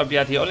is not up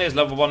yet. He only has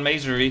level 1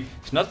 masonry.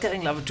 He's not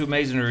getting level 2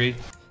 masonry.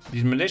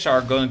 These militia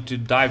are going to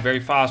die very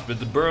fast,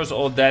 but the burrows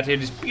all dead here.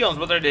 These peons,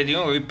 what are they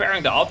doing?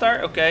 Repairing the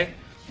altar? Okay.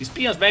 These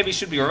peons maybe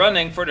should be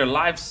running for their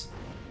lives.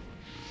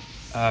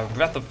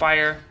 Breath of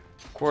Fire,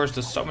 of course,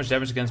 does so much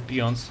damage against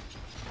peons.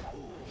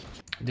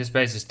 This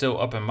base is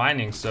still up and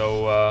mining,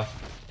 so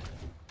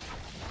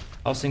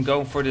Xelsing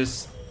going for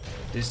this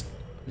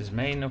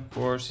main, of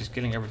course. He's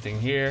killing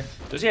everything here.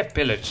 Does he have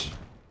pillage?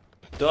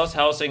 Does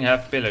Xelsing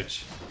have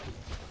pillage?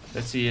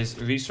 Let's see his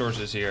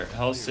resources here.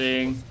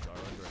 Xelsing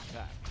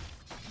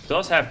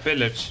does have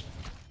pillage.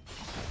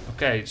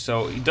 Okay,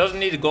 so he doesn't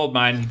need a gold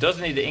mine. He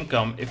doesn't need the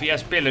income. If he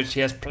has pillage, he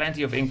has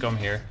plenty of income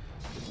here.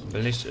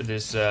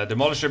 This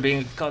Demolisher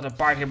being cut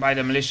apart here by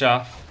the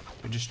militia.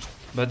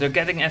 But they're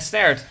getting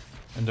ensnared.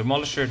 And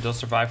Demolisher does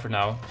survive for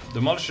now.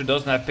 Demolisher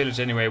doesn't have pillage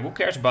anyway. Who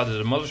cares about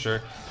the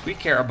Demolisher? We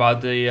care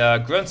about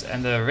the grunts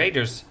and the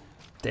raiders.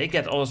 They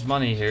get all this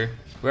money here.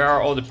 Where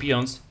are all the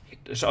peons?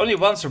 There's only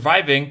 1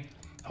 surviving.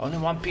 Only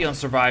 1 peon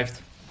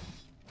survived.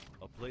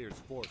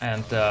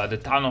 And the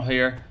town hall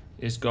here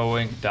is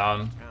going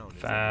down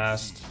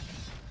fast.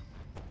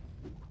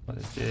 What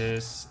is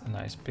this? A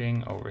nice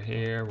ping over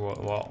here.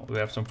 Well, we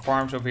have some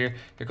farms over here.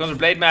 Here comes the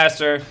Blade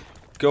Master.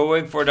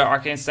 Going for the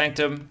Arcane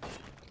Sanctum.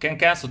 Can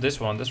cancel this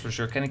one, that's for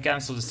sure. Can he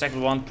cancel the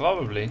second one?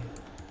 Probably.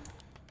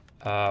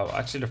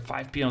 Actually, there are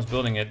 5 peons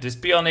building it. This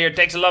peon here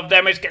takes a lot of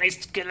damage. Can he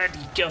kill it?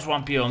 He kills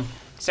 1 peon.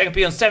 Second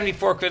peon,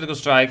 74 critical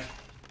strike.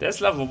 That's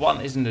level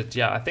 1, isn't it?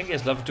 Yeah, I think he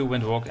has level 2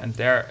 Windwalk. And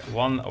there,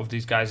 one of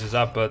these guys is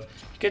up. But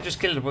you can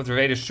just kill it with the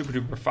Raiders super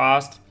duper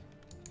fast.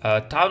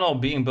 Town Hall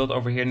being built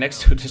over here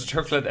next to the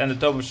Circlet and the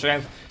Tome of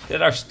Strength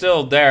that are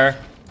still there.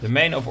 The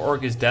main of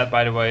Orc is dead,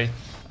 by the way.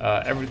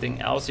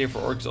 Everything else here for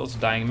Orc is also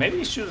dying. Maybe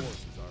he should have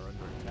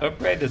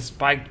upgraded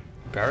spiked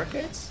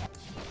barricades?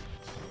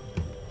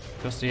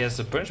 Because he has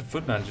a bunch of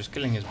footmen just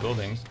killing his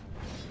buildings.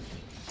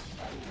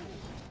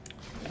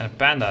 And a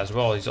panda as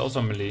well, he's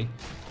also melee.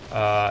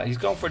 He's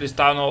going for this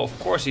town hall. Of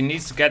course he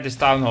needs to get this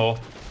town hall.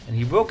 And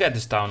he will get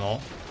this town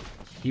hall.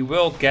 He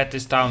will get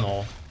this town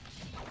hall.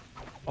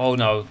 Oh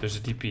no, there's a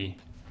DP.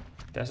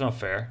 That's not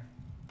fair.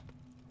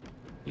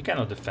 You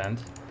cannot defend.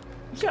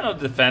 You cannot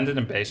defend in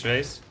a base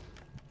race.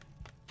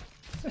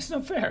 That's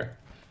not fair.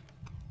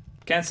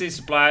 Can't see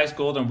supplies,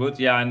 gold and wood.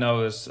 Yeah, I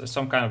know, there's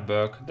some kind of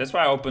bug. That's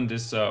why I opened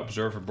this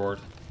observer board.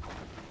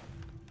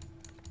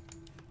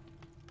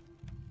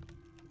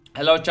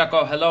 Hello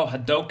Chaco, hello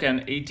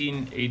Hadoken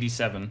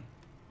 1887.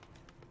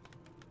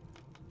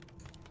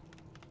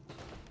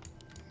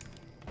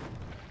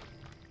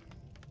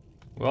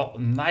 Well,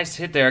 nice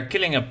hit there,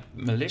 killing a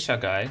militia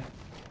guy.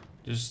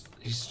 He's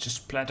just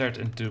splattered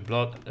into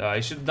blood.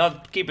 He should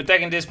not keep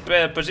attacking this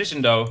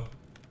position though.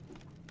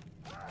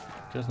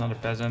 Kills another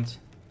peasant.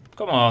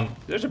 Come on,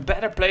 there's a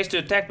better place to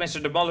attack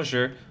Mr.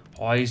 Demolisher.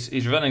 Oh,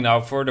 he's running now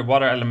for the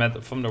water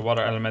element from the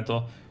water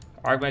elemental.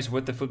 Archmage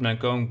with the footman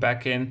going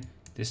back in.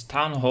 This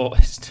town hall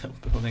is still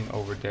building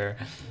over there.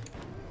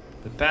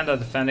 The panda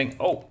defending.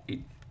 Oh,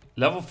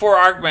 level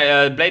 4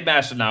 Blade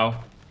Master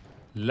now.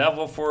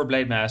 Level 4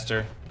 Blade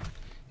Master.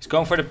 He's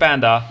going for the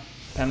panda.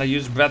 Panda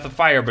uses Breath of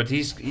Fire, but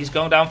he's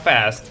going down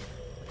fast.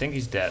 I think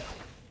he's dead.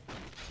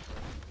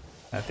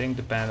 I think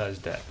the panda is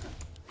dead.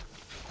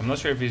 I'm not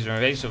sure if he's in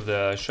range of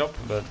the shop,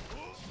 but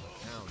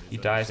he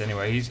dies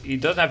anyway. He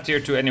doesn't have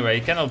tier 2 anyway.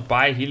 He cannot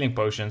buy healing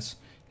potions.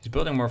 He's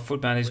building more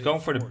footman. He's going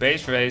for the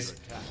base race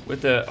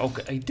with the...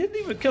 Okay, he didn't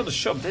even kill the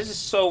shop. This is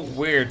so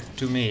weird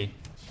to me.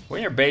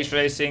 When you're base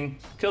racing,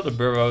 kill the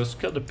burrows,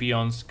 kill the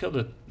peons, kill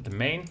the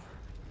main.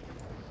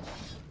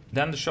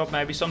 then the shop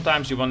maybe.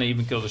 Sometimes you want to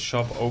even kill the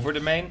shop over the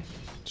main.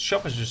 The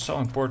shop is just so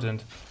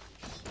important.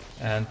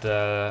 And,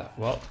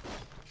 well,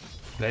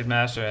 Blade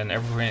Master and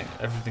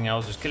everything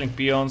else is killing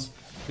peons.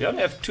 We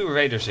only have 2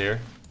 raiders here.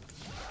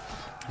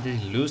 Did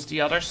he lose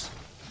the others?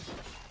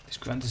 This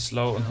grunt is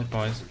slow on hit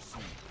points.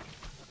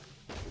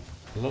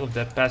 A lot of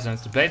dead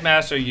peasants. The Blade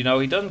Master, you know,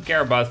 he doesn't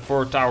care about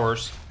 4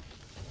 towers.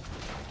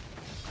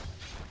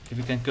 If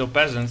you can kill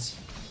peasants,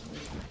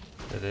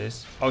 that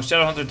is. Oh,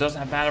 Shadowhunter doesn't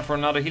have mana for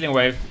another healing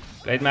wave.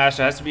 Blade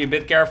Master has to be a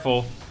bit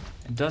careful.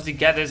 And does he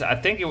get this? I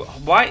think he...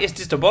 Why is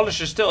this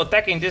Demolisher still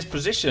attacking this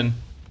position?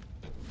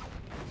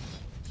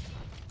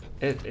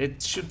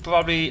 It should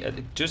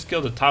probably just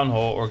kill the Town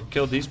Hall or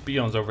kill these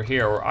peons over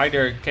here. Or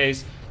either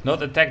case,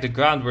 not attack the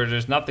ground where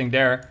there's nothing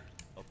there.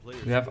 We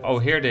have... Oh,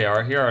 here they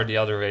are. Here are the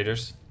other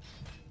raiders.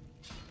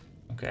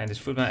 Okay, and this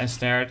Footman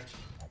ensnared.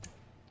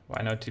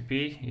 Why no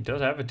TP? He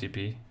does have a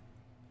TP.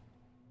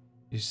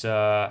 He's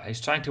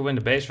trying to win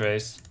the base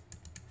race.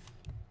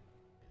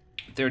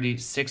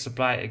 36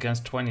 supply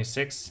against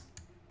 26.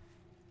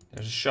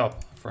 There's a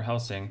shop for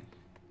Xelsing.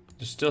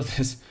 There's still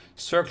this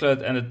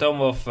circlet and the Tome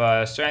of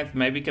Strength.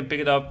 Maybe he can pick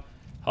it up.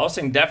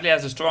 Xelsing definitely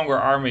has a stronger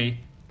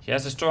army. He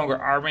has a stronger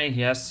army.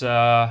 He has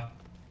a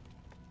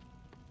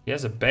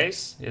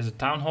base. He has a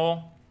town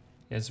hall.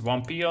 He has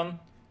 1 peon.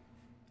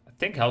 I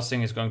think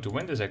Xelsing is going to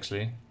win this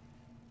actually.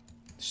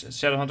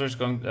 Shadowhunter is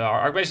going...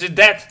 Archmage is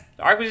dead!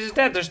 Archmage is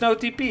dead! There's no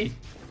TP!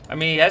 I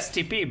mean, he has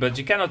TP, but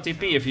you cannot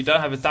TP if you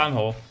don't have a Town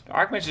Hall.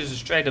 Archmage is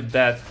straight up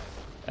dead.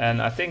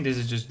 And I think this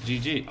is just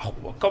GG. Oh,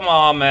 well, come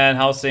on, man,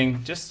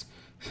 Xelsing. Just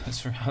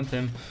surround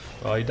him.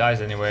 Well, he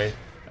dies anyway.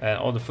 And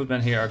all the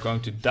footmen here are going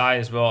to die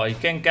as well. You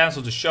can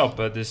cancel the shop,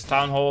 but this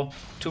Town Hall,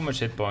 too much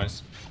hit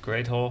points.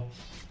 Great Hall.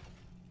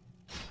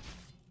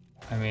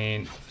 I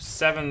mean,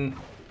 7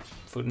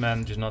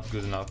 footmen, just not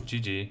good enough.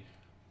 GG.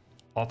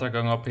 Altar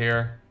going up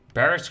here.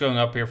 Barracks going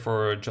up here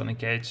for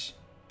JohnnyCage.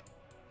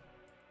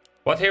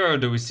 What hero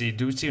do we see?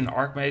 Do we see an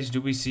Archmage?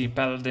 Do we see a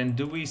Paladin?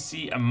 Do we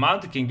see a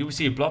Mountain King? Do we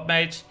see a Blood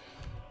Mage?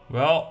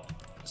 Well,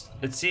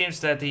 it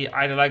seems that he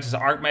either likes his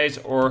Archmage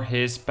or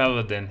his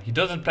Paladin. He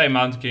doesn't play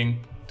Mountain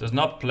King. Does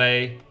not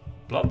play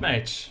Blood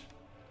Mage.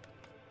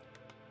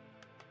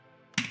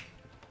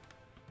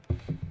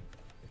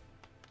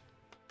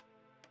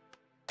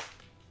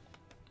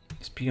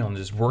 This peon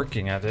is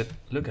working at it.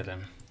 Look at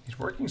him. He's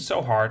working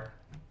so hard.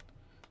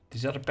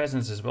 These other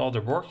peasants as well,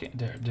 they're working,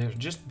 they're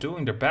just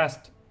doing their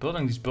best,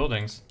 building these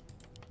buildings.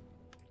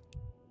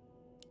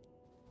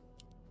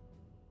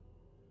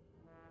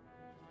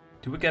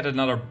 Do we get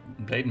another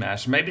Blade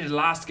Master? Maybe the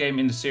last game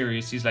in the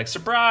series, he's like,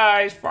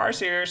 surprise,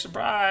 Farseer,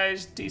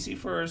 surprise, TC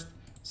first,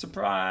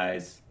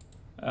 surprise.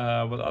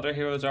 What other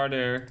heroes are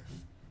there?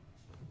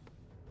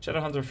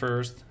 Shadowhunter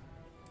first.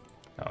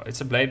 Oh,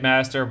 it's a Blade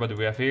Master, what do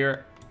we have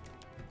here?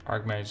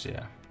 Archmage,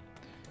 yeah.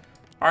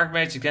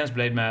 Archmage against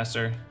Blade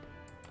Master.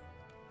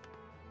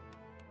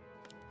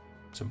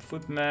 Some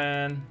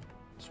footmen,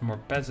 some more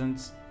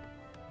peasants.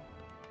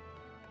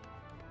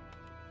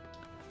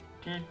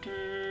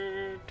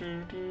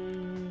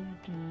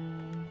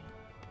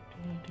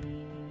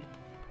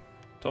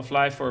 Tough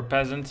life for a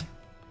peasant.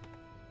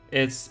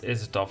 It's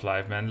a tough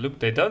life, man. Look,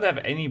 they don't have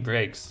any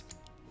breaks.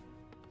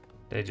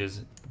 They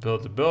just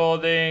build the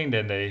building,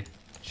 then they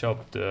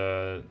chop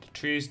the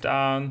trees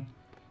down.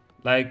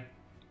 Like,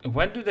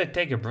 when do they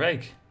take a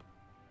break?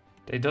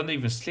 They don't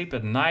even sleep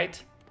at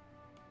night.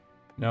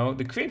 No,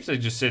 the creeps, they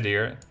just sit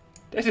here.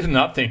 They do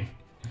nothing.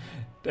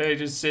 They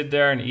just sit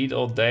there and eat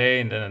all day,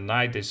 and then at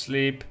night they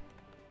sleep.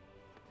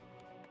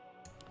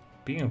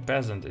 Being a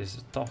peasant is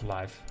a tough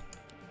life.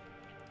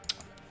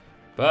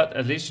 But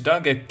at least you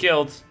don't get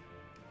killed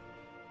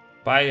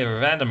by a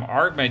random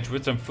Archmage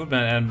with some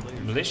footmen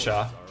and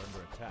militia.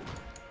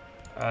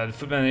 The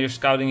footman here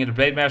scouting in the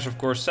Blade Master, of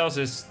course, sells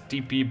his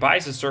TP,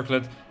 buys a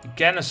circlet.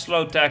 Again, a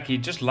slow tag. He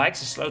just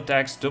likes his slow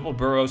tags. Double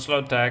burrow,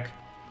 slow tag.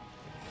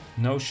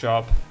 No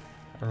shop.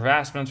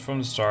 Harassment from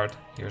the start.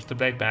 Here's the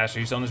Blade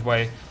Master. He's on his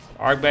way.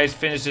 Archbase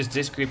finishes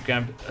this creep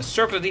camp. A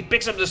circlet. He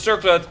picks up the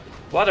circlet.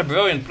 What a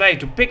brilliant play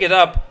to pick it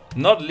up.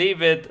 Not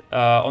leave it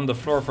on the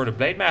floor for the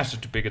Blade Master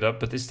to pick it up,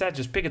 but instead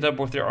just pick it up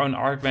with their own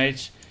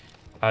Archmage.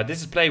 This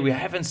is a play we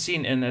haven't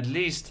seen in at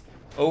least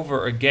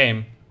over a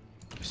game.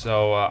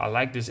 So I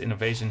like this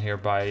innovation here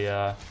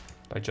by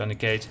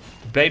JohnnyCage.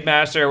 Blade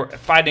Master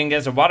fighting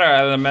against a water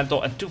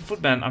elemental and 2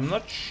 footmen. I'm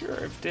not sure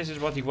if this is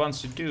what he wants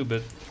to do,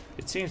 but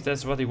it seems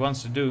that's what he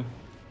wants to do.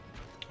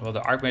 Well,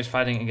 the Archmage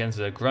fighting against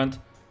the grunt.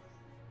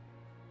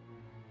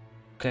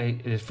 Okay,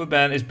 this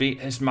footman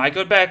is Mike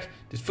got back.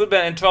 This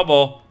footman in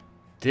trouble.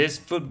 This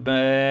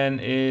footman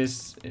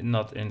is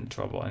not in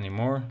trouble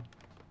anymore.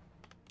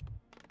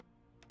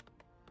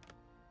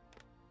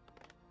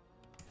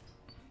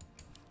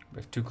 We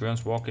have 2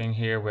 grunts walking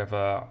here. We have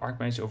a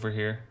Archmage over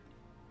here.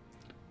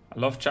 I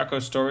love Chaco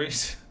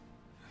stories.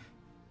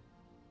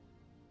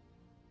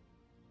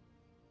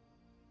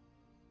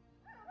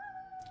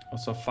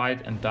 Also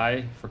fight and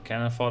die for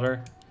cannon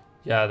fodder.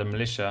 Yeah, the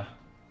militia.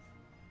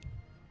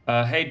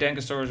 Hey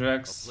Dankosaurus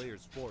Rex.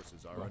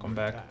 Welcome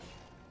back.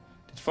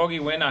 Did Foggy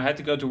win? I had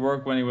to go to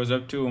work when he was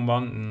up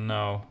 2-1.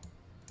 No.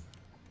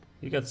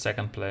 He got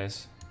second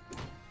place.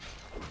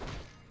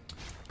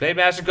 Blade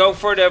Master going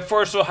for the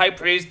Forestall High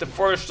Priest. The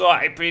Forestall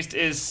High Priest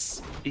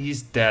is...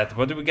 He's dead.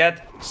 What do we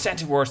get?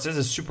 Centiwards. This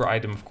is a super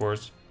item, of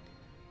course.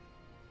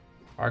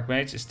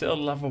 Archmage is still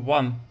level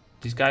 1.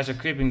 These guys are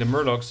creeping the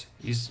Murlocs.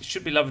 He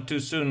should be level 2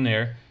 soon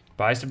here.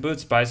 Buys the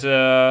boots, buys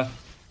the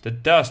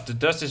dust. The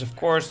dust is, of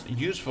course,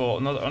 useful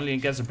not only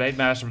against the Blade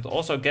Master, but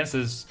also against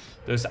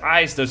those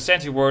eyes, those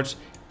Centiwards.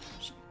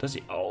 Does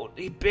he... Oh,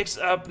 he picks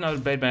up... No,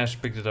 the Blade Master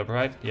picked it up,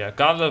 right? Yeah,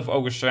 Gauntlet of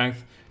Ogre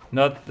Strength.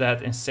 Not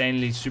that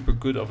insanely super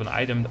good of an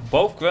item.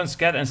 Both grunts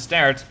get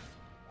ensnared.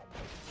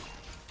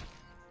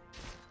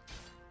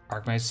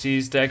 Archmage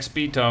sees the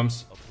XP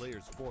tomes. A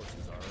player's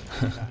forces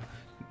are under attack.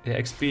 The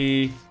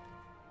XP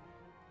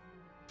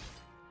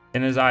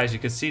in his eyes. You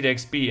can see the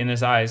XP in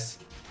his eyes.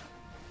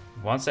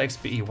 He wants the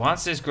XP. He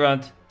wants this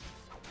grunt.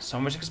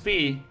 So much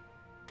XP.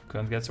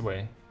 Grunt gets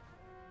away.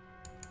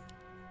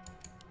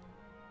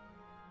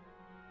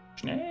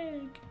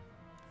 Snake.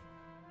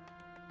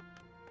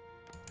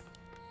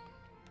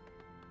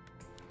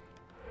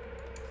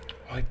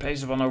 Oh, he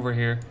plays one over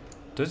here.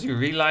 Does he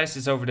realize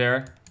it's over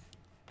there?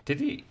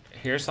 Did he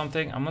hear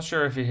something? I'm not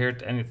sure if he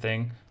heard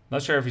anything.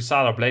 Not sure if he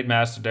saw the Blade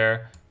Master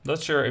there.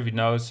 Not sure if he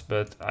knows,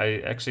 but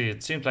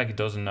it seems like he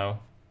doesn't know.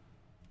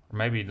 Or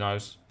maybe he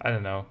knows. I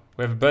don't know.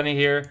 We have a bunny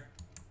here.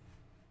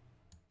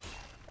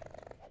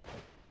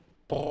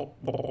 A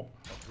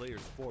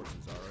player's forces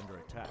are under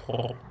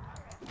attack.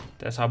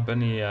 That's how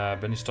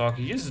Bunny's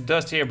talking. He uses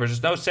dust here, but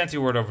there's no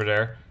Centiward over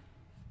there.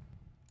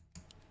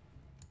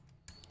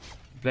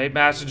 Blade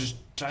Master just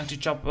trying to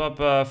chop up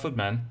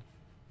Footman.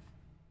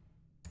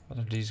 What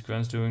are these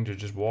grunts doing? They're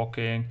just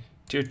walking.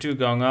 Tier 2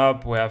 going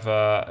up. We have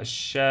a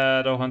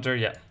Shadow Hunter.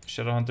 Yeah,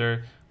 Shadow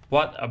Hunter.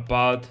 What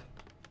about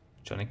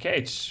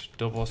JohnnyCage?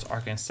 Doubles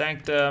Arcane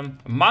Sanctum.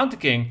 Mountain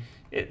King.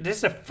 This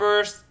is the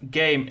first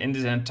game in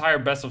this entire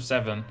best of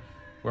 7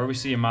 where we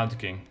see a Mountain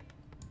King.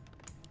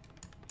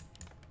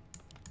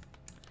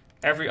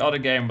 Every other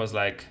game was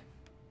like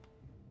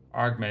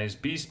Archmage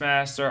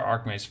Beastmaster,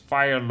 Archmage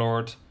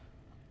Firelord,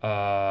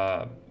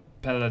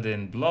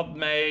 Paladin Blood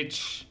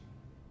Mage.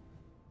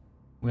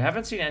 We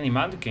haven't seen any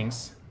Mountain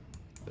Kings,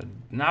 but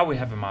now we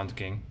have a Mountain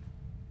King.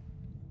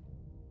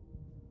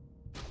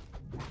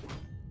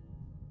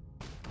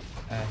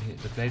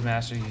 The Blade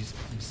Master,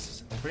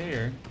 he's over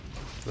here.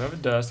 Do we have a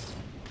dust?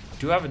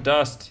 Do have a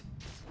dust.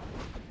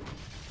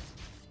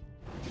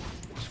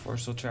 These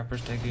Forestall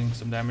Trappers taking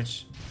some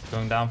damage,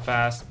 going down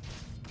fast.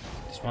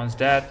 This one's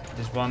dead.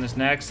 This one is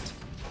next.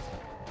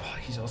 Oh,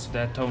 he's also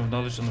dead. Tome of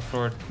Knowledge on the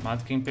floor.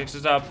 Mountain King picks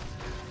it up.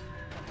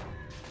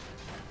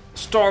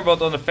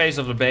 Stormbolt on the face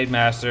of the Blade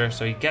Master,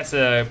 so he gets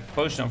a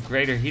potion of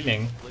greater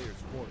healing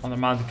on the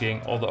Mountain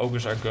King. All the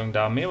ogres are going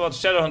down. Meanwhile, the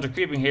Shadow Hunter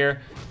creeping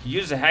here. He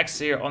uses a hex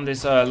here on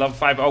this level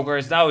 5 ogre.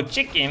 It's now a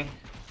chicken,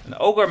 an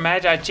ogre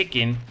magi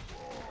chicken.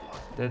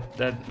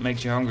 That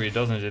makes you hungry,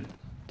 doesn't it?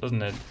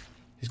 Doesn't it?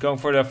 He's going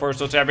for the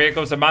Forestall Trapper. Here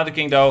comes the Mountain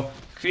King though.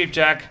 Creep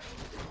Jack.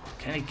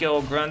 Can he kill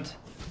a grunt?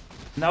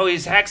 No,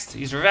 he's hexed.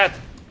 He's red.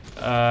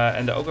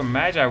 And the ogre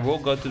magi will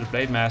go to the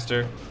Blade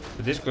Master,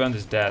 but this grunt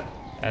is dead.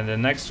 And the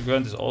next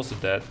grunt is also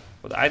dead.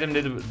 What item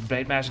did the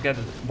Blade Master get?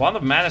 One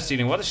of Mana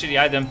Stealing. What a shitty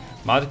item.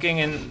 Mountain King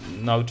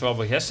in no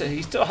trouble. He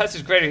still has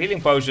his greater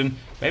healing potion.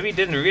 Maybe he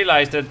didn't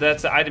realize that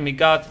that's the item he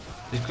got.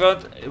 This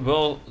grunt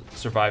will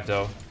survive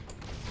though.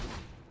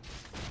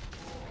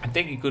 I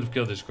think he could have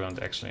killed this grunt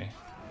actually.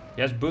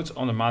 He has boots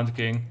on the Mountain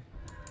King.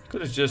 He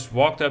could have just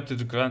walked up to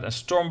the grunt and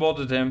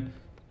stormbolted him.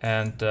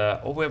 And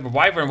oh, we have a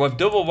Wyvern. We have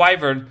double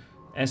Wyvern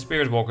and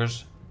Spirit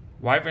Walkers.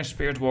 Wyvern,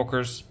 Spirit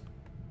Walkers.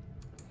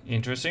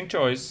 Interesting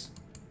choice.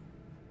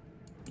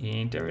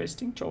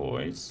 Interesting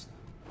choice.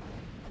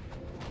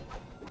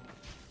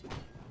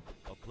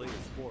 A player's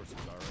forces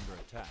are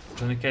under attack.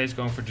 JohnnyCage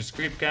going for this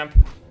creep camp.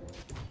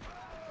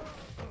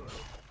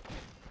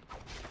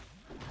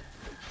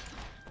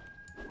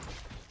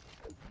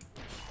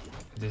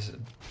 This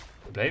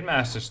Blade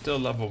Master still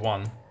level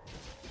 1.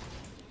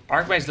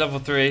 Archmage level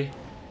 3.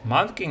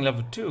 Mountain King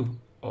level 2.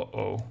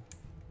 Uh-oh.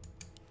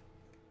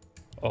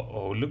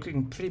 Uh-oh.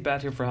 Looking pretty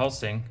bad here for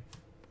Xelsing.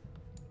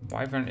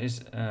 Wyvern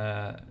is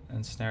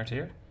ensnared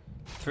here.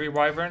 3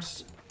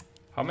 Wyverns.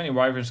 How many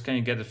Wyverns can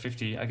you get at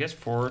 50? I guess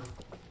 4.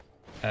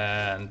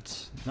 And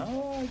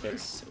no, I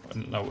guess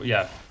no.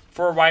 Yeah,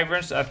 4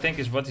 Wyverns I think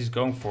is what he's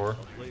going for.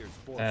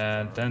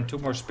 And then 2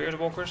 more Spirit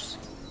Walkers.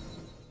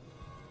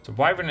 So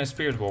Wyvern and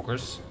Spirit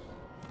Walkers.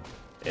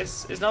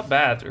 It's not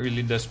bad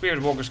really. The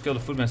Spirit Walkers kill the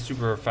Footman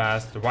super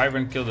fast. The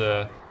Wyvern kill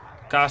the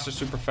caster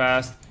super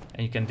fast,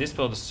 and you can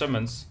dispel the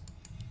summons.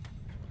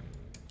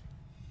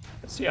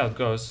 Let's see how it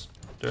goes.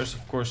 There's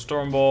of course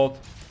Stormbolt,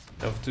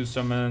 level 2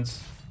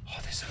 summons. Oh,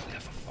 this is a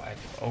level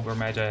 5 Ogre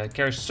Magi.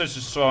 Carries such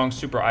a strong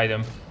super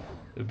item.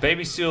 The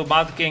Baby Seal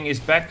Mountain King is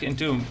back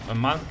into a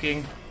Mountain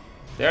King.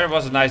 There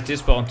was a nice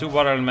dispel on 2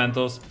 water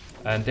elementals.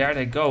 And there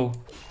they go.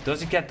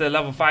 Does he get the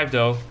level 5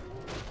 though?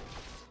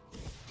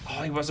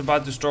 Oh, he was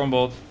about to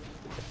Stormbolt.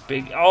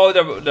 Big. Oh,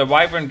 the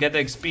Wyvern get the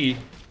XP.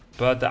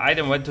 But the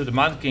item went to the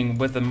Mountain King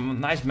with a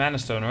nice Mana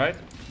Stone, right?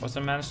 Was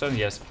there Mana Stone?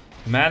 Yes.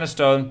 Mana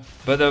Stone.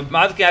 But the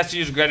Mountain King has to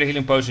use a Greater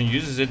Healing Potion,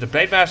 uses it. The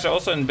Blade Master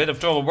also in a bit of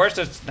trouble. Where's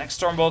the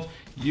next Stormbolt?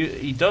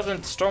 He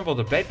doesn't Stormbolt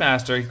the Blade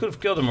Master. He could have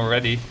killed him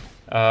already.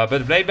 But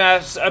the Blade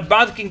Master...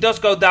 Mountain King does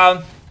go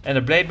down. And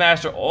the Blade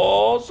Master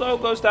also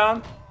goes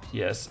down.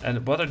 Yes.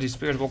 And what are these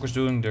Spirit Walkers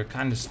doing? They're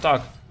kind of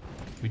stuck.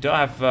 We don't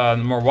have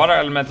more Water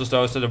Elementals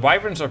though. So the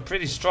Wyverns are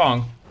pretty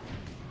strong.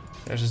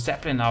 There's a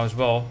Zeppelin now as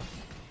well.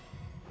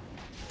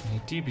 And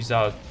he TP's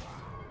out.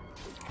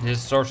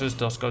 This Sorceress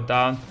does go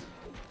down.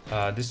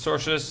 This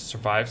Sorceress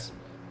survives.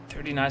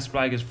 39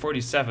 supply against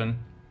 47.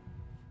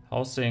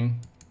 Xelsing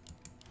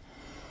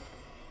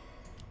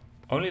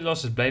only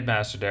lost his Blade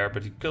Master there,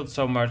 but he killed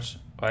so much.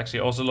 Well,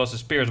 actually also lost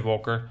his Spirit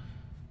Walker.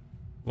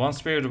 One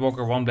Spirit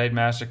Walker, one Blade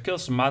Master.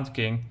 Kills the Mountain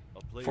King.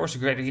 Force a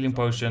Greater Healing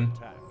Potion.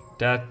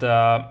 That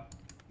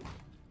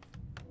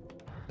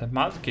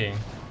Mountain King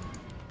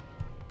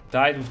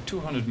died with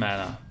 200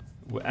 mana.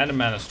 And a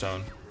Mana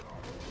Stone.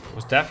 It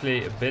was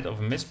definitely a bit of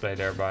a misplay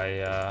there by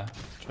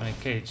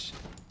JohnnyCage.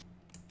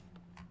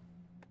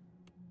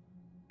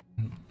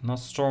 Not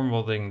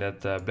Stormbolting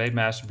that Blade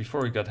Master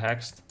before he got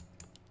hexed.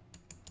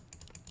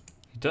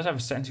 He does have a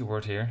Sentry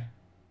Ward here.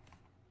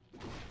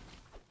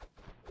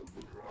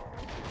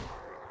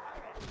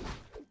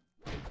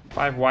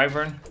 Five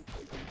Wyvern.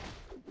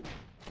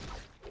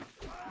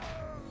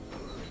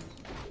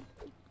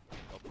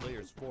 A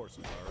player's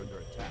forces are under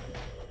attack.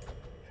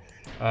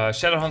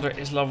 Shadowhunter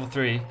is level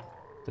 3.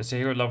 That's the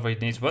hero level he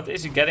needs. What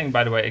is he getting,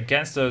 by the way,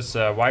 against those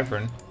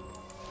Wyvern?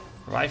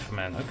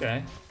 Rifleman,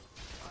 okay.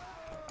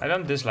 I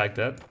don't dislike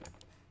that.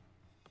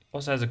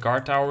 Also has a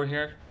guard tower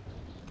here.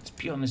 His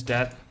peon is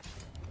dead.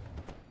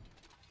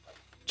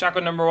 Chaco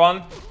number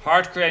 1.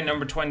 Heart Crane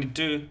number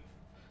 22.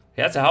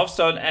 He has a health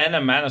stone and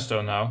a mana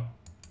stone now.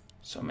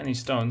 So many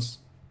stones.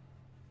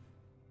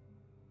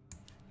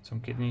 Some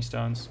kidney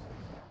stones.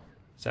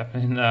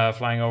 Zeppelin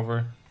flying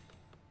over.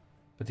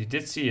 But he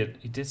did see it.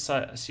 He did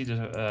see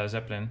the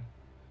Zeppelin.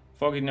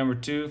 Foggy number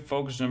 2.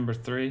 Focus number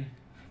 3.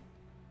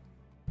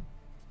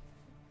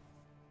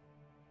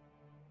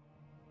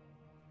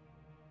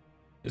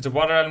 Is the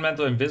water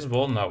elemental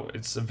invisible? No,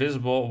 it's a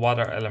visible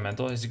water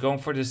elemental. Is he going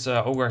for this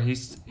ogre? He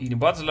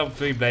wants a level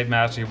 3 Blade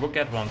Master. He will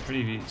get one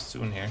pretty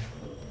soon here.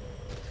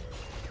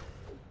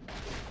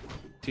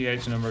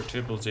 TH number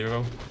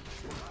 000.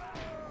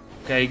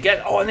 Okay,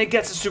 and he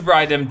gets a super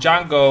item.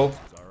 Django.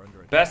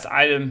 Best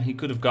item he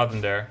could have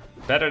gotten there.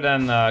 Better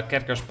than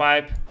Khadgar's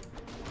Pipe.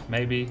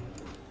 Maybe.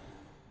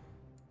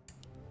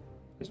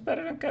 Is it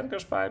better than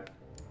Khadgar's Pipe?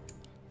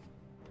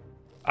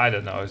 I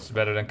don't know. It's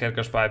better than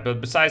Khadgar's Pipe.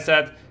 But besides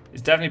that,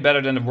 it's definitely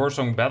better than the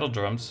Warsong Battle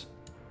Drums.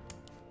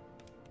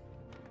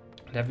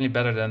 Definitely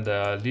better than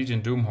the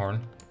Legion Doomhorn.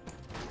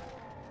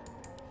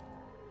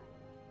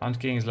 Hunt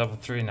King is level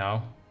 3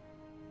 now.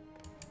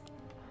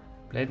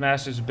 Blade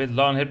Master is a bit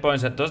low on hit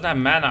points. That doesn't have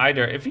mana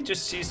either. If he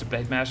just sees the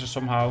Blade Master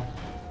somehow,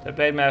 that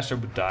Blade Master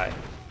would die.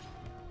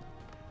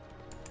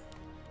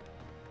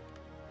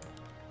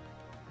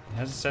 He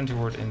has a Sentry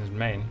Ward in his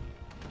main.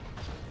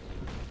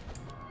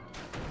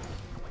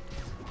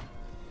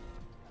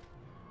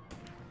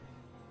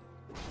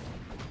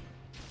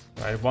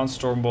 Right, one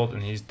Stormbolt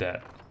and he's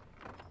dead.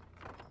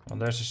 Well,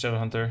 there's a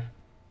Shadowhunter.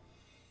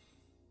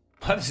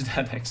 What is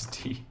that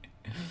XD?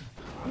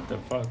 What the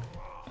fuck?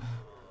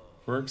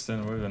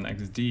 Workston with an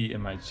XD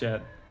in my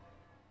chat.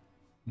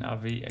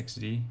 Navi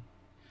XD.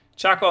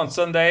 Chaco on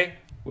Sunday.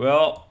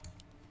 Well,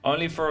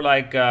 only for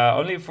like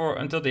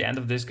until the end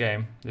of this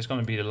game. This is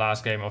gonna be the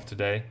last game of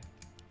today.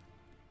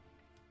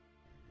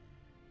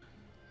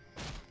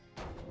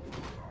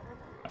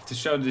 I have to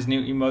show this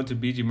new emote to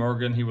BG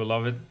Morgan. He will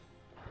love it.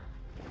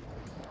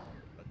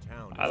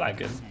 I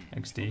like it.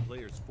 XD.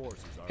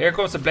 Here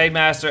comes the Blade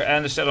Master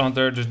and the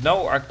Shadowhunter. There's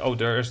no arc. Oh,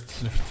 there's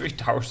 3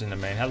 towers in the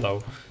main.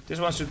 Hello. This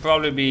one should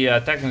probably be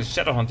attacking the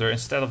Shadowhunter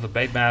instead of the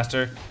Blade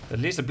Master. At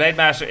least the Blade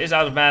Master is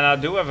out of mana.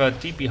 Do we have a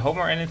TP home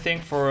or anything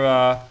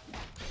for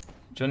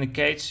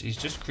JohnnyCage? He's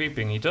just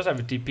creeping. He does have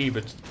a TP,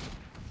 but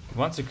he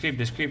wants to creep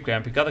this creep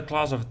camp. He got a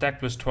class of attack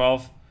plus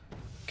 12.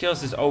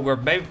 Kills this ogre.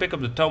 Maybe pick up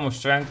the Tome of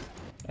Strength.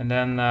 And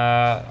then,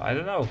 I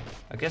don't know.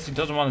 I guess he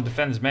doesn't want to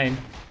defend his main.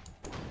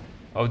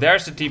 Oh,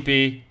 there's the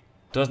TP.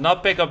 Does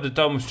not pick up the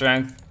Tome of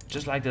Strength.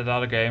 Just like that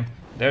other game.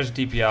 There's a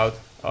TP out.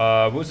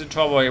 Who's in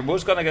trouble here?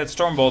 Who's gonna get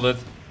Stormbolted?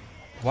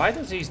 Why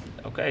does he...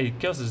 Okay, he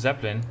kills the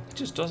Zeppelin. He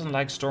just doesn't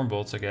like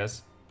Stormbolts, I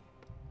guess.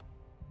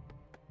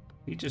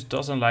 He just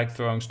doesn't like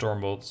throwing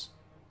Stormbolts.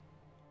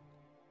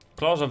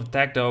 Claws of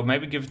attack though.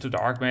 Maybe give it to the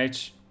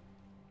Archmage.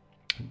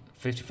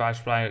 55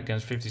 supply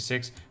against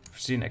 56. We've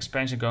seen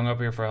expansion going up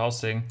here for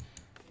Xelsing.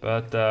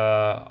 But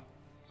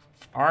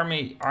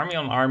army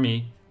on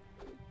army.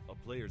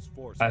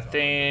 I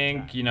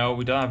think, you know,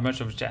 we don't have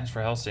much of a chance for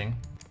Xelsing.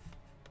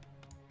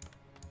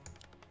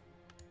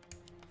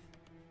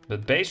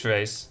 But base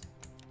race,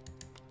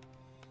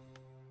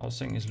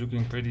 Xelsing is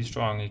looking pretty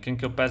strong. He can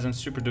kill peasants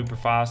super duper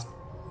fast.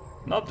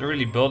 Not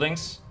really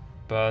buildings,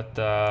 but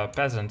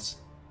peasants.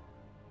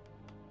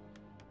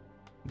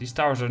 These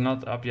towers are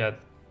not up yet.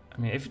 I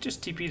mean, if you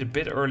just TP'd a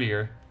bit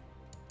earlier,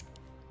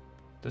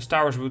 those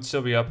towers would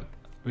still be up.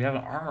 We have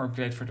an armor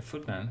upgrade for the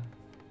footman.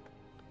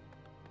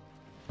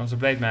 Comes the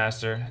Blade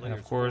Master. And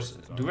of course,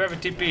 do we have a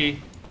TP?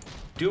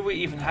 Do we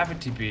even have a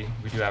TP?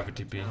 We do have a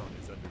TP.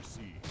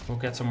 We'll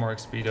get some more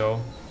XP though.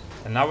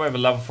 And now we have a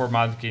level 4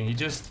 Mountain King. He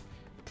just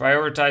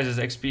prioritizes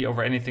XP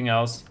over anything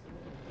else.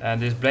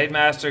 And this Blade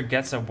Master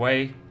gets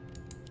away.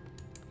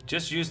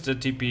 Just used the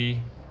TP.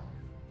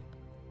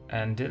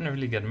 And didn't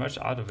really get much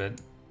out of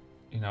it.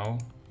 You know,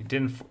 he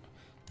didn't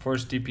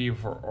force TP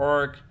for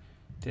Orc.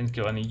 Didn't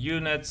kill any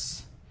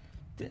units.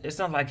 It's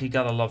not like he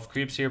got a lot of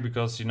creeps here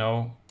because, you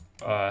know,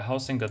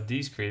 Xelsing got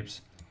these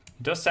creeps.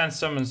 He does send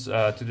summons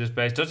to this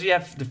base. Does he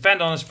have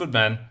defend on his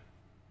footman?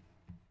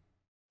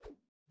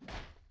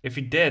 If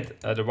he did,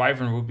 the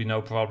Wyvern would be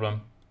no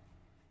problem.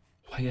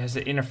 Oh, he has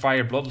the Inner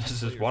Fire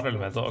Bloodlusted Water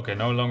Elemental. Okay,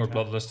 no longer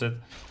Bloodlusted.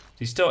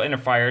 He's still Inner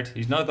Fired.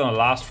 He's not gonna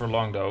last for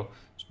long though.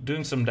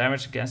 Doing some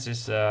damage against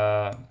his...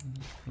 No,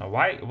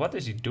 why? What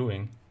is he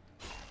doing?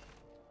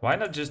 Why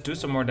not just do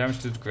some more damage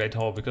to the Great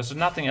Hall? Because there's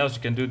nothing else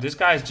you can do. This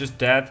guy is just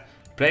dead.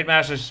 Blade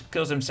Master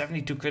kills him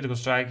 72 critical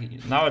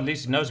strike. Now at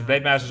least he knows the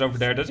Blade Master's over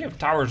there. Does he have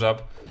towers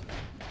up?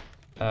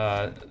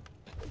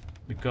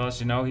 Because,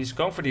 you know, he's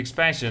going for the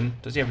expansion.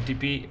 Does he have a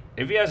TP?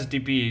 If he has a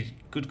TP, he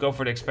could go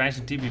for the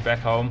expansion, TP back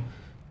home.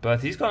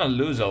 But he's gonna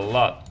lose a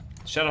lot.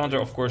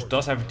 Shadowhunter, of course,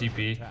 does have a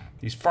TP.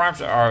 These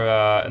farms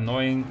are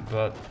annoying,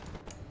 but...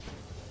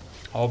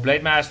 Oh,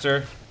 Blade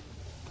Master.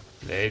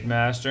 Blade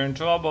Master in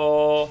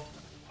trouble.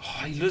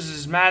 Oh, he loses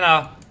his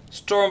mana.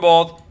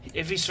 Stormbolt.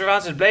 If he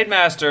surrounds his Blade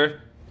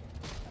Master...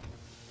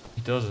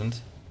 He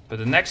doesn't. But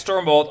the next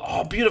Stormbolt...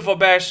 Oh, beautiful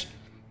bash.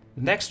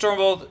 The next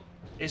Stormbolt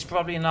is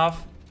probably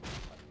enough.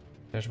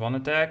 There's one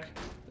attack.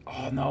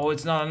 Oh, no,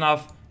 it's not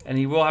enough. And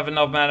he will have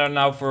enough mana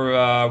now for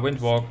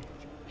Windwalk.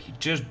 He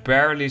just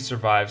barely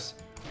survives.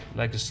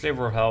 Like the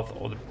sliver of health.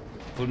 All the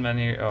footmen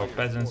here... Oh,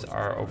 peasants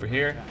are over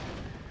here.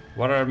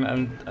 Water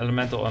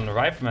Elemental and the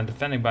Rifleman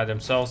defending by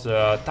themselves.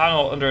 The Town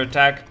Hall under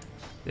attack.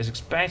 This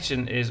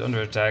expansion is under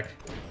attack.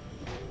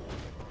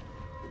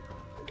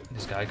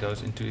 This guy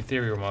goes into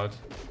ethereal mode.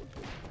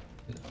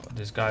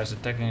 This guy is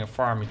attacking a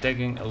farm. He's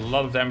taking a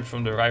lot of damage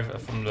from the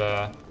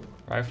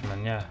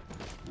Rifleman, yeah.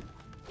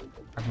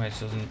 Archmage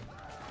doesn't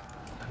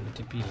have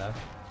a TP left.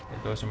 There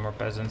goes some more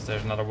peasants.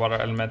 There's another Water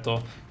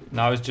Elemental.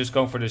 Now he's just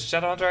going for the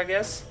Shadowhunter, I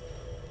guess.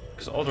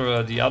 Because all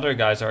the other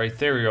guys are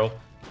ethereal.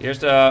 Here's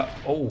the...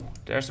 Oh,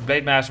 there's the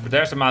Blade Master, but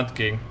there's the Mountain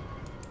King.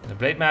 The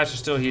Blade Master is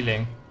still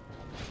healing.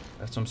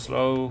 Have some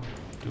slow...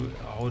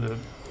 Oh, the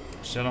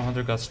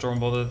Shadowhunter got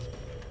Stormbolted.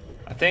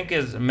 I think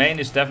his main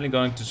is definitely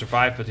going to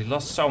survive, but he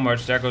lost so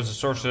much. There goes the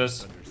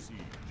Sorceress.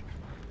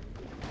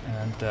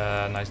 And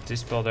nice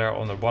Dispel there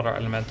on the Water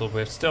Elemental. We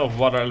have still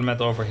Water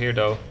Elemental over here,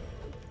 though.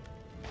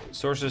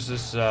 Sorceress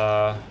is...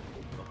 Sure.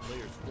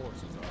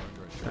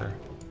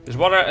 This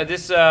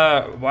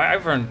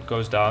Wyvern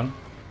goes down.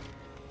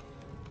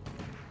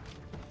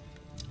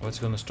 What's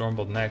gonna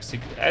Stormbolt next?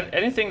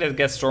 Anything that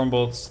gets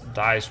Stormbolts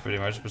dies pretty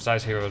much,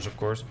 besides heroes, of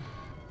course.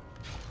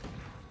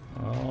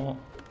 Well,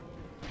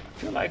 I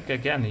feel like,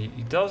 again,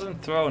 he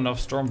doesn't throw enough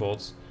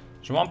Stormbolts.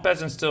 There's one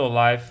peasant still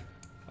alive.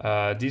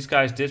 These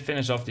guys did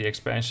finish off the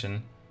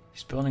expansion.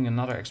 He's building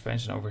another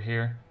expansion over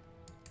here.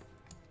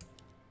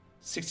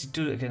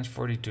 62 against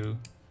 42.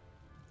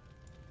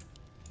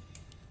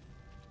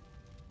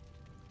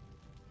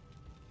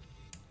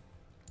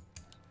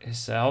 Is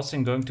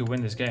Xelsing going to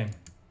win this game?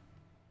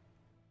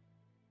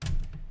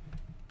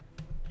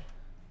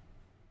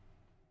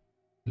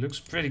 Looks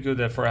pretty good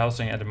for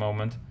Xelsing at the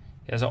moment.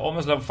 He has an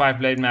almost level 5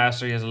 Blade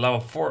Master. He has a level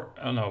 4...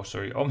 Oh no,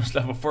 sorry. Almost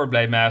level 4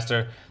 Blade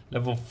Master.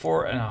 Level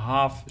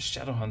 4.5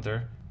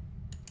 Shadowhunter.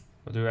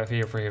 What do we have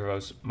here for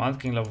heroes? Mountain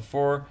King level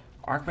 4.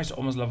 Archmage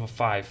almost level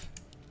 5.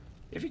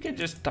 If you can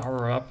just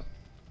tower up.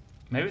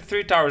 Maybe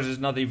 3 towers is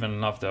not even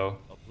enough though.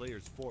 A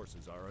player's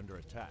forces are under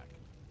attack.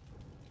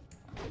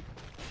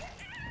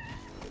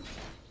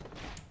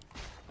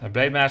 The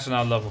Blade Master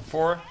now level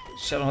 4.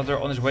 Shadowhunter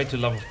on his way to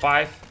level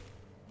 5.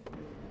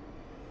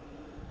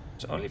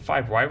 Is there only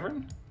 5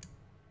 Wyvern?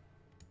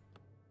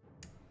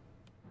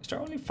 Is there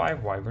only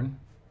 5 Wyvern?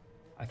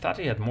 I thought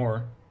he had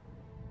more.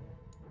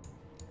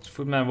 This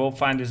Footman will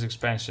find this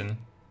expansion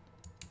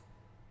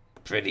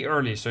pretty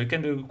early, so he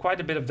can do quite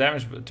a bit of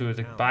damage to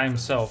it by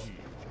himself.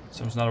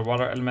 So there's another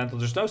Water Elemental.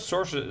 There's no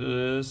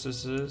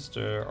Sorceresses.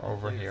 They're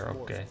over here,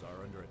 okay.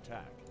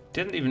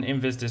 Didn't even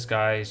invis this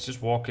guy, he's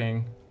just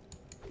walking.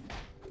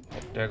 Oh,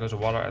 there goes a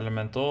Water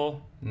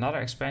Elemental. Another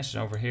expansion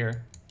over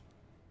here.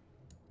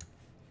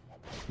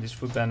 This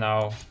Footman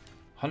now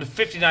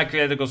 159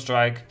 critical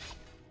strike.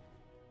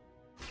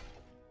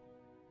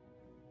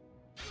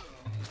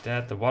 And he's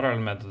dead. The Water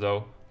Elemental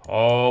though.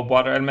 Oh,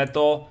 Water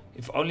Elemental.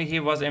 If only he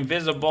was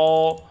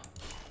invisible.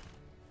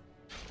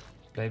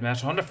 Blade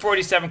Master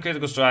 147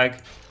 critical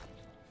strike.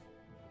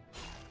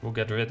 We'll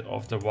get rid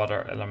of the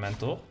Water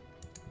Elemental.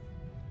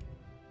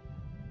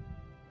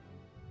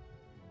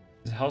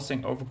 Is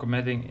Xelsing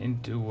overcommitting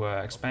into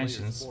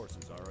expansions?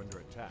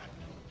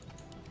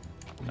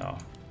 No.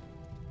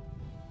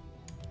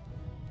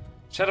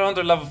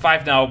 Shadowhunter level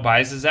 5 now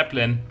buys a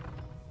Zeppelin.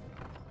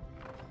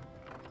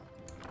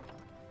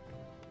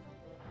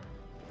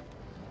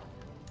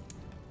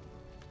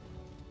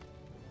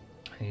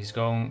 He's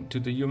going to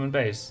the human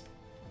base.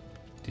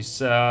 This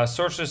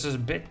sorceress is a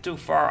bit too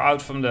far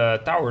out from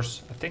the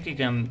towers. I think he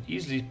can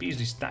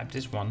easily snipe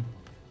this one.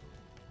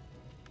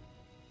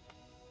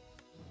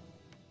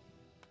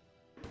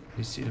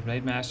 You see the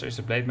Blade Master? Is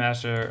the Blade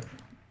Master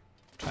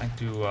trying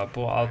to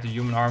pull out the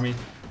human army?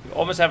 We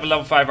almost have a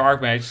level 5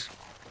 Archmage.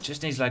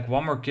 Just needs like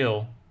one more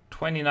kill.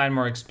 29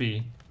 more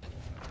XP.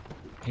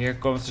 Here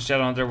comes the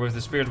Shadowhunter with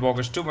the Spirit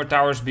Walkers. 2 more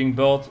towers being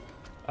built.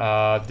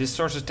 This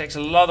sorceress takes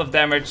a lot of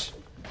damage.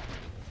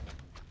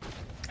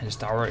 And this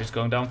tower is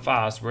going down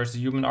fast. Where's the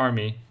human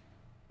army?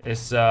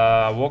 It's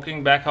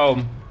walking back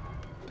home.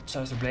 But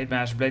so is the Blade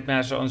Master. Blade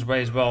Master on his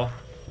way as well.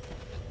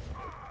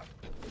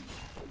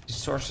 The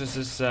sorceress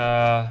is...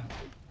 Oh,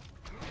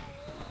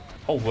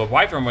 well,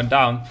 Wyvern went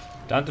down.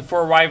 Down to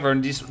 4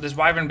 Wyvern. This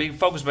Wyvern being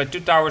focused by 2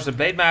 towers. The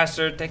Blade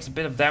Master takes a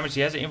bit of damage.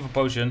 He has an Info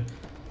Potion.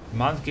 The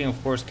Mountain King,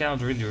 of course,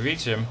 cannot really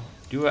reach him.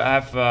 Do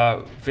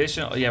have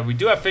vision? Yeah, we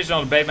do have vision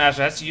on the Blade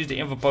Master. Has to use the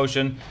Info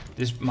Potion.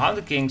 This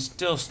Mountain King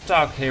still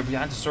stuck here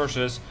behind the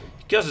sorceress.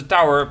 He kills the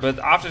tower, but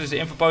after this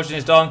Info Potion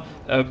is done,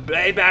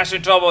 Blade Master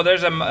in trouble.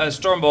 There's a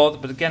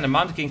Stormbolt, but again, the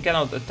Mountain King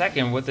cannot attack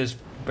him with his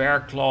bear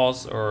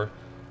claws or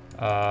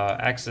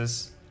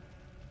axes.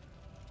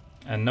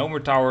 And no more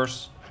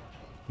towers.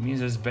 Means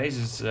his base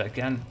is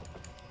again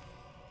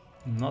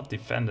not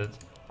defended.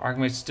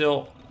 Archmage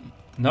still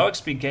no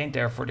XP gained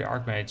there for the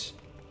Archmage.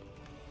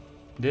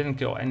 Didn't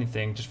kill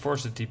anything, just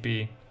forced the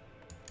TP.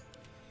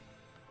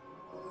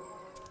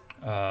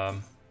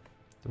 One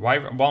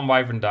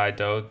Wyvern died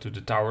though to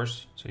the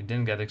towers, so he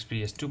didn't get XP.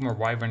 He has 2 more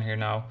Wyvern here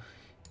now.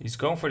 He's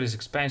going for this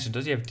expansion.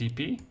 Does he have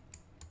TP?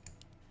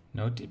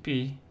 No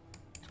TP.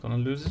 He's gonna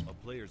lose his...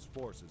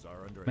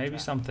 Maybe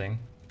something.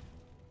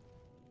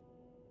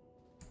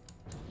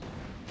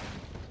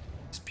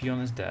 His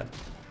peon is dead.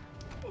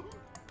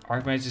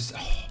 Archmage is...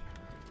 Oh.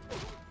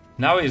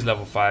 Now he's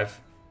level 5.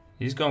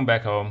 He's going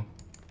back home.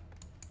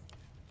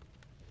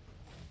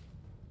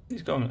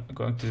 He's going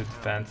to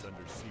defend.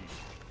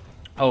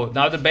 Oh,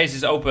 now the base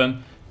is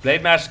open.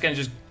 Blade Master can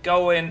just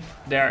go in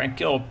there and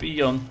kill a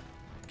peon.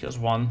 Kills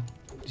 1.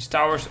 These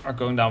towers are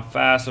going down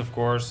fast, of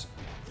course.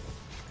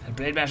 And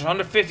Blade Master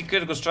 150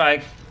 critical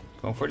strike.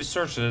 Going for the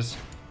sorcerers.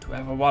 Do we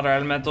have a water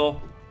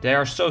elemental? They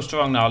are so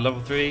strong now,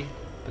 level 3.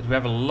 But we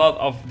have a lot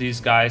of these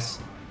guys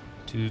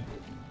to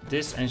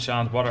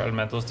disenchant water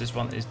elementals. This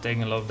one is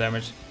taking a lot of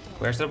damage.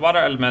 Where's the water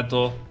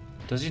elemental?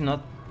 Does he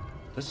not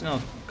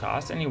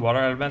cast any water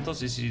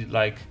elementals? Is he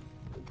like...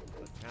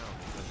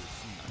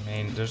 I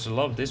mean, there's a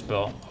lot of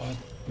dispel. Oh,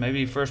 maybe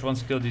he first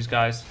wants to kill these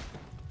guys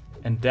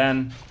and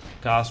then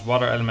cast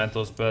water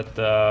elementals, but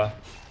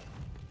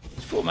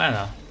it's full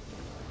mana.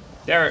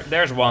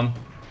 There's one.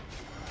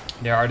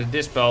 There are the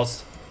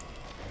dispels.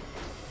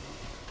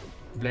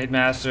 Blade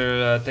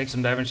Master takes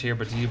some damage here,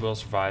 but he will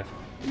survive.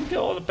 Did he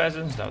kill all the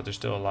peasants? No, they're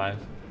still alive.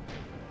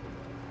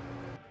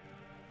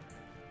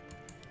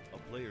 A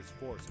player's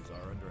forces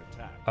are under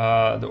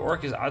attack. The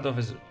orc is out of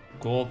his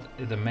gold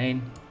in the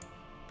main.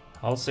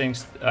 Xelsing,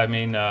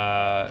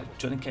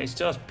 JohnnyCage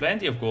still has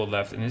plenty of gold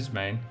left in his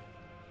main.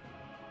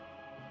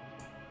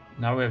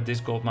 Now we have this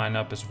gold mine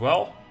up as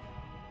well.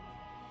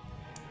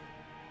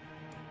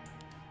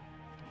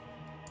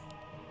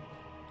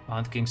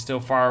 Mountain King still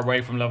far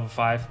away from level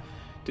 5.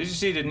 Did you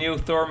see the new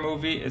Thor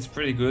movie? It's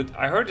pretty good.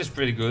 I heard it's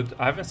pretty good.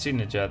 I haven't seen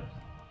it yet.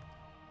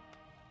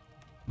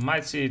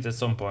 Might see it at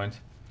some point.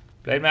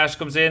 Blade Master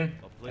comes in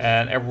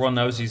and everyone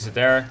knows he's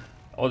there.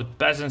 All the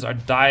peasants are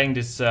dying.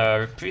 This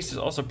priest is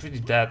also pretty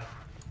dead.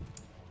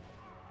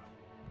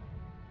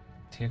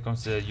 Here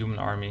comes the human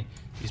army.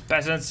 These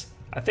peasants,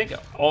 I think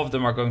all of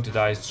them are going to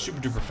die super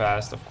duper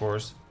fast, of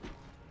course.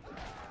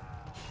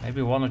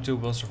 Maybe 1 or 2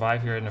 will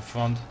survive here in the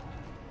front.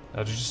 Oh,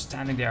 they're just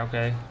standing there,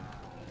 okay.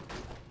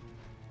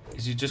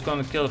 Is he just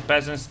gonna kill the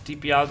peasants,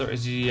 TP out, or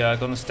is he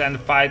gonna stand the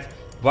fight?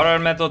 Water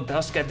Elemental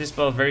does get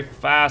dispelled very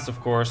fast, of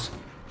course.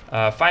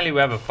 Finally,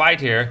 we have a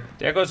fight here.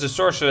 There goes the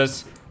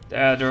sorceress.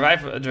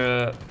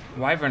 The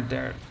Wyvern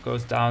there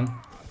goes down.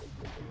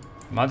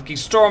 Mountain King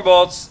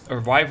Stormbolts, or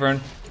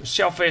Wyvern. The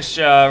Shellfish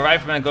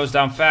Rifleman goes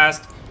down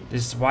fast.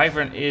 This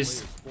Wyvern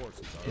is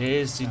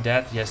he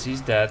dead? Yes,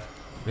 he's dead.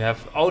 We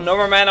have, oh, no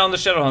more mana on the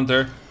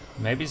Shadowhunter.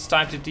 Maybe it's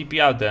time to TP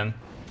out then.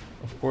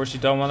 Of course, you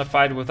don't want to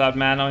fight without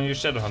mana on your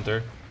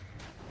Shadowhunter.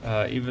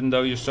 Even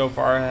though you're so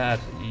far ahead,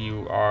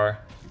 you are...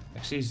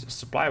 Actually,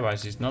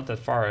 supply-wise, he's not that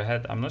far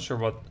ahead. I'm not sure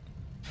what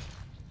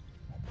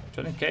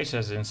JohnnyCage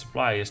has in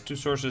supply. He has 2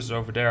 sources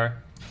over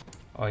there.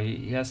 Oh,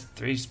 he has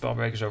 3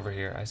 spellbreakers over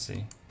here, I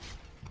see.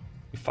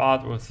 He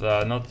fought with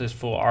not this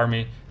full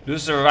army.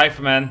 Loses a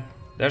Rifleman.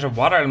 There's a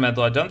water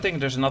elemental. I don't think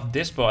there's enough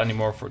dispel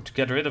anymore to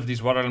get rid of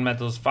these water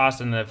elementals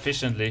fast and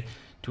efficiently.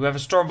 To have a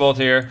Stormbolt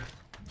here.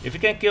 If he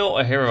can kill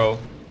a hero,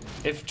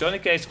 if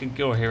JohnnyCage can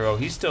kill a hero,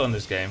 he's still in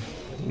this game.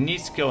 He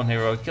needs to kill a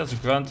hero. He kills a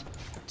grunt.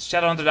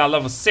 Shadowhunter now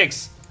level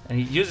 6. And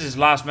he uses his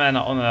last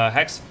mana on a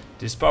hex.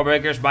 The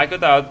spellbreakers might go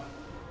down.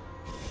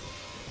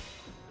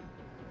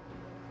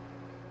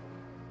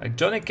 Like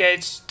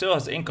JohnnyCage still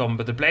has income,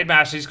 but the Blade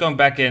Master, he's going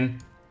back in.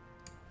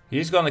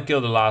 He's gonna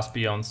kill the last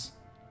peons.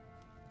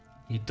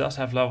 He does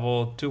have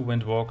level 2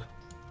 Windwalk.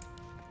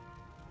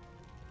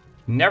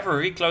 Never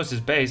reclosed his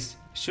base.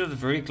 He should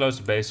have reclosed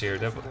the base here.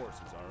 That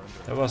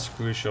was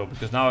crucial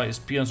because now his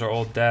peons are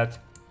all dead.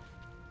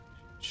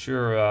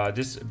 Sure,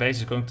 this base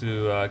is going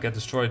to get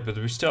destroyed, but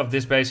we still have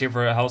this base here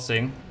for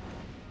Xelsing.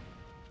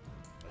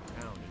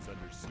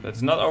 But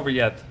it's not over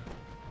yet.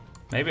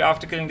 Maybe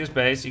after killing this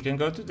base, you can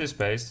go to this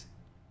base.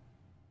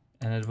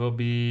 And it will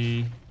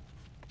be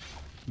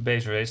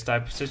base race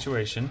type of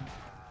situation.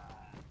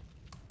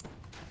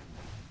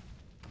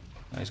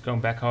 He's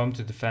going back home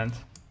to defend.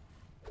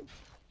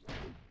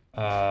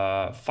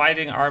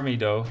 Fighting army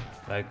though.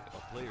 Like,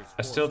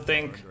 I still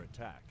think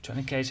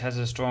JohnnyCage has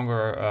a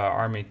stronger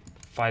army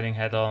fighting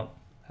head up.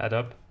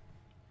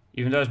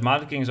 Even though his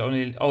Mountain King is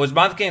only... Oh, his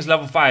Mountain King is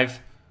level 5.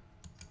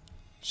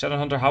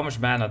 Shadowhunter, how much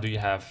mana do you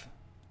have?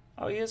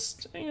 Oh, he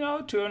has, you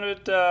know,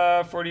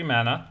 240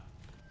 mana.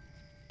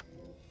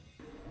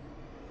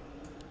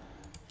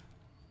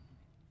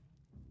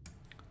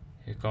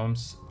 Here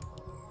comes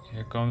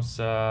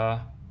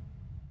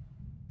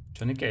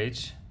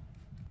JohnnyCage.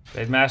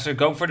 Blade Master,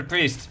 going for the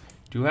priest.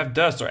 Do you have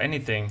dust or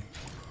anything? Do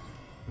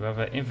you have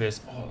an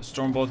invis? Oh,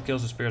 Stormbolt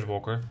kills the Spears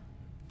Walker.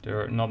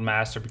 They're not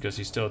master because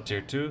he's still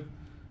tier 2.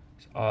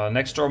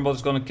 Next Stormbolt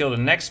is gonna kill the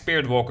next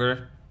Spirit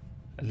Walker.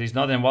 At least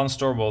not in one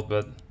Stormbolt,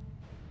 but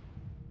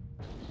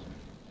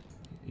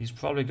he's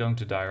probably going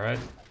to die, right?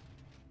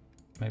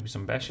 Maybe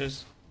some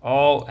bashes.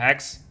 Oh,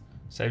 Hex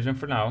saves him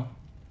for now.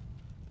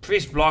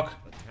 Priest block.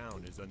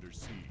 Is under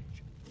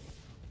siege.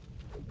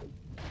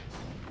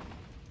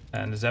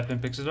 And the Zeppelin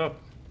picks it up.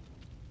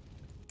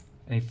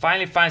 And he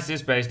finally finds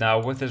this base now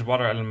with his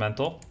water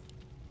elemental.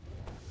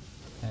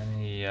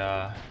 And he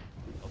well,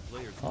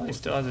 he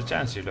still has a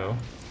chance here though.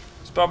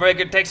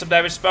 Spellbreaker takes some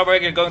damage.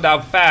 Spellbreaker going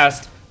down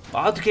fast.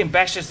 Auto King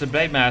bashes the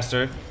Blade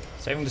Master,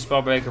 saving the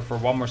Spellbreaker for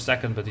 1 more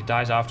second, but he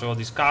dies after all.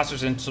 These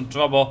casters in some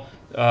trouble.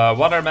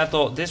 Water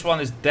elemental, this one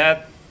is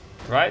dead,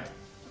 right?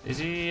 Is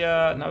he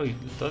no, he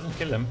doesn't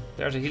kill him.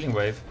 There's a healing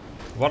wave.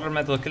 Water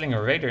Elemental killing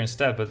a Raider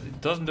instead, but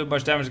it doesn't do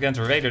much damage against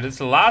a Raider. That's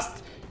the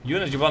last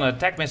unit you want to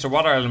attack, Mr.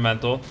 Water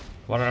Elemental.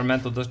 Water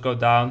Elemental does go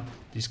down.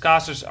 These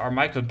casters are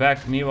microed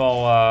back.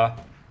 Meanwhile,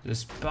 the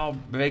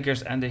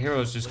Spellbreakers and the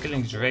heroes just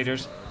killing these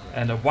Raiders.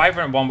 And a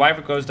Wyvern, one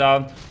Wyvern goes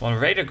down, one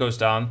Raider goes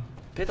down.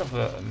 Bit of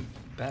a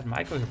bad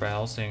micro here by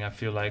Xelsing. I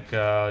feel like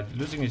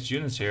losing his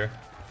units here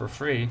for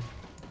free.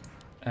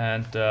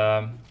 And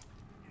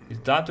he's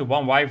down to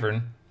 1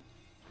 Wyvern.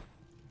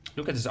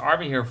 Look at this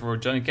army here for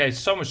JohnnyCage.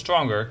 So much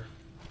stronger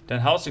than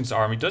Xelsing's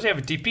army. Does he have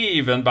a TP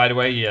even, by the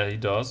way? Yeah, he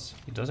does.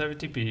 He does have a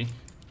TP.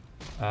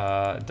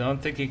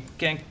 Don't think he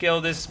can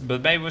kill this,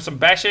 but maybe with some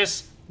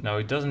bashes? No,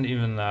 he doesn't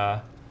even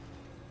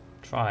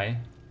try.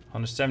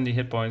 170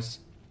 hit points.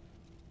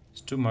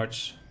 It's too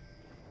much.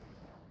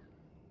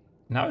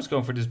 Now he's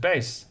going for this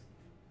base.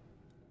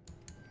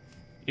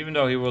 Even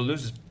though he will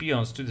lose his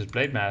peons to this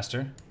Blade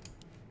Master.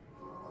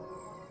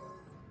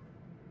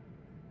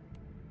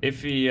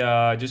 If he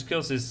just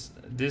kills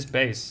this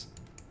base,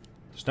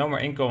 there's no more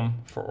income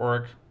for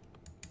Orc.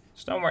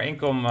 There's no more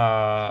income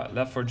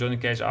left for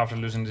JohnnyCage after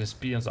losing his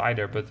peons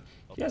either. But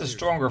he has a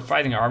stronger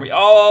fighting army.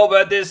 Oh,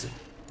 but this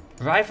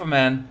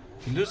Rifleman,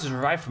 he loses a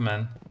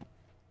Rifleman.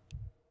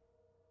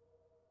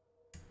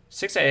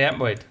 6 AM,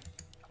 wait.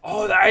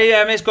 Oh, the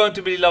AM is going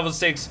to be level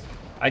 6.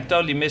 I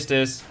totally missed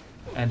this.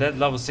 And that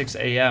level 6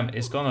 AM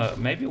is gonna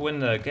maybe win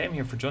the game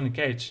here for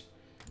JohnnyCage.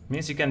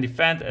 Means he can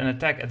defend and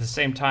attack at the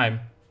same time.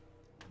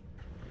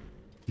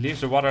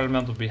 Leaves the water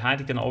elemental behind,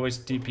 he can always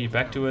TP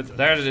back to it.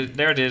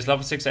 There it is,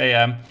 level 6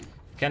 AM.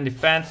 Can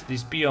defend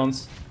these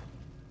peons.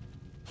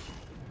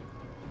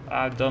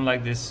 I don't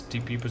like this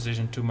TP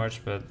position too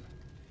much, but...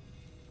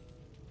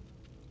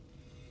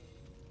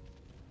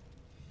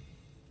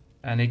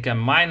 And he can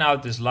mine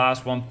out this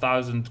last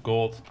 1000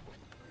 gold.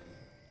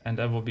 And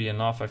that will be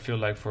enough, I feel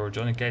like, for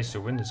JohnnyCage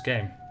to win this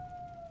game.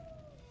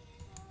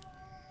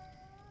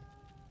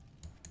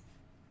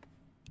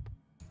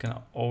 Can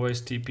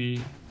always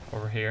TP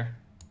over here.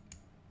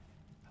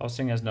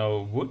 Xelsing has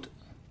no wood.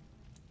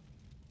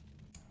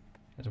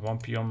 There's 1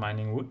 peon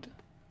mining wood.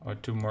 Or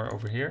 2 more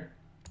over here.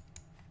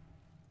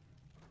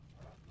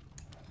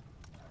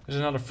 There's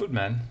another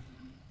footman.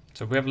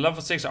 So we have a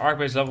level 6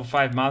 Archbase, level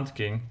 5 Mountain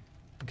King.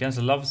 Against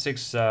a level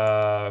 6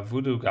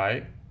 Voodoo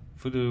guy.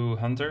 Voodoo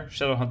Hunter,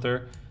 Shadow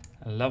Hunter.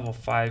 And level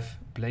 5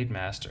 Blade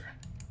Master.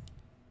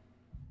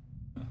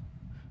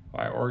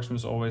 Why orcs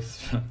must always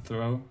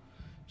throw.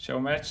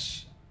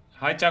 ShowMatch.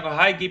 Hi Chaco,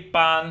 hi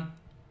Gipan.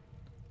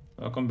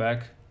 Welcome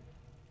back.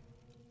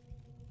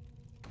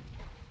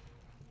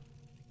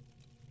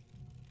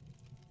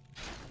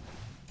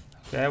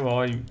 Okay,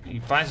 well, he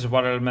finds his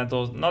water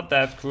elemental. Not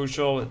that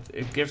crucial.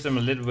 It gives him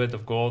a little bit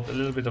of gold, a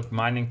little bit of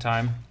mining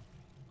time.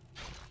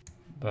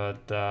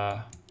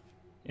 But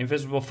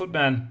Invisible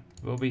Footman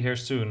will be here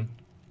soon.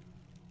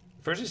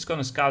 First he's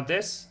gonna scout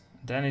this.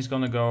 Then he's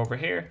gonna go over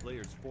here.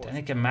 Then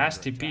he can mass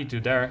TP to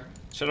there.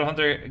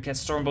 Shadowhunter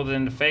gets Stormbolted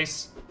in the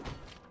face.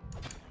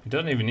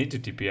 don't even need to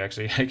TP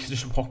actually. I can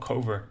just walk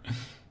over.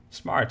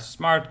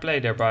 Smart play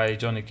there by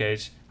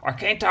JohnnyCage.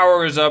 Arcane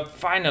Tower is up,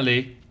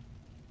 finally.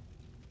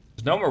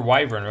 There's no more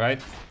Wyvern,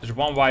 right? There's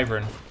one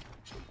Wyvern.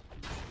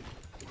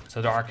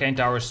 So the Arcane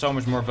Tower is so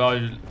much more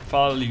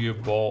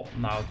valuable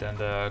now than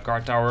the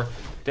Guard Tower.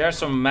 There's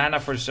some mana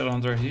for the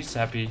Shadowhunter. He's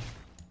happy,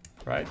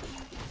 right?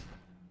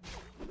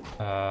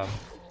 Yeah,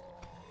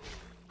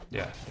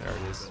 there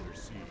it is.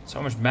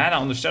 So much mana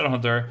on the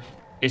Shadowhunter.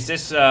 Is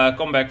this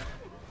comeback?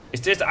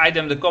 Is this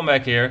item the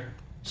comeback here?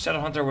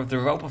 Shadowhunter with the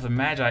Rope of the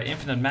Magi,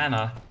 infinite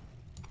mana.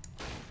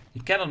 He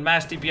cannot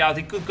mass TP out.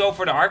 He could go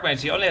for the Archmage.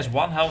 He only has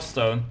one health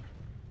stone.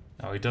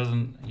 No, he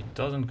doesn't. He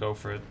doesn't go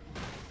for it.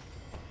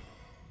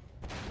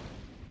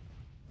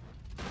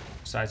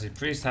 Besides, the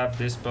priests have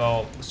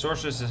Dispel. The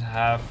sorceresses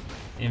have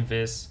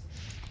Invis.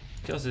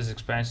 Kills this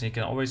expansion. He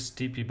can always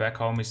TP back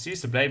home. He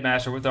sees the Blade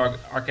Master with the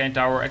Arcane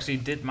Tower. Actually,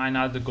 did mine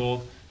out the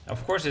gold.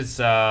 Of course, it's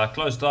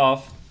closed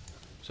off.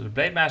 So the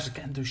Blade Master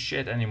can't do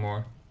shit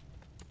anymore.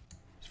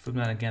 His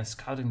Footman again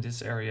scouting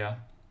this area.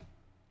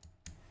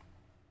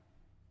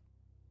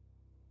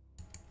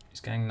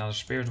 He's getting another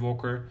Spirit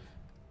Walker.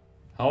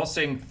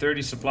 Xelsing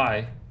 30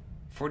 supply.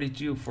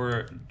 42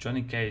 for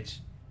JohnnyCage.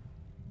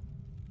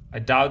 I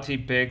doubt he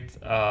picked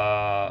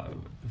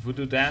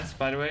Voodoo Dance,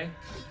 by the way.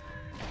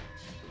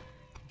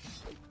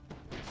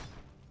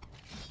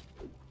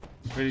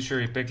 I'm pretty sure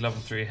he picked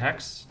level 3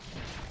 Hex.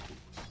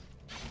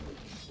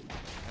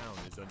 Town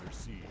is under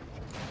siege.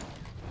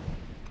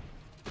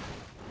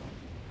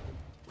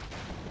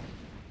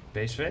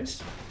 Base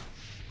phase.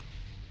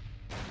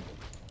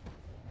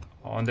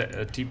 On the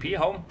TP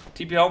home.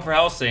 TP home for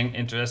Xelsing.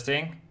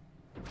 Interesting.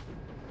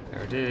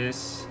 There it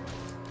is.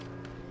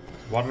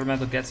 Water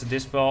Elemental gets a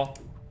Dispel.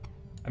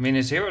 I mean,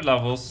 his hero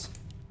levels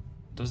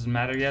doesn't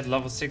matter yet.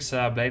 Level 6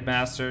 Blade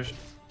Masters.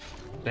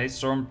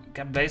 Bladestorm.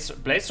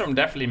 Bladestorm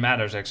definitely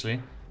matters, actually.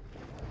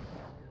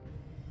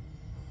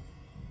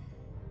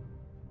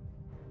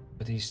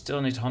 But he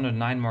still needs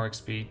 109 more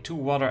XP. 2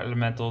 Water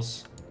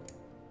Elementals.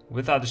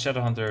 Without the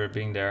Shadowhunter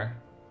being there.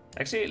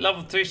 Actually,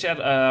 level 3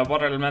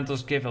 Water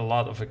Elementals give a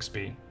lot of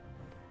XP.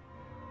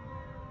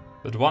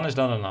 But 1 is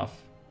not enough.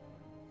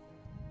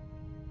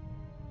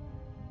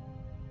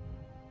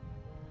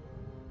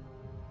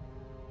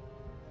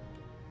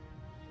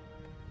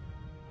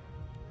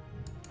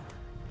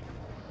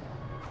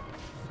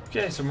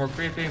 Okay, some more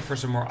creeping for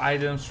some more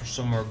items, for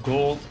some more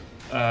gold.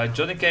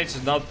 JohnnyCage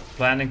is not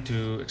planning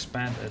to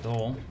expand at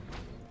all.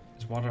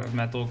 His Water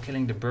Elemental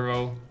killing the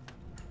burrow.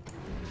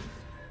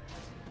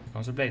 Here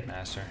comes the Blade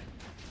Master.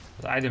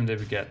 What item did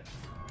we get?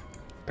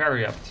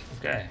 Parry up.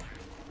 Okay.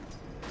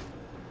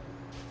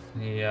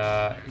 He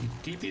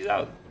TP's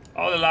out.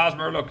 Oh, the last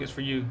Murloc is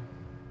for you.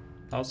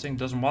 Xelsing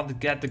doesn't want to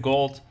get the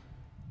gold.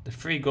 The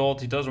free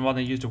gold. He doesn't want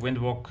to use the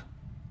Windwalk.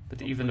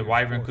 But even the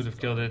Wyvern could have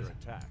killed it.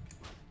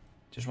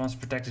 Just wants to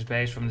protect his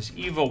base from this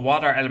evil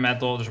Water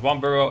Elemental. There's one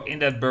burrow in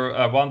that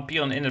burrow. One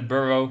peon in that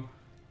burrow.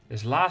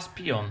 This last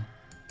peon,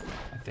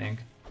 I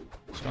think.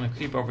 It's gonna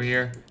creep over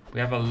here.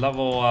 We have a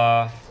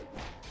level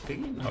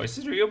piggy? No, is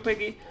this a real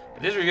piggy?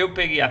 It is a real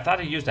piggy. I thought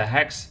he used a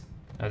hex.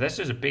 No, that's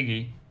just a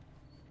piggy.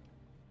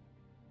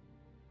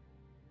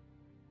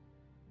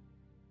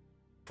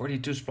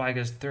 42 supply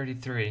gets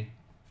 33.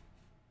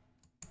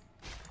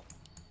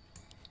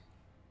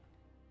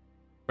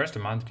 Where's the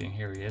Mountain King?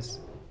 Here he is.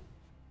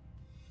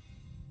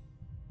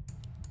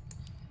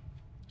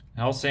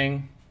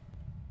 Xelsing.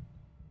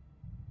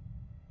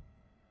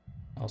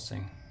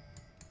 Xelsing.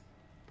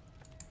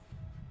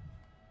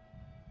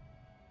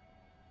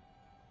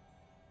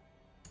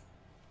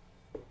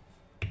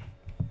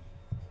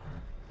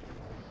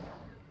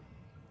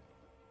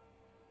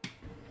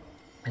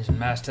 Is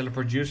mass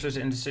teleport useless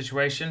in this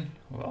situation?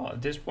 Well,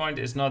 at this point,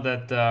 it's not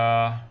that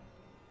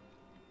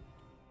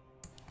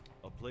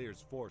A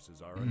player's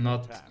forces are under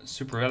not attack.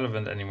 super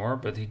relevant anymore,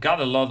 but he got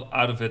a lot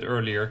out of it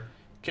earlier.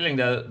 Killing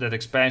that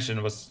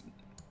expansion was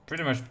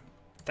pretty much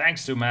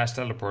thanks to mass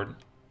teleport.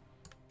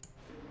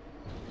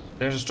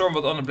 There's a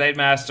Stormbolt on the Blade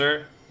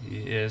Master. He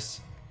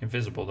is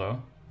invisible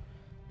though.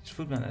 He's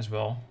Footman as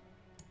well.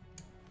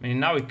 I mean,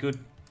 now he could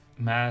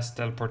mass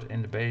teleport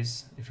in the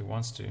base if he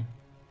wants to.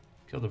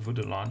 Kill the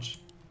Voodoo Launch.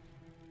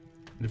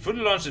 The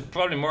Voodoo Launch is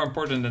probably more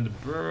important than the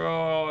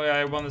Burrow,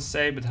 I want to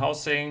say, but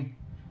Xelsing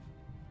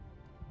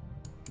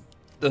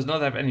does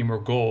not have any more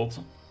gold.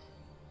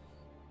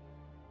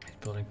 He's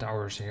building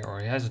towers here, or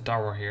he has a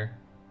tower here.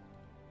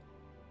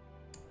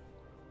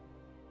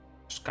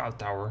 Scout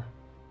tower.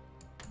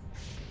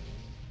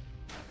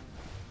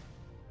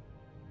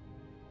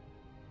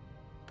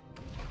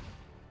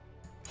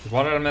 The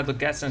Water Elemental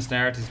gets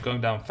ensnared, he's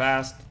going down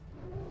fast.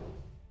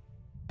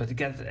 But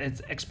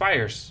it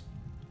expires.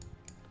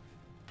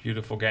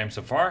 Beautiful game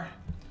so far.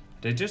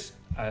 They just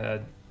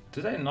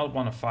do they not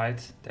want to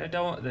fight?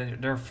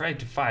 They're afraid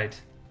to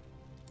fight.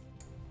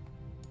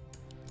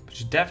 But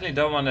you definitely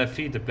don't want to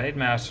feed the Blade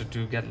Master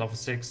to get level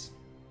 6.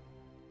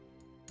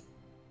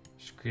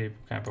 Just creep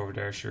camp over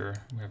there, sure.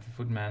 We have a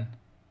Footman.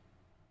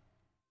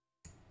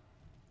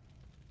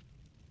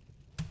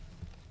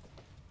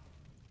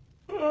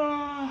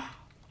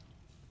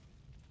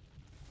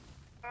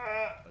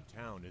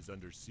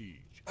 under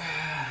siege.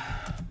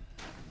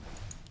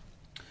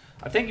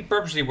 I think he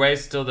purposely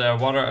waits till the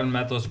water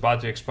elemental is about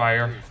to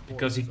expire,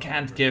 because he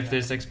can't give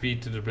this XP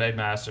to the Blade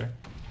Master.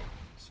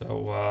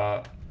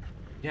 So,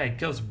 yeah, he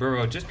kills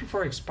Burrow just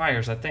before it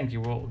expires. I think he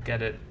will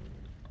get it.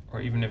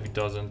 Or even if he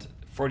doesn't.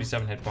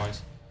 47 hit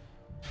points.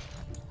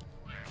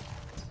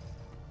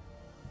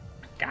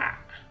 Gah.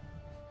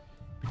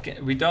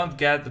 We don't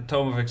get the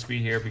Tome of XP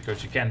here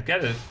because you can't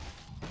get it.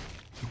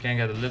 You can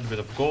get a little bit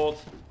of gold.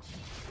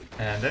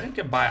 And then you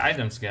can buy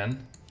items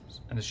again.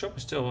 And the shop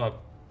is still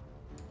up.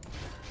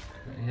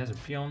 He has a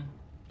peon.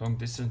 Long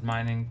distance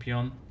mining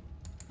peon.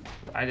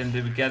 What item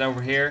did we get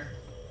over here?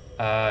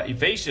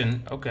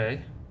 Evasion.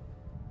 Okay.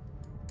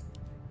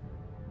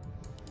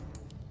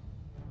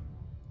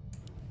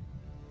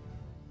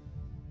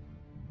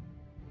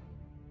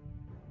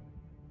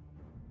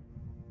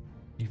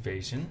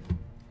 Evasion.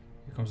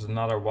 Here comes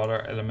another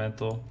water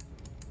elemental.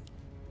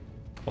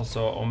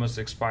 Also almost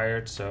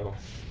expired, so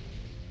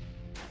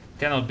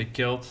cannot be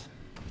killed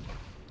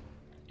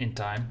in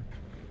time.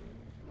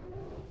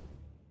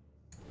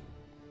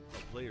 The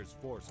player's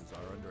forces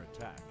are under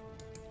attack.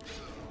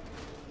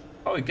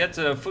 Oh, he gets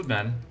a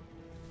footman.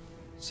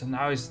 So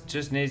now he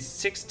just needs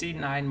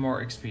 69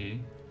 more XP.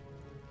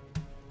 I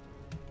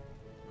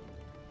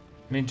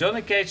mean,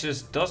 JohnnyCage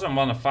just doesn't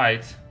want to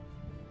fight.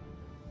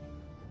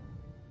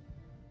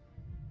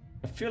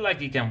 I feel like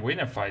he can win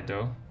a fight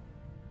though.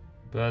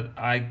 But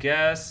I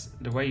guess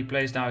the way he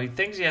plays now, he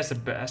thinks he has the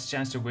best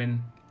chance to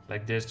win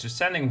like this. Just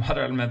sending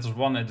water elementals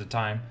one at a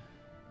time.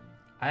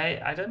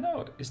 I don't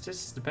know. Is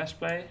this the best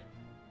play?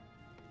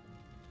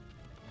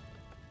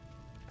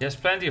 He has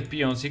plenty of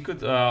peons. He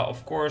could,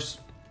 of course,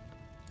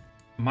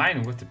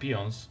 mine with the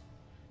peons.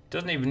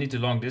 Doesn't even need to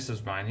long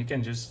distance mine. He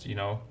can just, you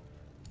know...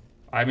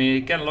 I mean,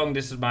 he can long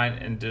distance mine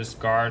and just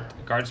guard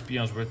his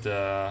peons with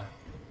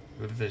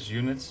his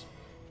units.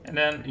 And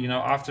then, you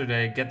know, after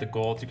they get the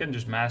gold, you can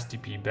just mass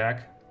TP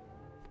back.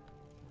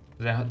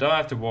 They don't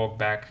have to walk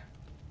back.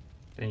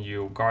 Then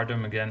you guard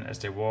them again as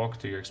they walk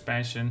to your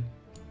expansion.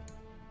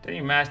 Then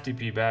you mass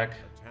TP back.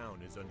 The town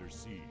is under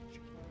siege.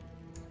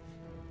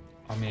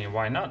 I mean,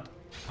 why not?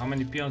 How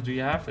many peons do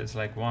you have? It's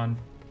like 1,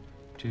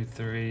 2,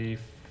 3,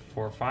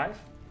 4, 5.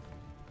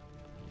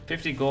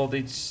 50 gold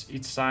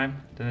each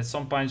time. Then at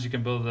some points you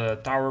can build a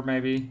tower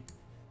maybe.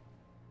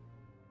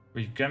 Or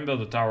you can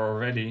build a tower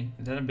already.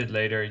 And then a bit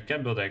later you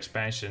can build an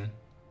expansion.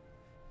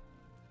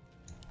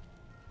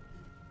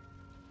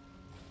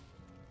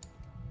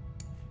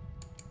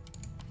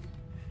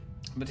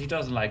 But he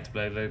doesn't like to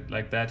play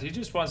like that. He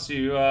just wants to,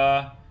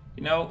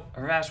 you know,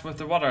 harass with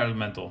the water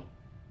elemental.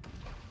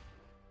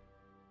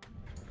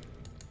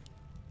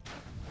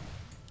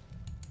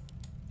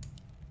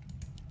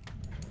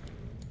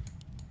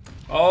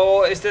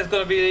 Oh, is that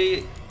gonna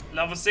be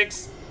level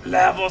 6?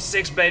 Level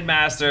 6 Blade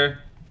Master.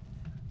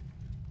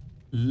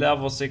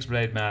 Level 6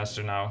 Blade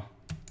Master now.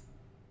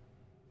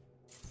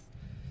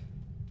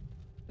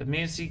 That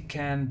means he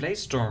can Blade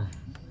Storm.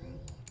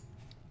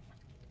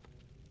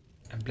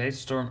 And Blade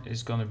Storm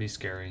is gonna be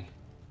scary.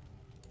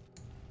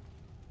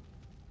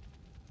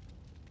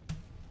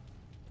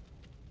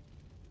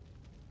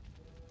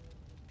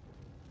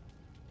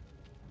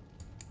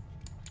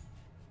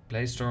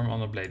 Blade Storm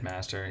on a Blade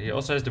Master. He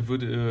also has the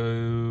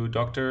Voodoo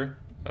Doctor.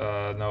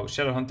 No,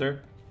 Shadow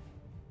Hunter.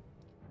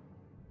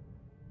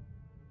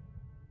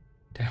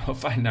 Then we'll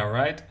find out,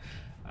 right?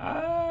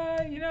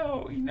 You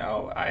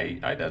know,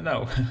 I don't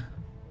know.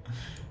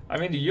 I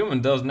mean, the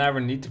human does never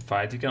need to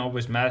fight. He can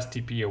always mass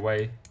TP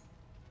away.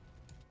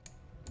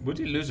 Would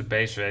he lose a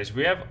base race?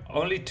 We have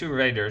only 2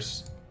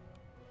 raiders.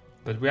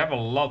 But we have a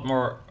lot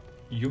more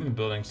human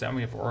buildings than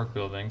we have orc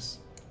buildings.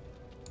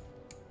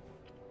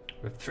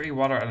 With 3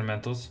 water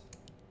elementals.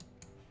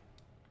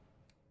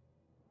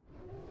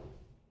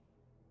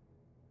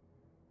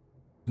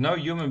 No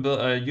human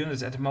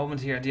units at the moment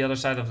here at the other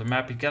side of the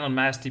map. He cannot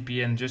mass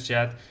TP in just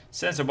yet.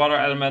 Sends the water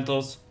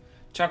elementals.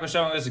 Chaco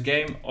showing us a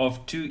game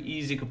of 2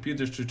 easy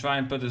computers to try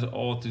and put us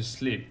all to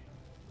sleep.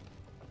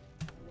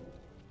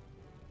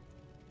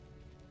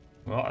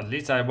 Well, at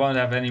least I won't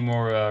have any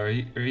more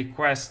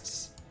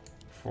requests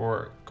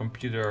for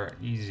computer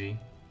easy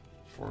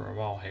for a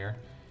while here.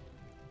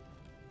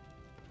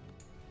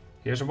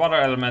 Here's a water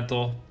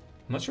elemental.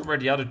 I'm not sure where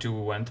the other 2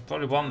 went.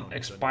 Probably one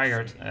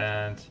expired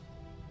and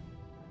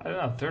I don't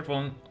know, third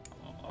one.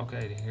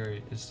 Okay, here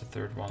is the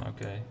third one.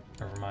 Okay,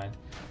 never mind.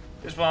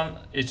 This one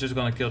is just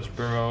gonna kill this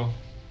burrow.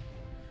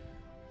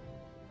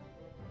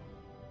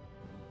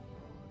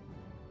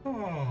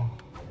 Oh.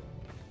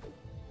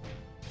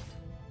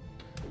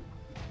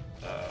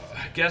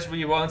 I guess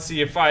we won't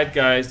see a fight,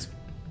 guys.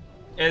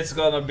 It's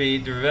gonna be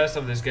the rest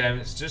of this game.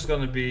 It's just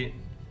gonna be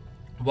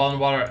one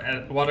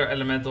water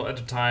elemental at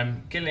a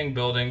time, killing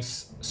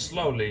buildings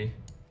slowly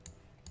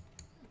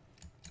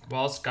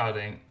while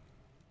scouting.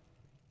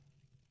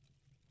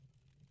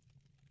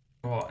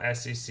 Well,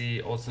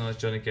 SCC, also known as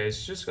JohnnyCage,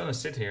 is just gonna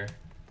sit here.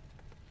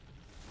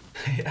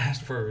 He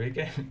asked for a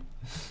regame.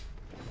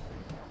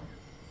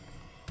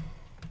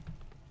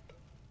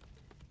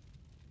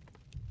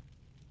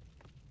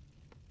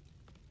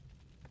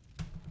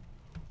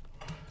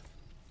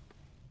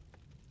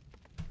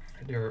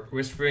 They're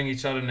whispering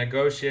each other,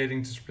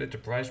 negotiating to split the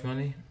prize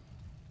money.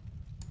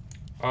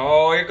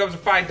 Oh, here comes a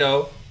fight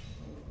though.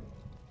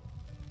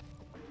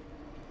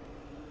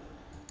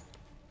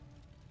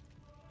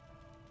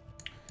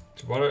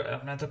 The water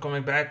elemental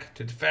coming back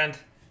to defend.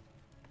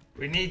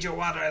 We need your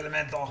water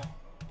elemental.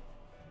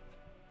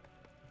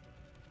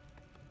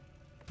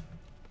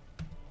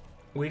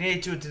 We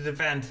need you to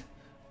defend.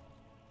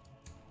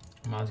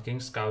 Mountain King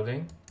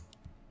scouting.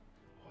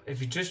 If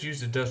he just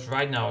uses the dust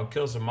right now and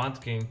kills the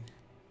Mountain King,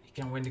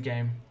 he can win the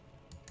game.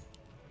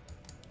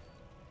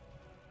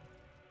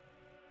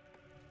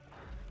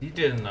 He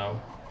didn't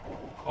know.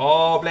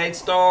 Oh, Blade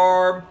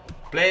Storm!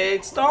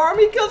 Blade Storm!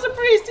 He kills a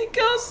priest! He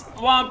kills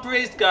one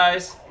priest,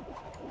 guys!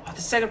 Oh,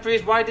 the second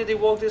priest, why did he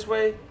walk this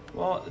way?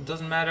 Well, it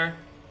doesn't matter.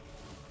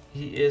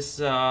 He is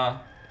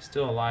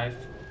still alive.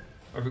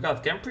 Oh, we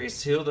forgot, can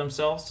priests heal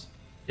themselves?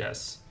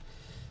 Yes.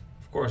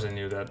 Of course I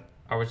knew that.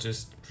 I was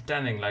just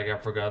pretending like I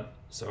forgot.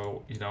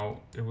 So, you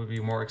know, it would be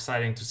more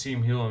exciting to see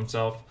him heal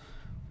himself.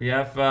 We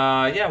have,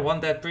 yeah, one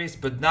dead priest.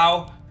 But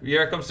now,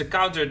 here comes the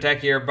counter attack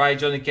here by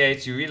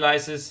JohnnyCage. He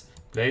realizes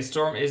Blade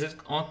Storm is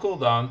on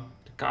cooldown.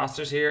 The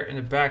casters here in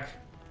the back.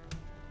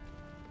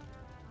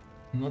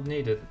 Not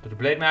needed. But the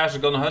Blade Master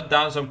is gonna hunt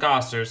down some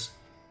casters.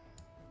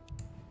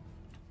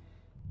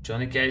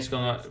 JohnnyCage is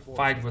gonna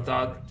fight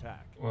without...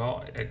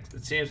 Well, it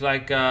seems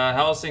like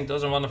Xelsing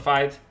doesn't want to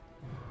fight.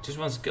 Just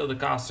wants to kill the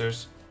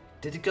casters.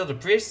 Did he kill the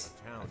priest?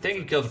 I think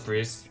he killed the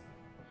priest.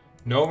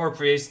 No more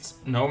priests.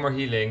 No more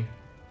healing.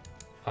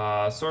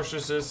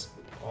 Sorceresses.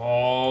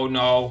 Oh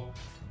no.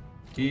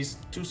 These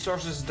two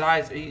sorceresses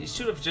died. He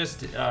should have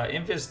just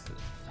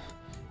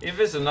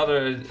invest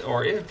another,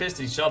 or invest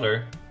each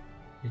other.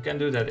 You can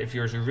do that if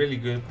you're really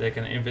good. They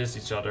can invest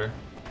each other.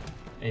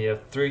 And you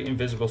have 3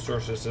 invisible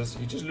sorceresses.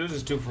 He just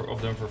loses 2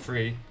 of them for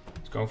free.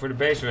 He's going for the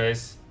base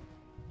race.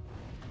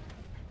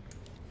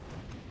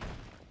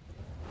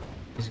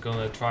 He's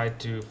gonna try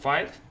to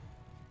fight.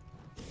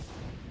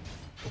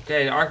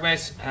 Okay, the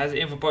Archmage has an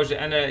info potion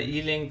and a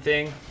healing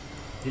thing.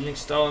 Healing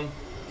stone.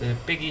 The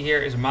piggy here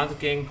is a Mountain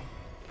King.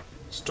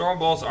 Storm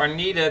bolts are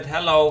needed.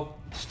 Hello.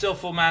 Still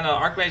full mana.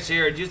 Archmage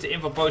here. Use the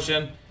info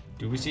potion.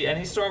 Do we see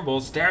any storm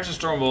bolts? There's a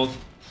storm bolt.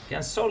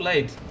 Again, so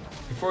late.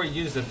 Before he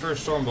used the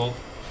first storm bolt.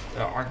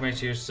 Archmage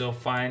here is still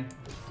fine.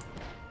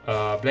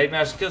 Blade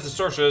Master kills the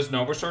sorceress.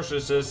 No more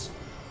sorceresses.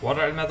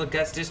 Water elemental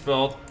gets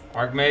dispelled.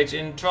 Archmage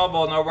in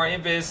trouble. No more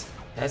invis.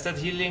 Has that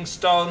healing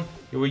stone.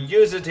 You will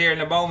use it here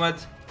in a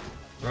moment.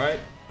 Right?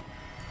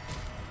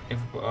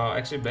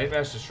 Actually, Blade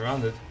Master is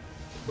surrounded.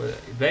 But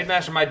Blade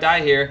Master might die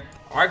here.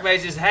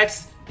 Archmage is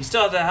hexed. He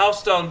still has the health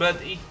stone, but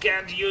he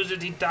can't use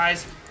it. He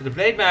dies. But the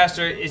Blade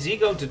Master, is he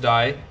going to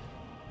die?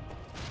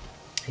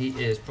 He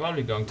is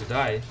probably going to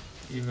die.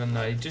 Even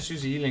he just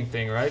used a healing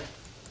thing, right?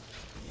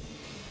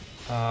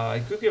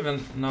 He could give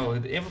him... No,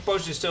 the info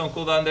potion is still on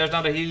cooldown. There's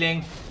another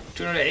healing.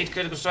 208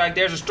 critical strike.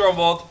 There's a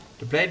Stormbolt.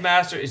 The Blade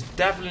Master is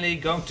definitely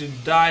going to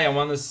die. I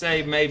want to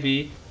say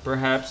maybe,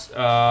 perhaps.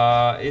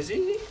 Is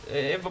he?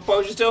 Info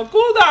potion is still on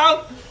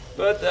cooldown.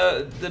 But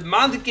the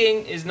Mountain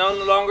King is no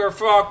longer a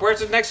frog.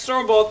 Where's the next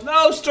Stormbolt?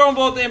 No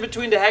Stormbolt in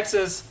between the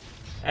hexes.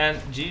 And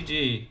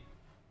GG.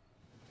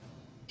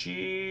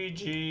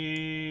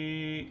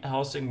 GG.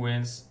 Xelsing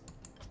wins.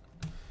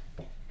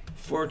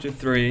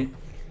 4-3.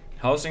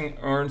 Xelsing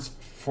earns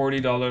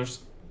 $40.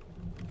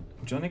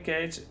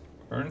 JohnnyCage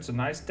earns a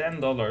nice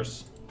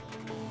 $10.